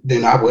me,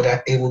 then it would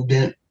have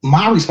been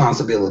my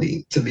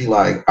responsibility to be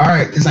like, all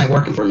right, this ain't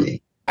working for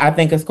me. I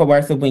think it's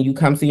coercive when you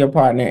come to your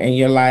partner and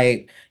you're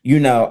like, you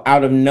know,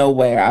 out of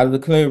nowhere, out of the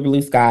clear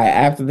blue sky,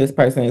 after this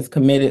person is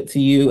committed to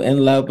you,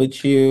 in love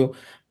with you,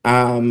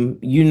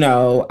 you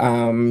know,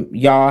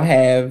 y'all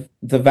have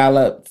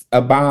developed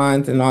a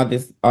bond and all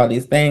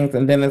these things,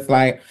 and then it's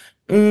like,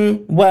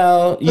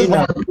 well, you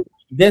know,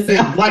 this is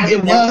like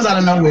it was out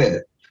of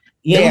nowhere.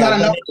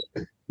 Yeah,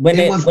 when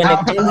it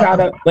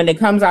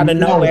comes out of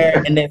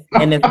nowhere, and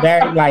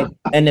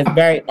it's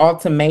very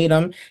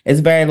ultimatum.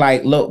 It's very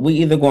like, look, we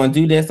either going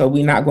to do this or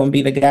we not going to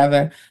be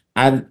together.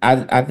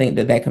 I think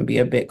that can be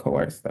a bit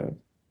coercive.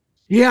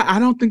 Yeah, I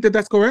don't think that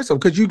that's coercive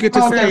because you get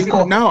to say,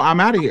 no, I'm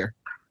out of here.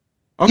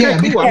 Okay, yeah,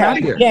 cool, I'm out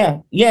of here.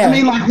 Yeah. I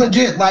mean, like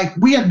legit, like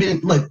we had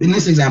been, like in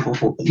this example,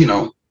 for, you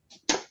know,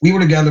 we were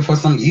together for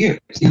some years.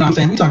 You know what I'm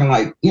saying? We're talking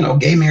like, you know,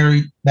 gay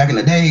married back in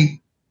the day,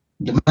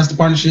 domestic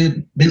partnership,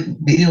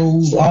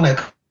 bills, all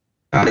that.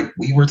 Like,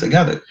 we were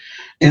together.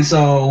 And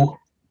so,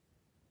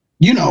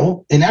 you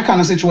know, in that kind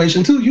of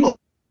situation too, you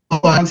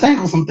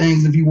untangle some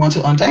things if you want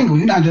to untangle.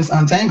 You're not just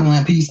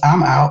untangling, peace,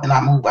 I'm out and I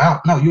move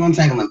out. No, you're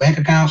untangling bank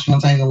accounts, you're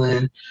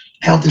untangling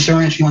health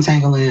insurance, you're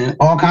untangling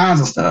all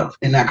kinds of stuff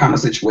in that kind of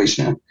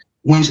situation.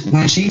 When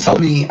she told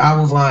me, I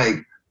was like,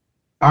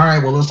 all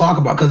right, well, let's talk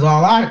about, because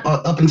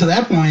up until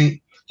that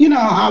point, you know,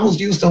 I was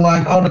used to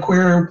like all the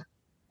queer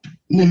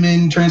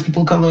women, trans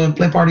people, color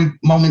play party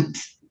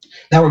moments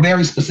that were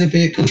very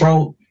specific,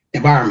 controlled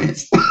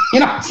environments. You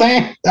know what I'm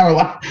saying? That were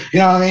like, you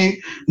know what I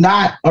mean?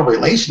 Not a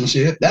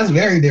relationship. That's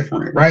very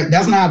different, right?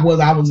 That's not what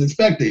I was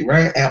expecting,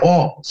 right? At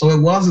all. So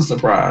it was a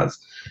surprise.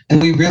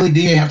 And we really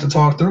did have to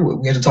talk through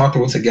it. We had to talk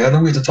through it together.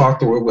 We had to talk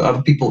through it with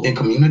other people in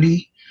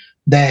community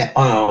that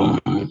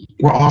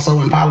were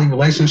also in poly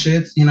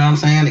relationships, you know what I'm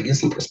saying, to get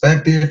some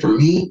perspective, for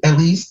me at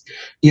least,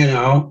 you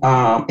know,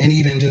 and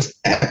even just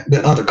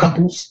with other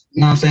couples,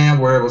 you know what I'm saying,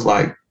 where it was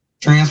like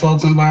trans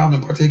folks involved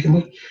in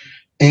particular.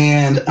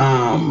 And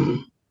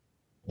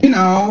you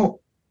know,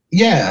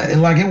 yeah, it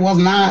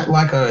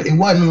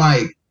wasn't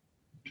like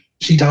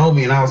she told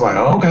me and I was like,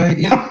 oh, okay,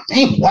 you know what I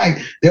mean? Like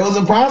there was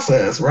a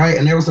process, right?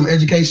 And there was some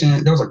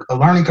education, there was a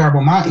learning curve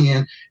on my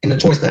end and the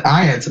choice that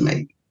I had to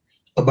make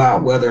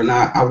about whether or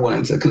not I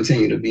wanted to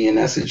continue to be in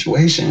that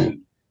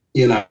situation,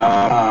 you know.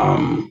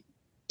 Now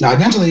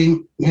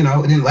eventually, you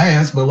know, it didn't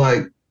last, but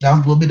like that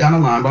was a little bit down the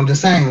line. But I'm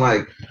just saying,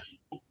 like,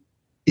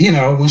 you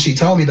know, when she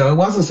told me though, it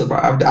was a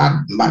surprise.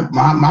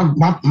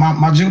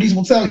 My Judies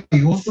will tell you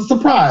it was a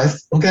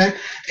surprise, okay?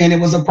 And it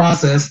was a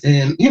process,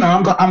 and you know,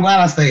 I'm glad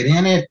I stayed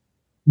in it.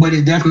 But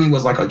it definitely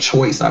was like a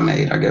choice I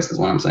made, I guess is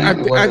what I'm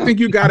saying. I think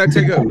you got to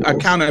take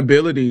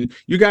accountability.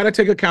 You got to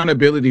take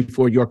accountability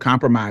for your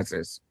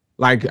compromises.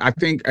 Like, I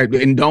think,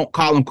 and don't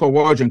call them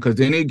coercion, because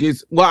then it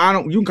gets,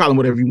 well, you can call them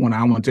whatever you want. I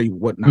don't want to tell you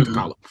what not to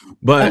call them.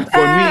 But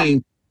for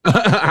me,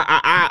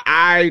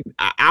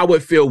 I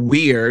would feel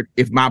weird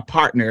if my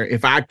partner,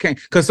 if I can't,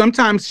 because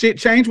sometimes shit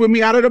change with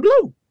me out of the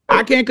blue.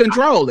 I can't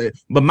control it,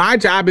 but my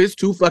job is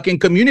to fucking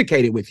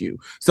communicate it with you.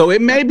 So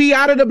it may be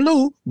out of the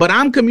blue, but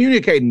I'm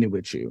communicating it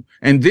with you.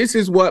 And this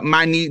is what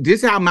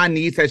this is how my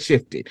needs have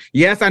shifted.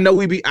 Yes, I know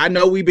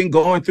we've been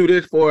going through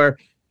this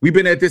we've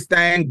been at this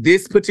thing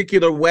this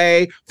particular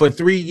way for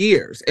 3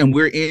 years, and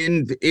we're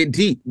in it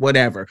deep,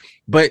 whatever.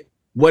 But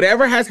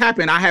whatever has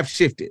happened, I have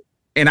shifted,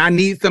 and I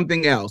need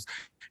something else.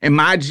 And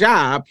my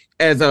job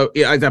as a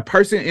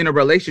person in a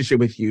relationship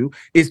with you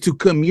is to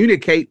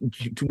communicate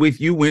with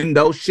you when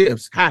those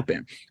shifts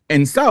happen.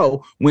 And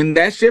so when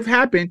that shift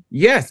happened,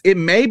 yes, it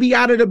may be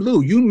out of the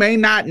blue. You may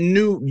not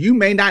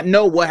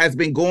know what has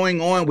been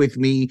going on with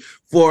me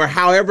for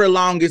however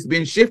long it's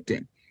been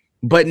shifting.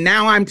 But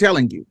now I'm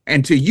telling you,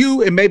 and to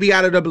you, it may be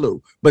out of the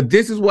blue, but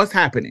this is what's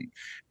happening.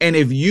 And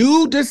if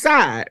you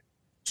decide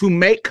to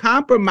make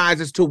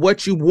compromises to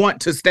what you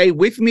want to stay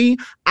with me,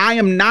 I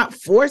am not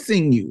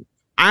forcing you.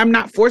 I'm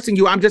not forcing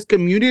you. I'm just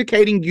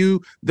communicating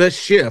you the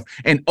shift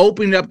and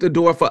opening up the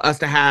door for us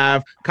to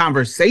have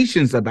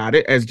conversations about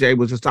it, as Jay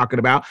was just talking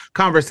about,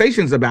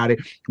 conversations about it.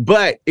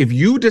 But if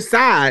you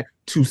decide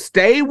to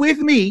stay with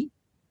me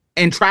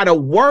and try to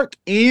work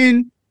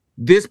in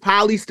this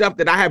poly stuff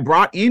that I have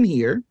brought in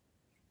here,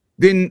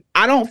 then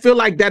I don't feel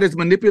like that is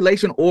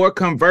manipulation or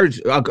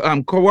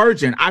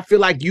coercion. I feel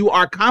like you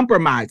are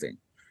compromising.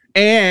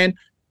 And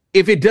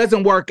if it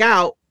doesn't work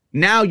out,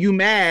 now you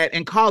mad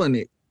and calling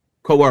it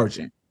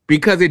coercion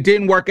because it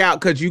didn't work out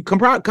because you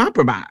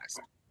compromised.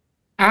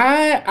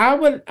 I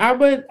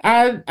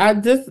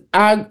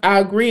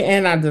agree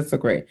and I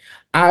disagree.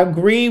 I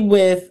agree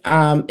with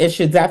it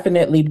should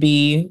definitely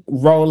be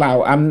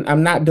rollout.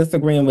 I'm not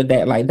disagreeing with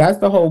that. Like that's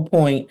the whole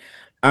point.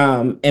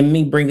 And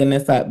me bringing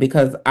this up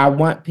because I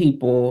want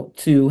people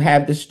to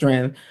have the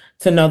strength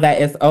to know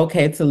that it's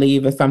okay to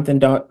leave if something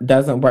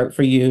doesn't work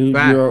for you.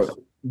 Right.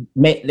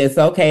 It's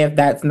okay if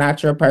that's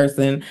not your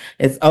person.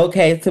 It's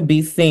okay to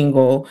be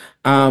single.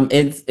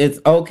 It's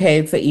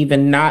okay to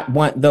even not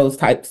want those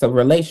types of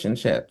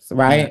relationships,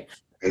 right?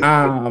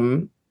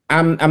 I'm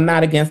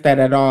not against that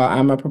at all.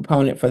 I'm a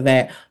proponent for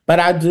that, but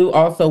I do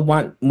also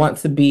want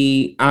to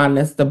be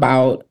honest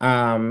about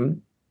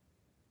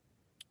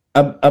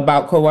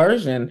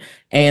coercion.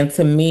 And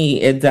to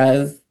me, it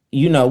does,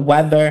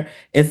 whether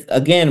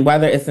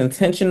it's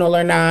intentional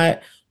or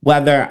not,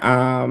 whether,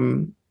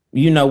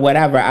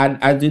 whatever,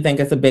 I do think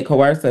it's a bit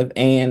coercive.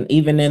 And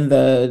even in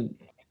the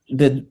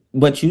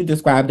what you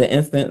described,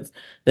 the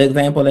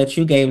example that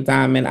you gave,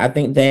 Diamond, I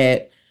think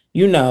that,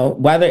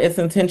 whether it's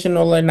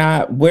intentional or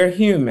not, we're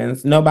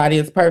humans. Nobody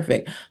is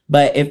perfect.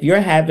 But if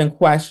you're having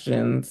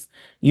questions,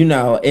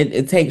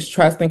 it takes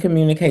trust and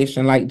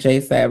communication, like Jay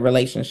said,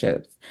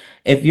 relationships.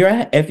 If you're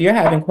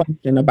having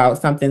question about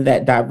something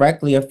that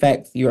directly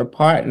affects your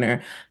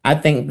partner, I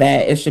think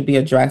that it should be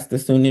addressed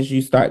as soon as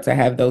you start to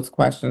have those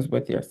questions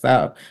with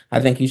yourself.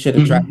 I think you should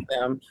address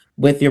them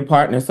with your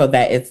partner so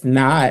that it's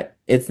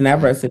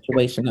never a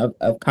situation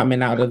of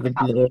coming out of the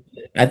blue.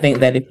 I think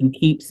that if you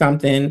keep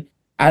something,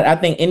 I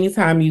think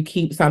anytime you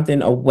keep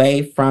something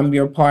away from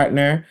your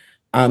partner,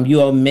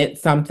 you omit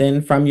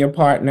something from your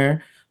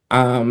partner,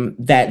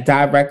 that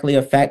directly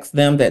affects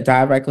them, that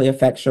directly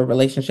affects your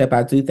relationship,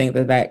 I do think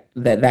that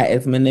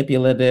is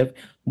manipulative,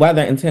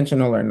 whether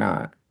intentional or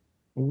not.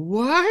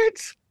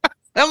 What?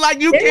 I'm like,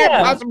 you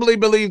can't possibly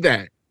believe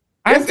that.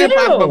 It's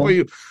impossible for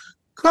you.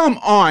 Come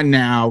on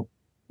now,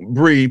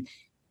 Bree.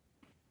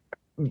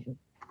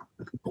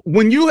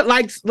 When you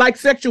like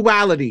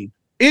sexuality,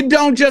 it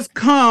don't just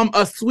come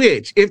a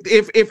switch.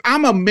 If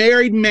I'm a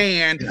married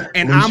man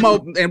and I'm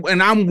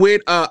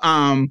with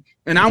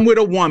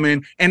a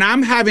woman and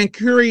I'm having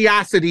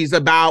curiosities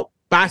about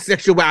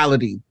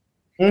bisexuality,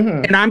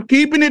 and I'm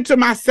keeping it to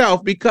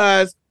myself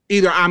because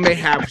either I may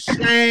have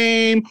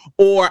shame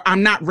or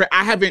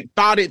I haven't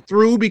thought it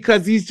through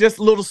because these just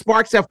little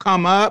sparks have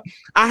come up.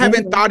 I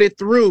haven't thought it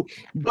through,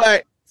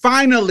 but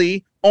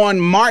finally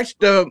on let's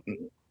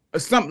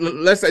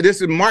say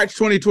this is March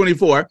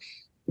 2024.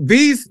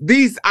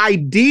 These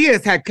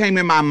ideas had came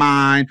in my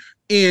mind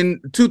in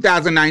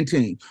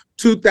 2019,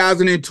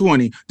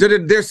 2020.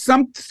 There's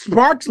some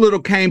sparks little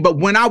came, but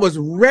when I was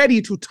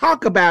ready to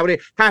talk about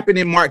it, happened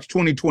in March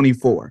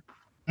 2024.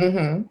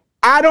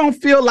 I don't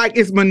feel like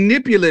it's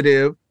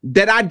manipulative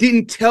that I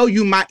didn't tell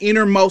you my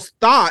innermost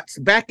thoughts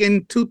back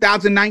in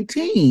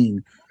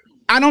 2019.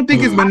 I don't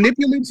think it's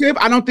manipulative.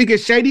 I don't think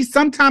it's shady.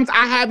 Sometimes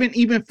I haven't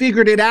even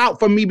figured it out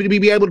for me to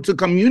be able to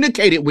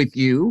communicate it with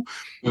you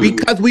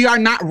because we are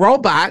not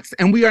robots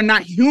and we are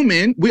not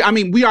human. We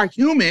are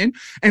human.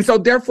 And so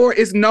therefore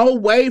it's no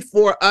way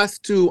for us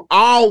to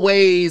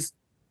always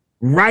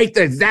right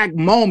the exact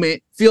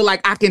moment feel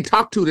like I can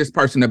talk to this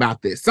person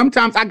about this.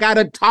 Sometimes I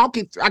gotta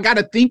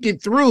think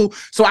it through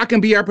so I can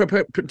be able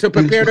to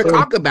prepare to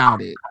talk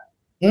about it.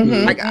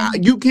 Like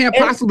you can't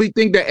possibly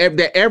think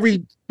that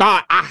every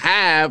thought I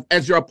have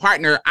as your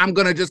partner, I'm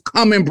gonna just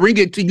come and bring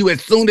it to you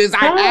as soon as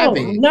I have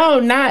it. No,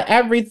 not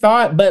every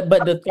thought, but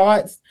the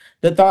thoughts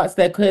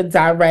that could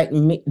direct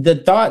me, the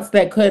thoughts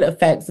that could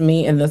affect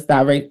me in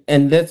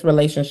this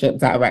relationship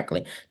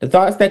directly, the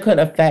thoughts that could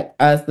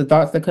affect us, the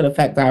thoughts that could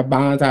affect our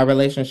bonds, our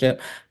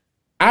relationship.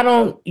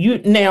 Now,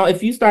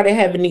 if you started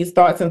having these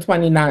thoughts in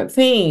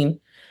 2019,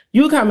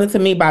 you coming to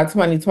me by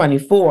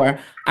 2024,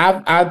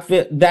 I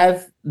feel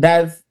that's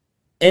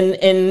and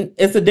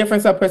it's a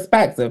difference of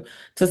perspective.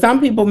 To some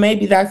people,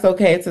 maybe that's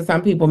okay. To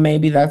some people,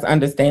 maybe that's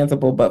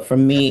understandable. But for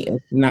me,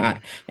 it's not.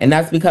 And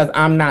that's because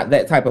I'm not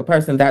that type of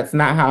person. That's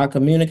not how I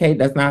communicate.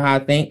 That's not how I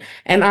think.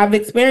 And I've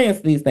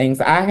experienced these things.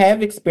 I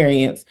have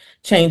experienced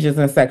changes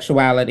in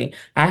sexuality.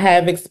 I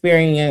have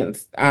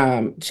experienced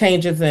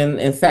changes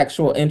in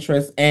sexual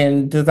interest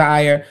and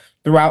desire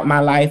throughout my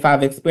life.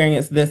 I've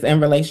experienced this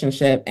in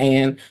relationship.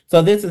 And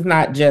so this is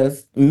not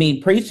just me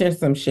preaching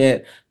some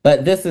shit,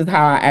 but this is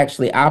how I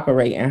actually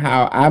operate and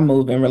how I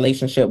move in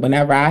relationship.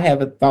 Whenever I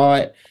have a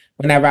thought,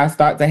 whenever I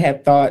start to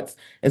have thoughts,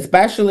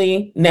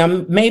 especially now,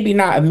 maybe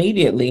not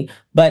immediately,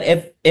 but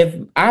if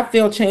I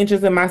feel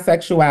changes in my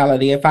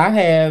sexuality, if I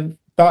have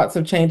thoughts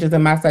of changes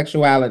in my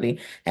sexuality,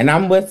 and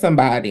I'm with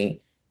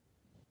somebody,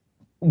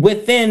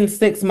 within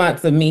 6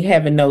 months of me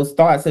having those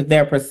thoughts, if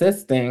they're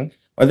persisting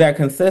or they're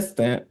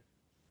consistent.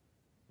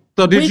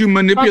 So did you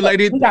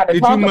manipulate it?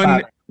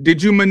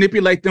 Did you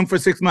manipulate them for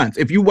 6 months?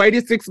 If you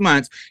waited 6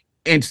 months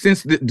and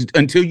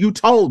until you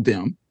told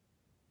them,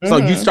 so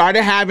you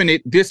started having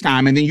it this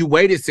time and then you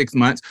waited 6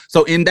 months.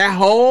 So in that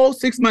whole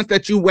 6 months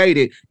that you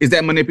waited, is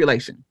that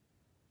manipulation?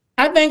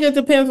 I think it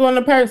depends on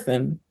the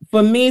person.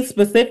 For me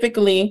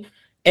specifically,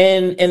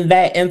 in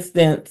that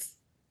instance,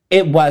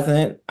 it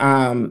wasn't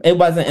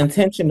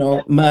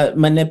intentional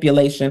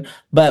manipulation,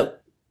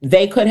 but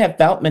they could have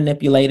felt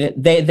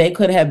manipulated. They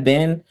could have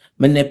been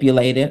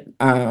manipulated.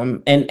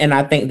 And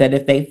I think that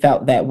if they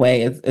felt that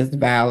way, it's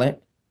valid.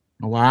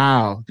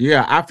 Wow.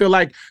 Yeah. I feel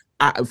like,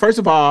 first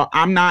of all,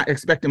 I'm not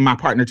expecting my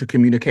partner to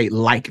communicate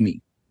like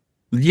me.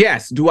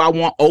 Yes, do I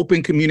want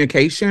open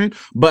communication?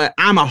 But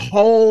I'm a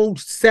whole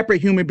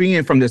separate human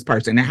being from this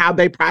person, and how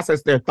they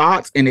process their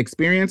thoughts and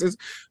experiences.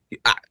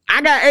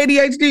 I got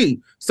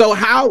ADHD. So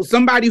how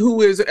somebody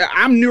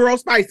I'm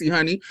neurospicy,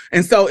 honey.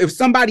 And so if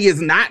somebody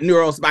is not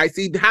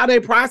neurospicy, how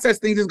they process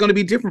things is going to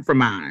be different from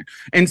mine.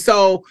 And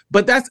so,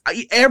 but that's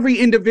every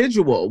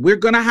individual. We're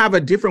going to have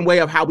a different way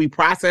of how we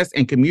process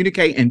and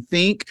communicate and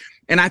think.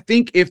 And I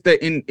think I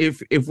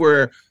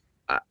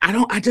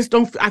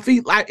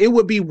feel like it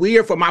would be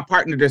weird for my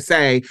partner to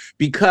say,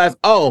 because,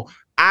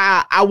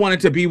 I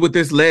wanted to be with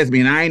this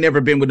lesbian. I ain't never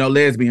been with no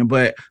lesbian,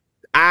 but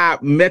I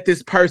met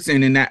this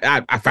person and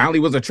I finally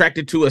was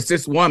attracted to a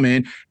cis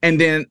woman.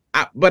 And then,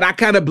 but I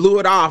kind of blew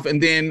it off.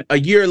 And then a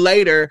year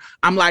later,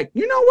 I'm like,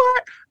 you know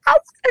what?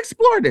 I'll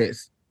explore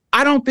this.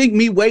 I don't think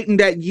me waiting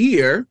that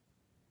year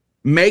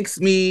makes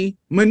me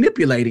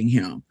manipulating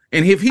him.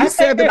 And if he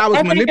said that I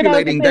was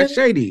manipulating, that's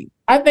shady.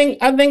 I think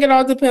it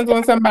all depends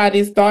on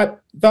somebody's thought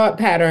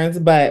patterns.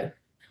 But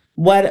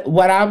what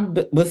I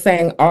was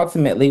saying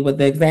ultimately with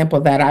the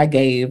example that I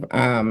gave,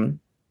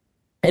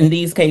 in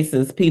these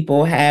cases,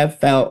 people have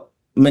felt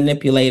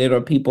manipulated, or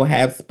people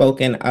have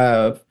spoken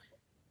of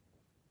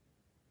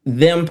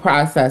them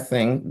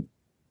processing,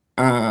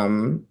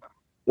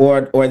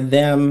 or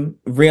them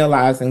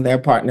realizing their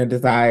partner's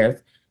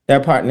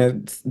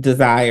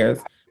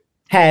desires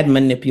had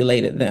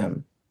manipulated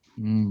them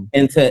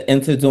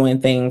into doing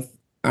things,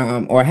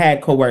 or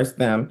had coerced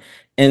them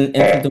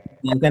into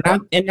doing things.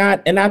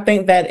 And I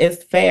think that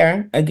it's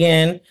fair.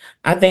 Again,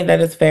 I think that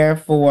it's fair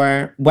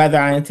for whether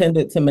I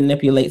intended to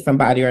manipulate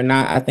somebody or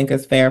not. I think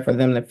it's fair for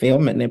them to feel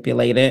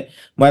manipulated.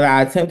 Whether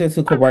I attempted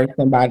to coerce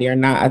somebody or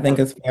not, I think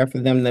it's fair for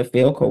them to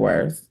feel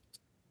coerced.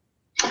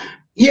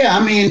 Yeah,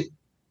 I mean,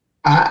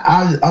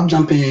 I'll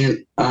jump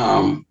in.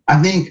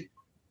 I think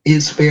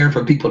it's fair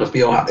for people to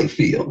feel how they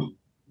feel.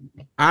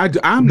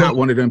 I'm not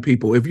one of them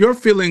people. If your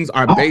feelings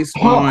are based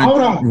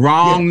on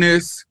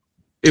wrongness,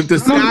 if the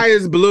sky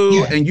is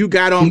blue and you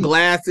got on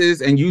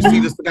glasses and you see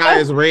the sky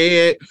is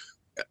red,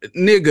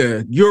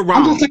 nigga, you're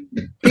wrong.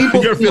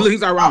 Your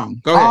feelings are wrong.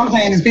 Go ahead. All I'm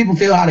saying is people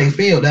feel how they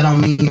feel. That don't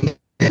mean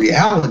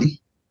reality.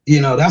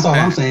 That's all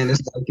I'm saying.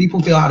 Is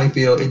people feel how they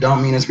feel. It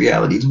don't mean it's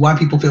reality. It's why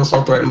people feel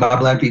so threatened by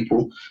black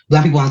people.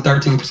 Black people are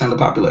 13% of the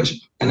population,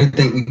 and they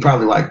think we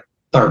probably like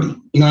 30.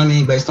 You know what I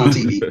mean? Based on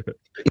TV.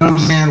 You know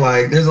what I'm saying?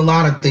 Like, there's a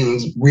lot of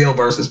things, real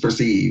versus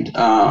perceived.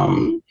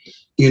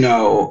 We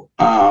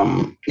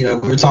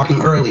were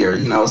talking earlier,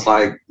 it's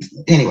like,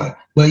 anyway,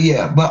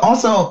 but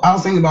also I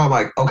was thinking about,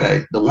 like,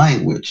 okay, the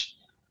language.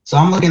 So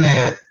I'm looking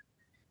at,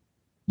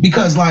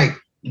 because, like,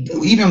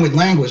 even with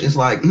language, it's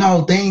like,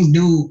 no, things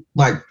do,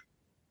 like,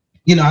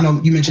 I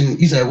know you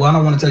said, well, I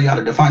don't want to tell you how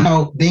to define.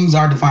 No, things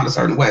are defined a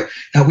certain way.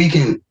 Now we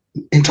can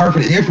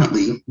interpret it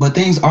differently, but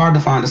things are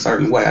defined a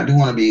certain way.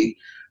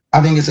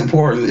 I think it's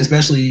important,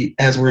 especially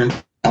as a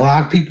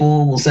lot of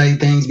people will say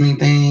things, mean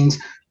things.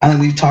 I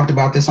think we've talked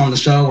about this on the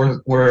show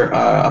where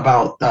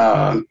about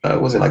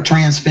was it like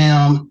trans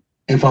femme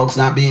and folks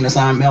not being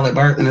assigned male at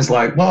birth, and it's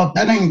like, well,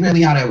 that ain't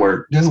really how that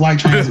works. Just like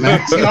trans men,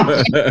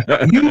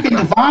 you can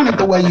define it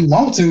the way you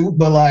want to,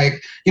 but,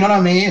 like, you know what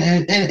I mean?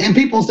 And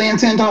people stand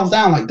 10 toes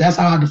down, like, that's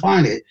how I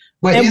define it.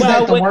 But is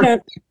that the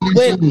working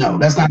definition? No,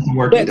 that's not the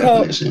working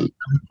definition.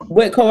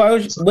 With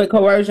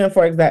coercion,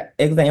 for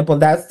example,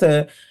 that's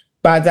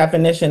by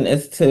definition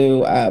is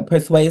to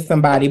persuade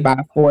somebody by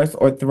force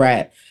or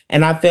threat.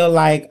 And I feel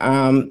like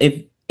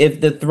if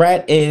the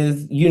threat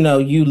is,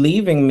 you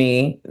leaving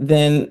me,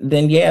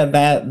 then yeah,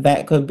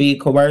 that could be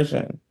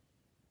coercion.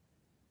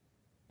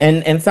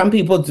 And some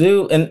people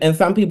do, and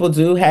some people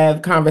do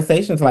have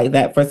conversations like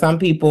that. For some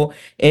people,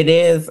 it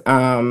is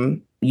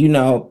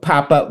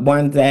pop up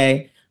one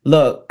day.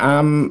 Look, I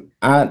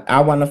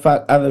want to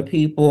fuck other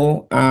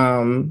people.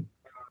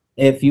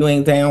 If you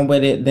ain't down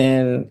with it,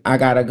 then I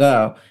gotta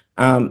go.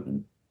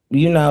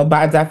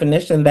 By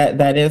definition,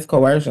 that is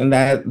coercion.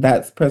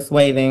 That's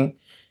persuading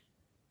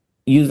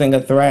using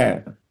a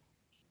threat.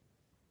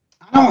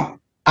 I'm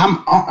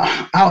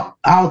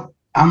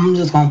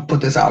just gonna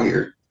put this out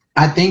here.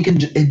 I think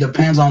it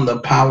depends on the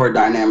power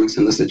dynamics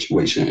in the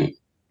situation.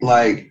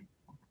 Like,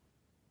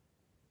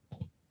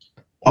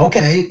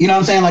 okay, you know what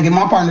I'm saying? Like if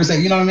my partner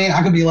said, you know what I mean?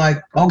 I could be like,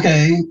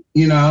 okay,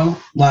 you know,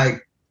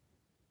 like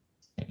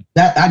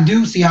that. I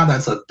do see how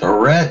that's a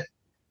threat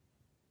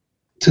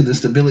to the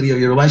stability of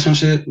your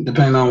relationship,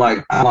 depending on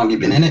like how long you've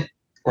been in it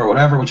or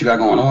whatever, what you got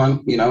going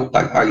on, you know,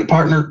 like are you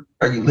partnered?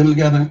 Are you living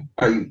together?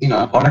 Are you, you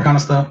know, all that kind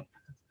of stuff.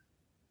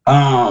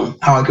 How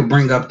I could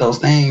bring up those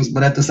things,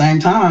 but at the same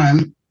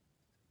time,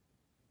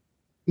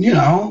 you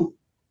know,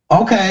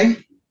 okay,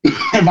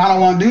 if I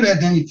don't want to do that,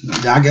 then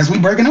I guess we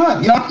breaking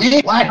up. You know what I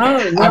mean? Like,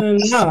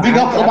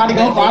 somebody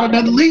go find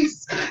another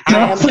lease.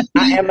 I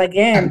am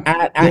again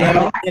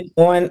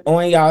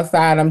on y'all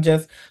side. I'm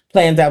just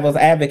playing devil's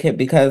advocate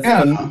because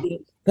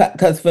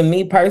for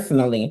me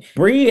personally,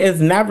 Bree is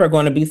never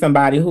going to be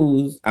somebody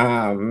who's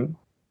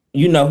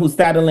who's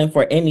settling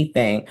for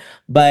anything.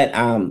 But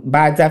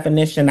by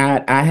definition,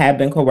 I have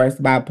been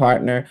coerced by a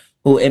partner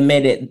who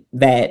admitted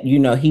that, you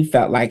know, he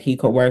felt like he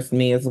coerced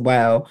me as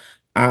well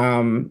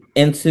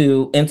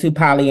into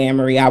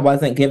polyamory. I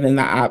wasn't given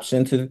the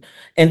option to,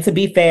 and to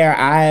be fair,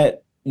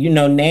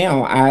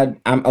 now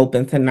I'm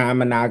open to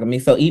non-monogamy.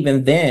 So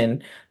even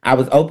then I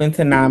was open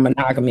to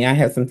non-monogamy. I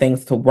had some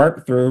things to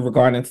work through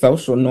regarding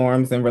social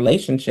norms and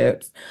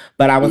relationships,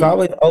 but I was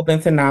always open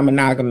to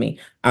non-monogamy.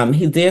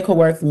 He did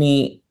coerce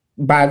me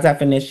by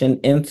definition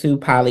into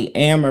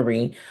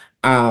polyamory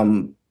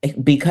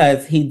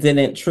because he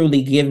didn't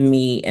truly give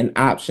me an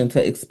option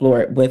to explore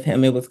it with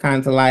him. It was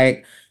kind of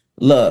like,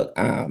 look,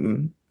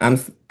 I'm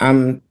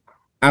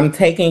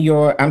taking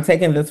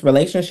this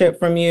relationship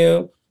from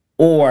you,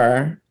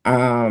 or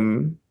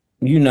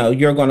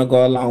you're going to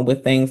go along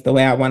with things the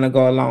way I want to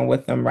go along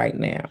with them right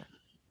now.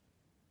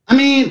 I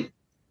mean,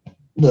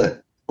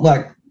 look,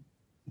 like,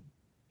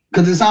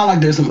 because it sounds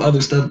like there's some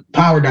other stuff,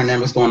 power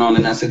dynamics going on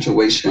in that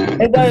situation.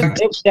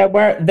 There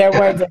were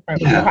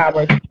different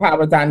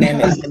power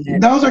dynamics. Yeah,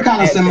 those are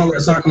kind of similar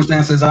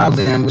circumstances I was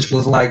in, which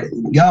was like,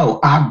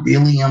 yo, I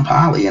really am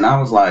poly. And I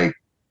was like,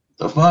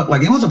 the fuck?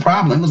 Like, it was a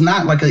problem. It was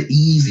not like an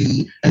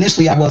easy,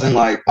 initially I wasn't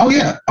like, oh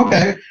yeah,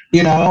 okay.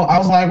 You know, I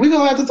was like, we're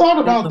going to have to talk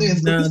about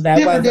this. No,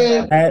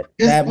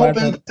 that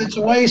open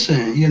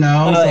situation, you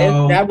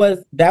know? That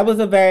was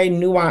a very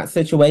nuanced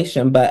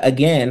situation. But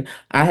again,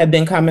 I have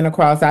been coming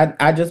across,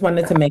 I just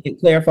wanted to make it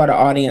clear for the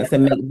audience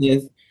and make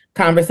this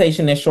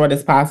conversation as short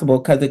as possible,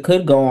 because it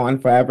could go on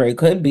forever. It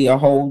could be a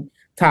whole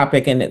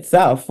topic in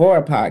itself for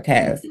a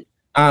podcast.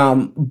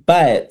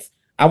 But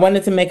I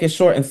wanted to make it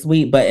short and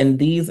sweet, but in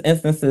these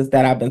instances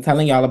that I've been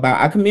telling y'all about,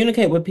 I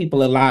communicate with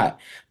people a lot.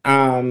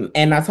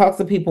 And I talk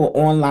to people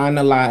online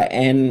a lot,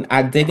 and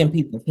I dig in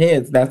people's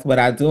heads. That's what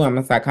I do. I'm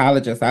a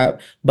psychologist,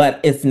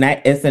 but it's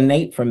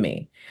innate for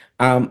me.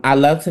 I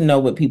love to know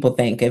what people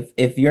think.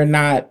 If you're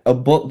not a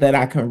book that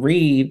I can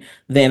read,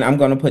 then I'm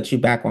going to put you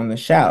back on the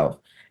shelf.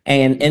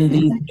 And in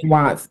these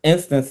nuanced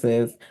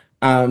instances,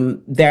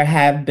 there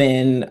have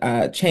been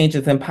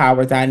changes in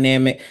power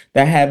dynamic.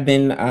 There have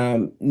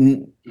been,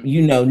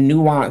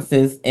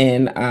 nuances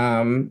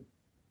in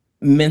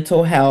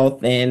mental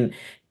health and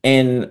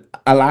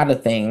a lot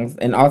of things.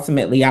 And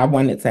ultimately, I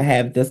wanted to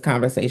have this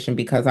conversation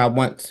because I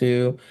want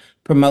to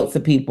promote to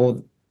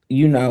people,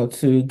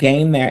 to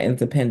gain their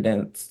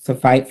independence, to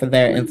fight for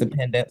their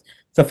independence,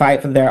 to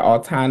fight for their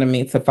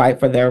autonomy, to fight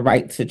for their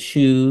right to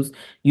choose.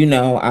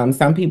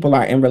 Some people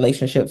are in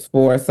relationships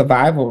for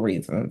survival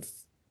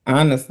reasons.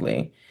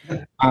 Honestly,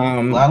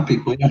 a lot of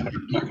people,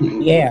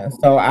 yeah.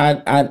 So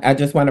I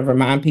just want to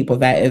remind people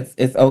that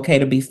it's okay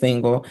to be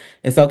single.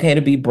 It's okay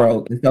to be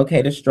broke. It's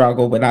okay to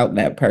struggle without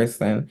that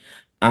person.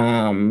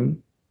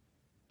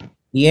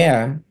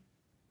 Yeah.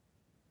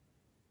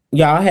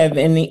 Y'all have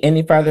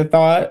any further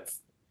thoughts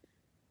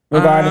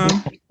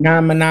regarding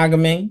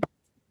non-monogamy?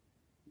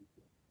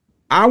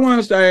 I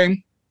want to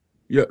say,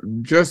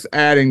 just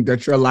adding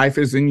that your life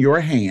is in your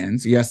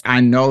hands. Yes,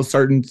 I know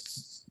certain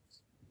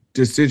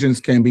decisions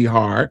can be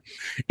hard.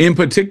 In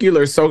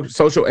particular,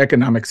 social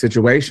economic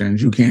situations,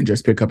 you can't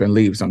just pick up and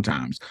leave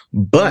sometimes.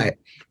 But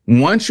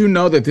once you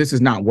know that this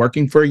is not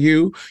working for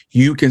you,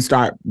 you can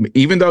start,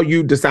 even though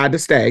you decide to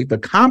stay, the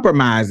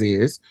compromise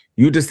is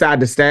you decide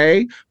to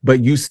stay,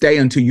 but you stay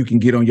until you can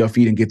get on your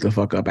feet and get the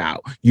fuck up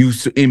out. You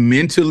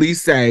mentally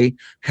say,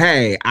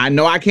 hey, I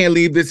know I can't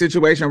leave this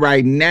situation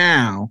right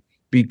now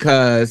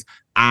because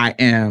I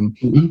am...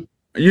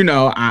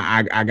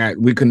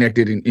 we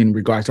connected in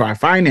regards to our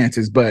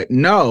finances, but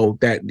know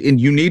that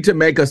you need to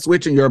make a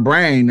switch in your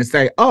brain and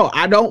say, oh,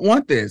 I don't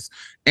want this.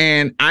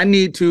 And I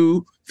need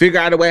to figure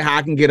out a way how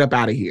I can get up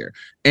out of here,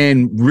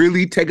 and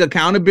really take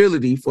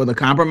accountability for the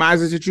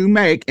compromises that you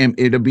make. And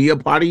it'll be a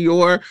part of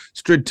your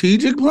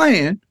strategic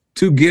plan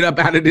to get up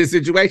out of this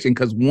situation.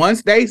 Because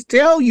once they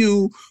tell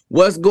you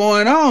what's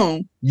going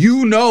on,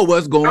 you know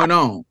what's going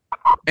on.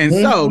 And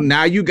so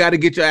now you got to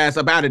get your ass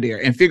up out of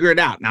there and figure it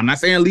out. Now, I'm not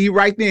saying leave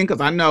right then, because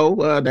I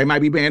know they might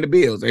be paying the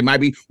bills. They might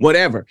be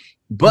whatever.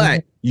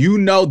 But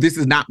this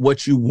is not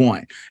what you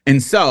want.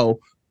 And so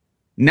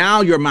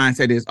now your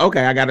mindset is,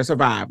 okay, I got to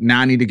survive.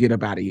 Now I need to get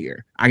up out of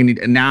here. I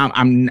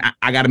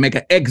got to make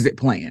an exit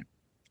plan.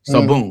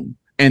 So boom.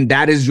 And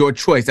that is your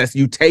choice. That's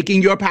you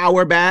taking your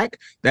power back.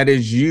 That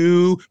is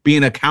you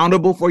being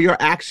accountable for your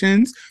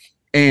actions.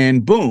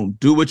 And boom,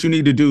 do what you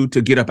need to do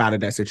to get up out of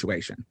that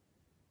situation.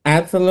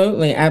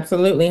 Absolutely,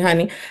 absolutely,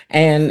 honey.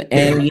 And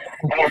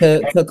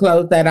to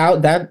close that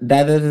out,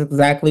 that is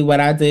exactly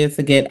what I did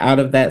to get out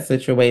of that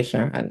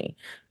situation, honey.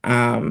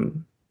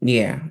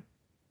 Yeah.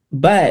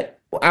 But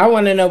I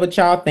want to know what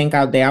y'all think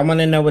out there. I want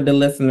to know what the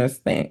listeners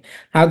think.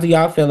 How do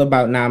y'all feel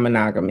about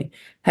non-monogamy?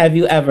 Have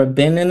you ever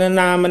been in a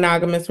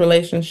non-monogamous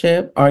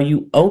relationship? Are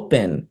you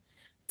open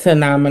to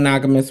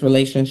non-monogamous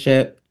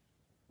relationship?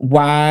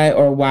 Why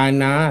or why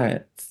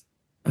not,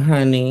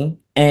 honey?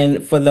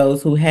 And for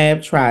those who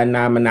have tried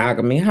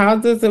non-monogamy, how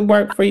does it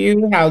work for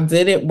you? How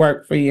did it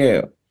work for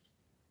you?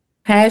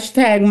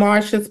 Hashtag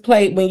Marsha's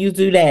Plate when you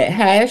do that.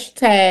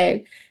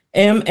 Hashtag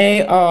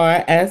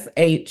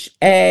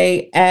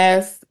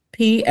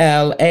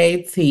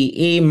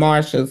MARSHASPLATE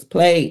Marsha's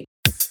Plate.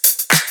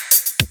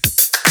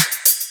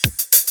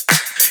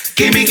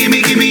 Gimme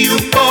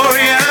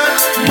euphoria,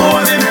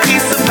 more than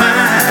peace of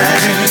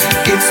mind.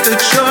 It's the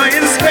joy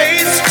and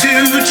space to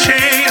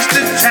change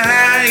the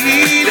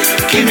tide.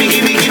 Gimme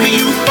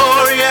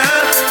euphoria,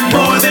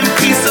 more than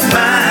peace of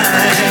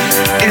mind.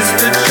 It's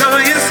the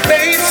joy and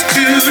space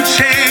to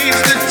change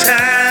the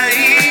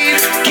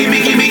tide. Gimme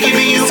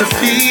you the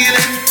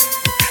feeling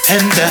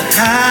and the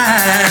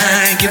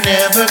high you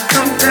never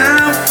come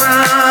down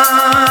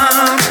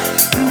from.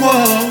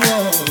 Whoa.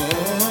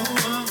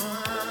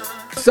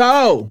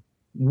 So,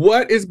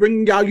 what is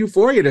bringing y'all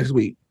euphoria this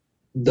week?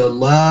 The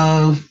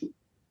love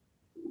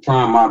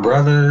from my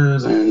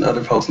brothers and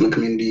other folks in the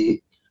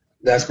community,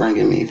 that's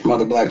bringing me, from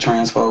other Black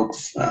trans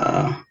folks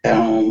at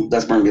home,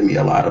 that's bringing me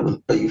a lot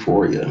of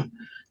euphoria.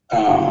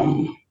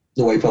 The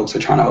way folks are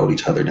trying to hold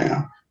each other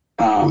down.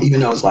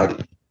 Even though it's like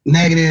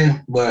negative,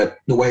 but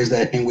the ways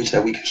that in which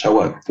that we can show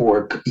up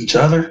for each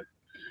other.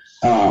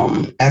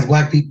 As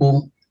Black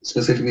people,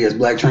 specifically as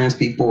Black trans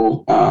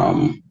people,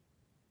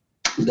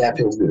 that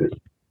feels good.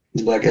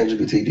 As Black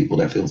LGBT people,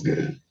 that feels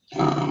good.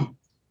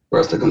 For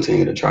us to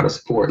continue to try to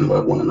support and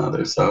love one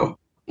another. So,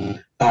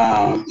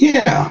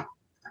 yeah.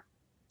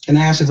 In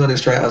the ashes of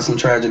this some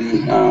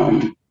tragedy,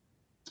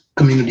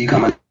 community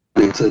coming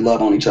to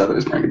love on each other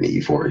is bringing me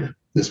euphoria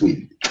this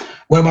week.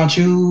 What about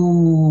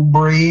you,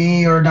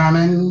 Bree or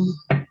Diamond?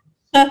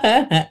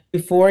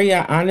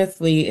 Euphoria,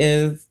 honestly,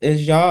 is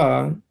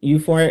y'all.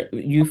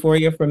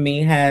 Euphoria for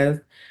me has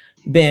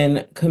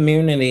been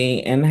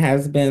community and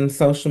has been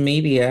social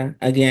media.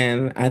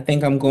 Again, I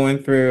think I'm going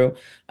through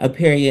a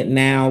period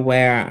now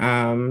where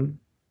I'm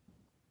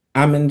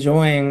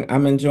enjoying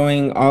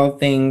all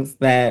things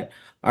that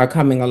are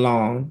coming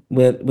along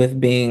with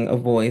being a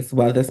voice.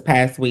 Well, this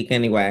past week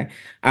anyway,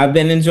 I've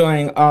been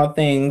enjoying all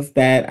things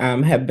that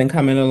have been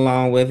coming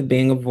along with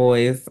being a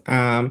voice.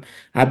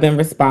 I've been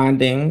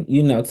responding,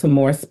 to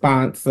more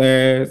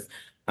sponsors.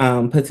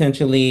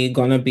 Potentially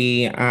going to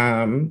be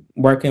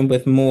working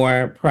with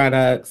more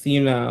products,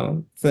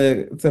 to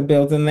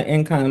build in the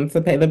income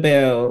to pay the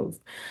bills.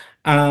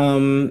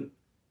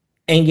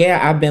 And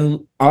yeah, I've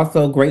been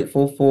also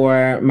grateful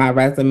for my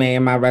resume,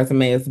 and my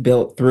resume is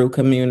built through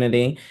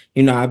community.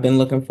 I've been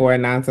looking for a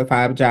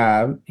 9-to-5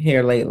 job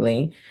here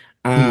lately.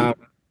 And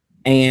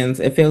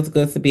it feels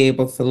good to be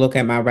able to look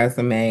at my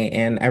resume,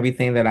 and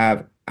everything that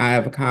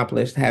I've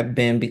accomplished have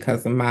been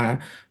because of my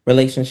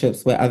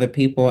relationships with other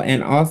people.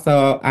 And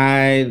also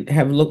I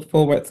have looked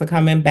forward to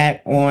coming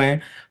back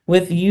on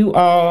with you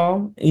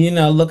all,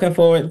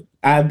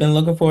 I've been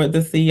looking forward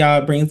to see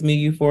y'all. It brings me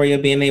euphoria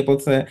being able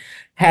to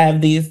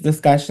have these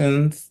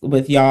discussions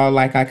with y'all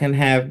like I can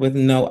have with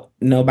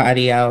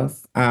nobody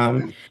else.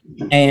 And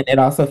it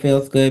also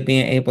feels good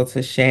being able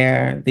to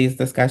share these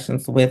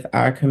discussions with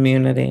our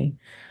community.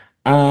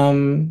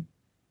 Yeah,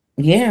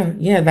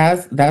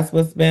 that's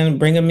what's been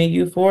bringing me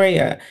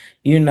euphoria.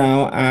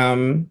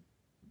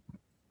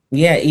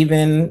 Yeah,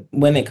 even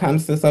when it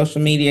comes to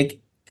social media,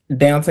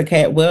 down to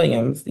Cat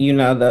Williams,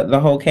 the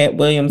whole Cat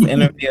Williams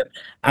interview.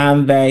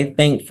 I'm very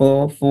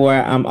thankful for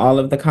all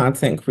of the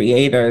content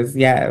creators.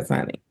 Yes,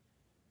 honey.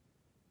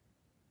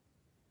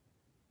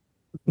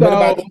 What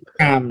about you?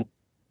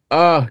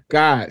 Oh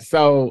God.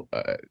 So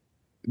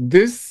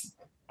this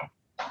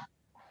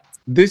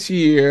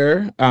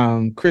year,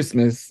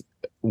 Christmas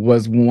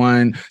was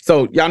one.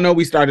 So y'all know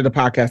we started a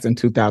podcast in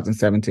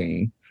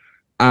 2017.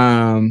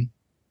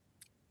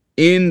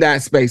 In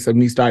that space of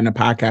me starting a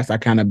podcast, I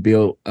kind of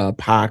built a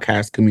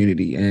podcast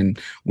community, and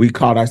we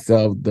called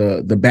ourselves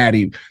the Black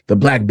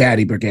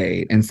Baddie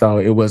Brigade. And so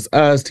it was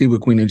us, T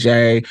with Queen and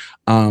J,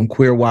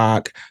 Queer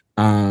Walk,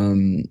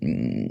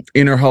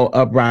 Inner Whole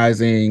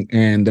Uprising,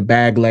 and the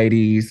Bag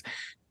Ladies.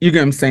 You get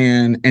what I'm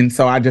saying? And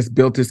so I just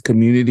built this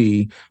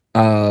community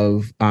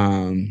of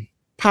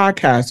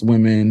podcast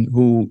women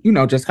who,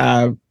 just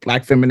have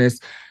Black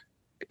feminists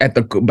at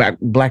the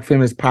Black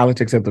feminist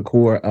politics at the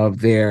core of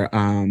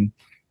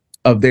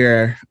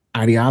their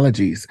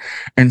ideologies.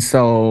 And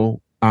so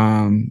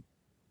one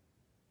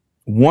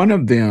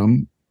of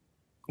them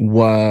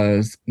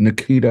was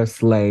Nikita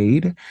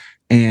Slade,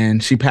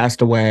 and she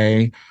passed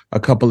away a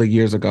couple of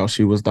years ago.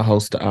 She was the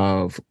host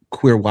of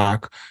Queer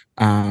Walk,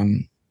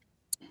 and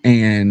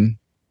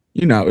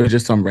you know, it was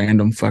just some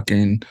random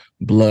fucking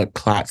blood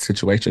clot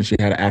situation. She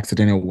had an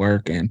accident at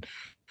work and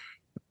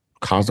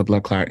caused a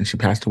blood clot, and she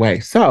passed away.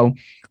 So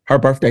her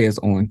birthday is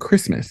on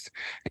Christmas,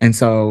 and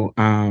so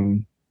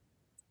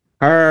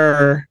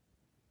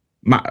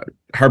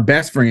her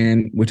best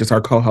friend, which is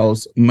her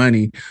co-host,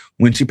 Money,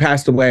 when she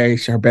passed away,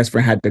 her best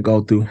friend had to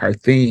go through her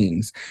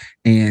things,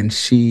 and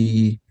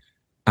she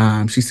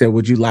said,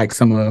 "Would you like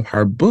some of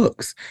her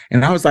books?"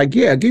 And I was like,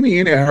 "Yeah, give me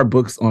any of her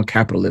books on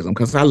capitalism,"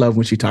 because I love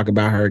when she talk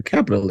about her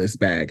capitalist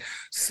bag.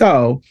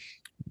 So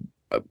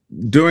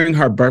during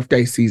her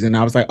birthday season,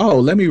 I was like, "Oh,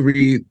 let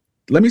me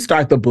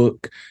start the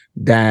book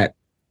that,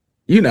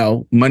 you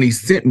know, Money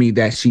sent me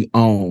that she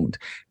owned,"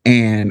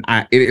 and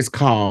it is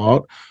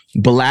called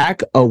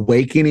Black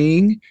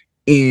Awakening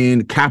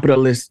in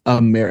Capitalist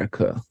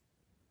America.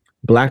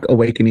 Black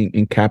Awakening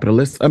in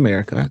Capitalist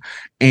America.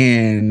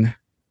 And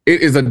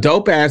it is a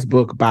dope ass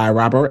book by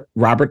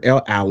Robert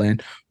L. Allen.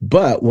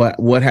 But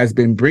what has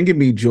been bringing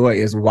me joy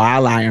is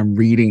while I'm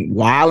reading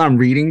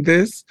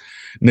this,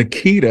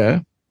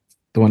 Nikita,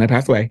 the one that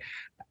passed away,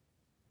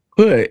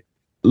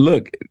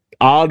 look,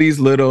 all these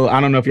little,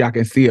 I don't know if y'all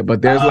can see it,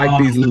 but there's like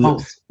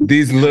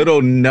these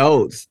little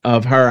notes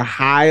of her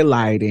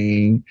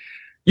highlighting.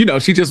 You know,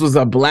 she just was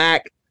a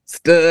Black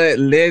stud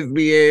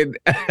lesbian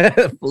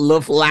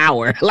little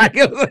flower. Like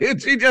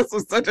she just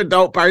was such a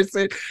dope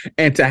person.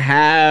 And to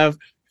have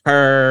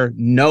her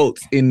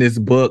notes in this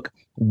book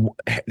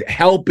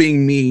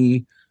helping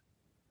me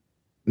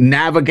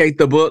navigate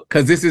the book,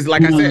 because this is,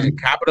 like I said,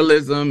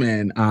 capitalism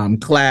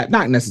and class,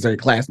 not necessarily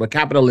class, but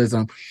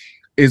capitalism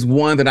is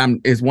one of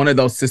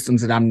those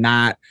systems that I'm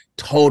not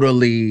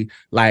totally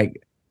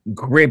like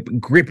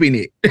gripping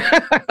it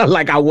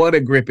like I want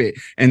to grip it.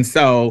 And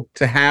so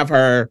to have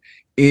her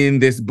in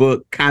this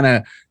book kind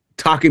of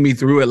talking me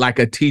through it like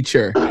a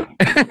teacher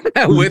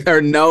with her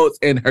notes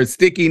and her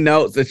sticky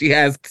notes that she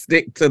has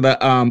stick to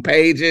the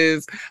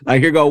pages,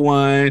 like here go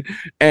one,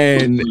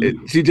 and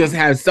she just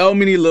has so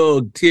many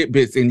little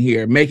tidbits in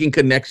here making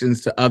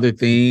connections to other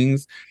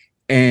things,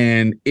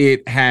 and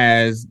it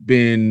has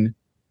been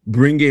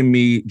bringing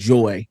me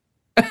joy.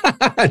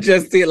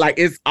 Just see it, like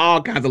it's all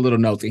kinds of little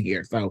notes in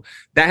here. So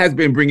that has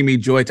been bringing me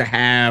joy to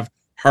have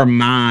her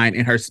mind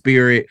and her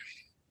spirit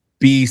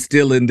be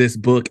still in this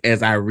book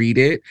as I read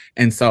it.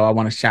 And so I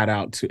want to shout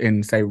out to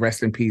and say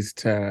rest in peace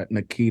to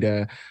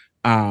Nikita.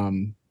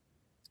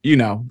 You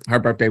know, her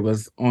birthday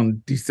was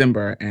on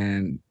December,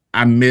 and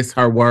I miss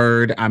her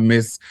word. I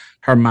miss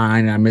her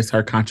mind. I miss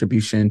her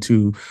contribution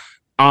to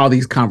all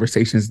these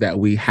conversations that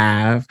we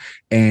have.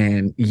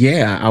 And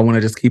yeah, I want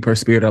to just keep her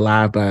spirit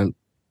alive by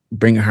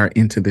bringing her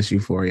into this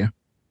euphoria.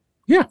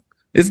 Yeah,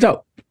 it's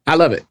dope. I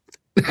love it.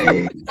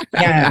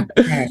 Yeah,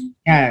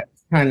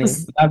 honey.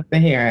 Love to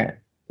hear it.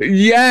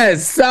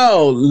 Yes.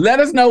 So let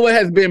us know what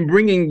has been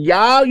bringing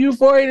y'all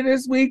euphoria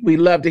this week. We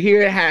love to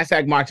hear it.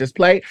 Hashtag Marsha's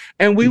Plate.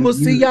 And we will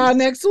see y'all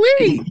next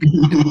week.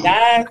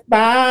 Yes,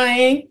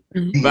 bye.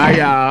 Bye,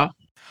 y'all.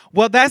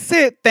 Well, that's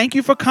it. Thank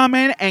you for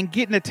coming and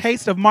getting a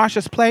taste of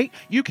Marsha's Plate.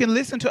 You can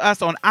listen to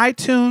us on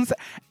iTunes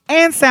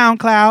and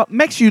SoundCloud.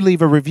 Make sure you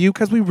leave a review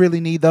because we really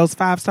need those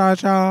 5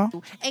 stars, y'all.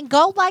 And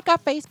go like our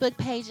Facebook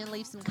page and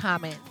leave some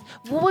comments.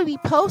 We'll be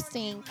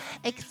posting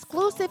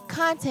exclusive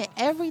content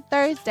every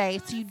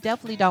Thursday, so you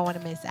definitely don't want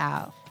to miss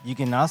out. You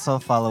can also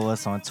follow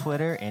us on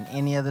Twitter and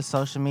any other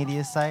social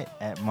media site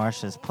at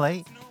Marsha's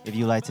Plate. If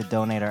you'd like to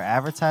donate or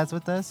advertise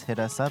with us, hit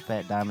us up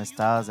at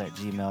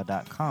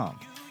diamondstyles@gmail.com.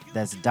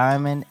 That's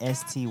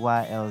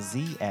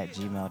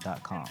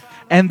diamondstylz@gmail.com.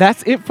 And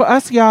that's it for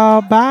us,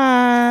 y'all.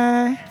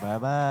 Bye.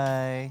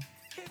 Bye-bye.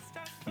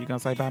 You gonna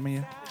say bye,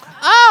 Mia?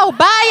 Oh,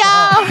 bye,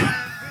 y'all.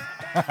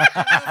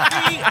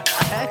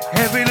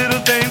 Every little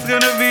thing's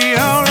gonna be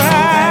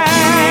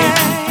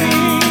alright.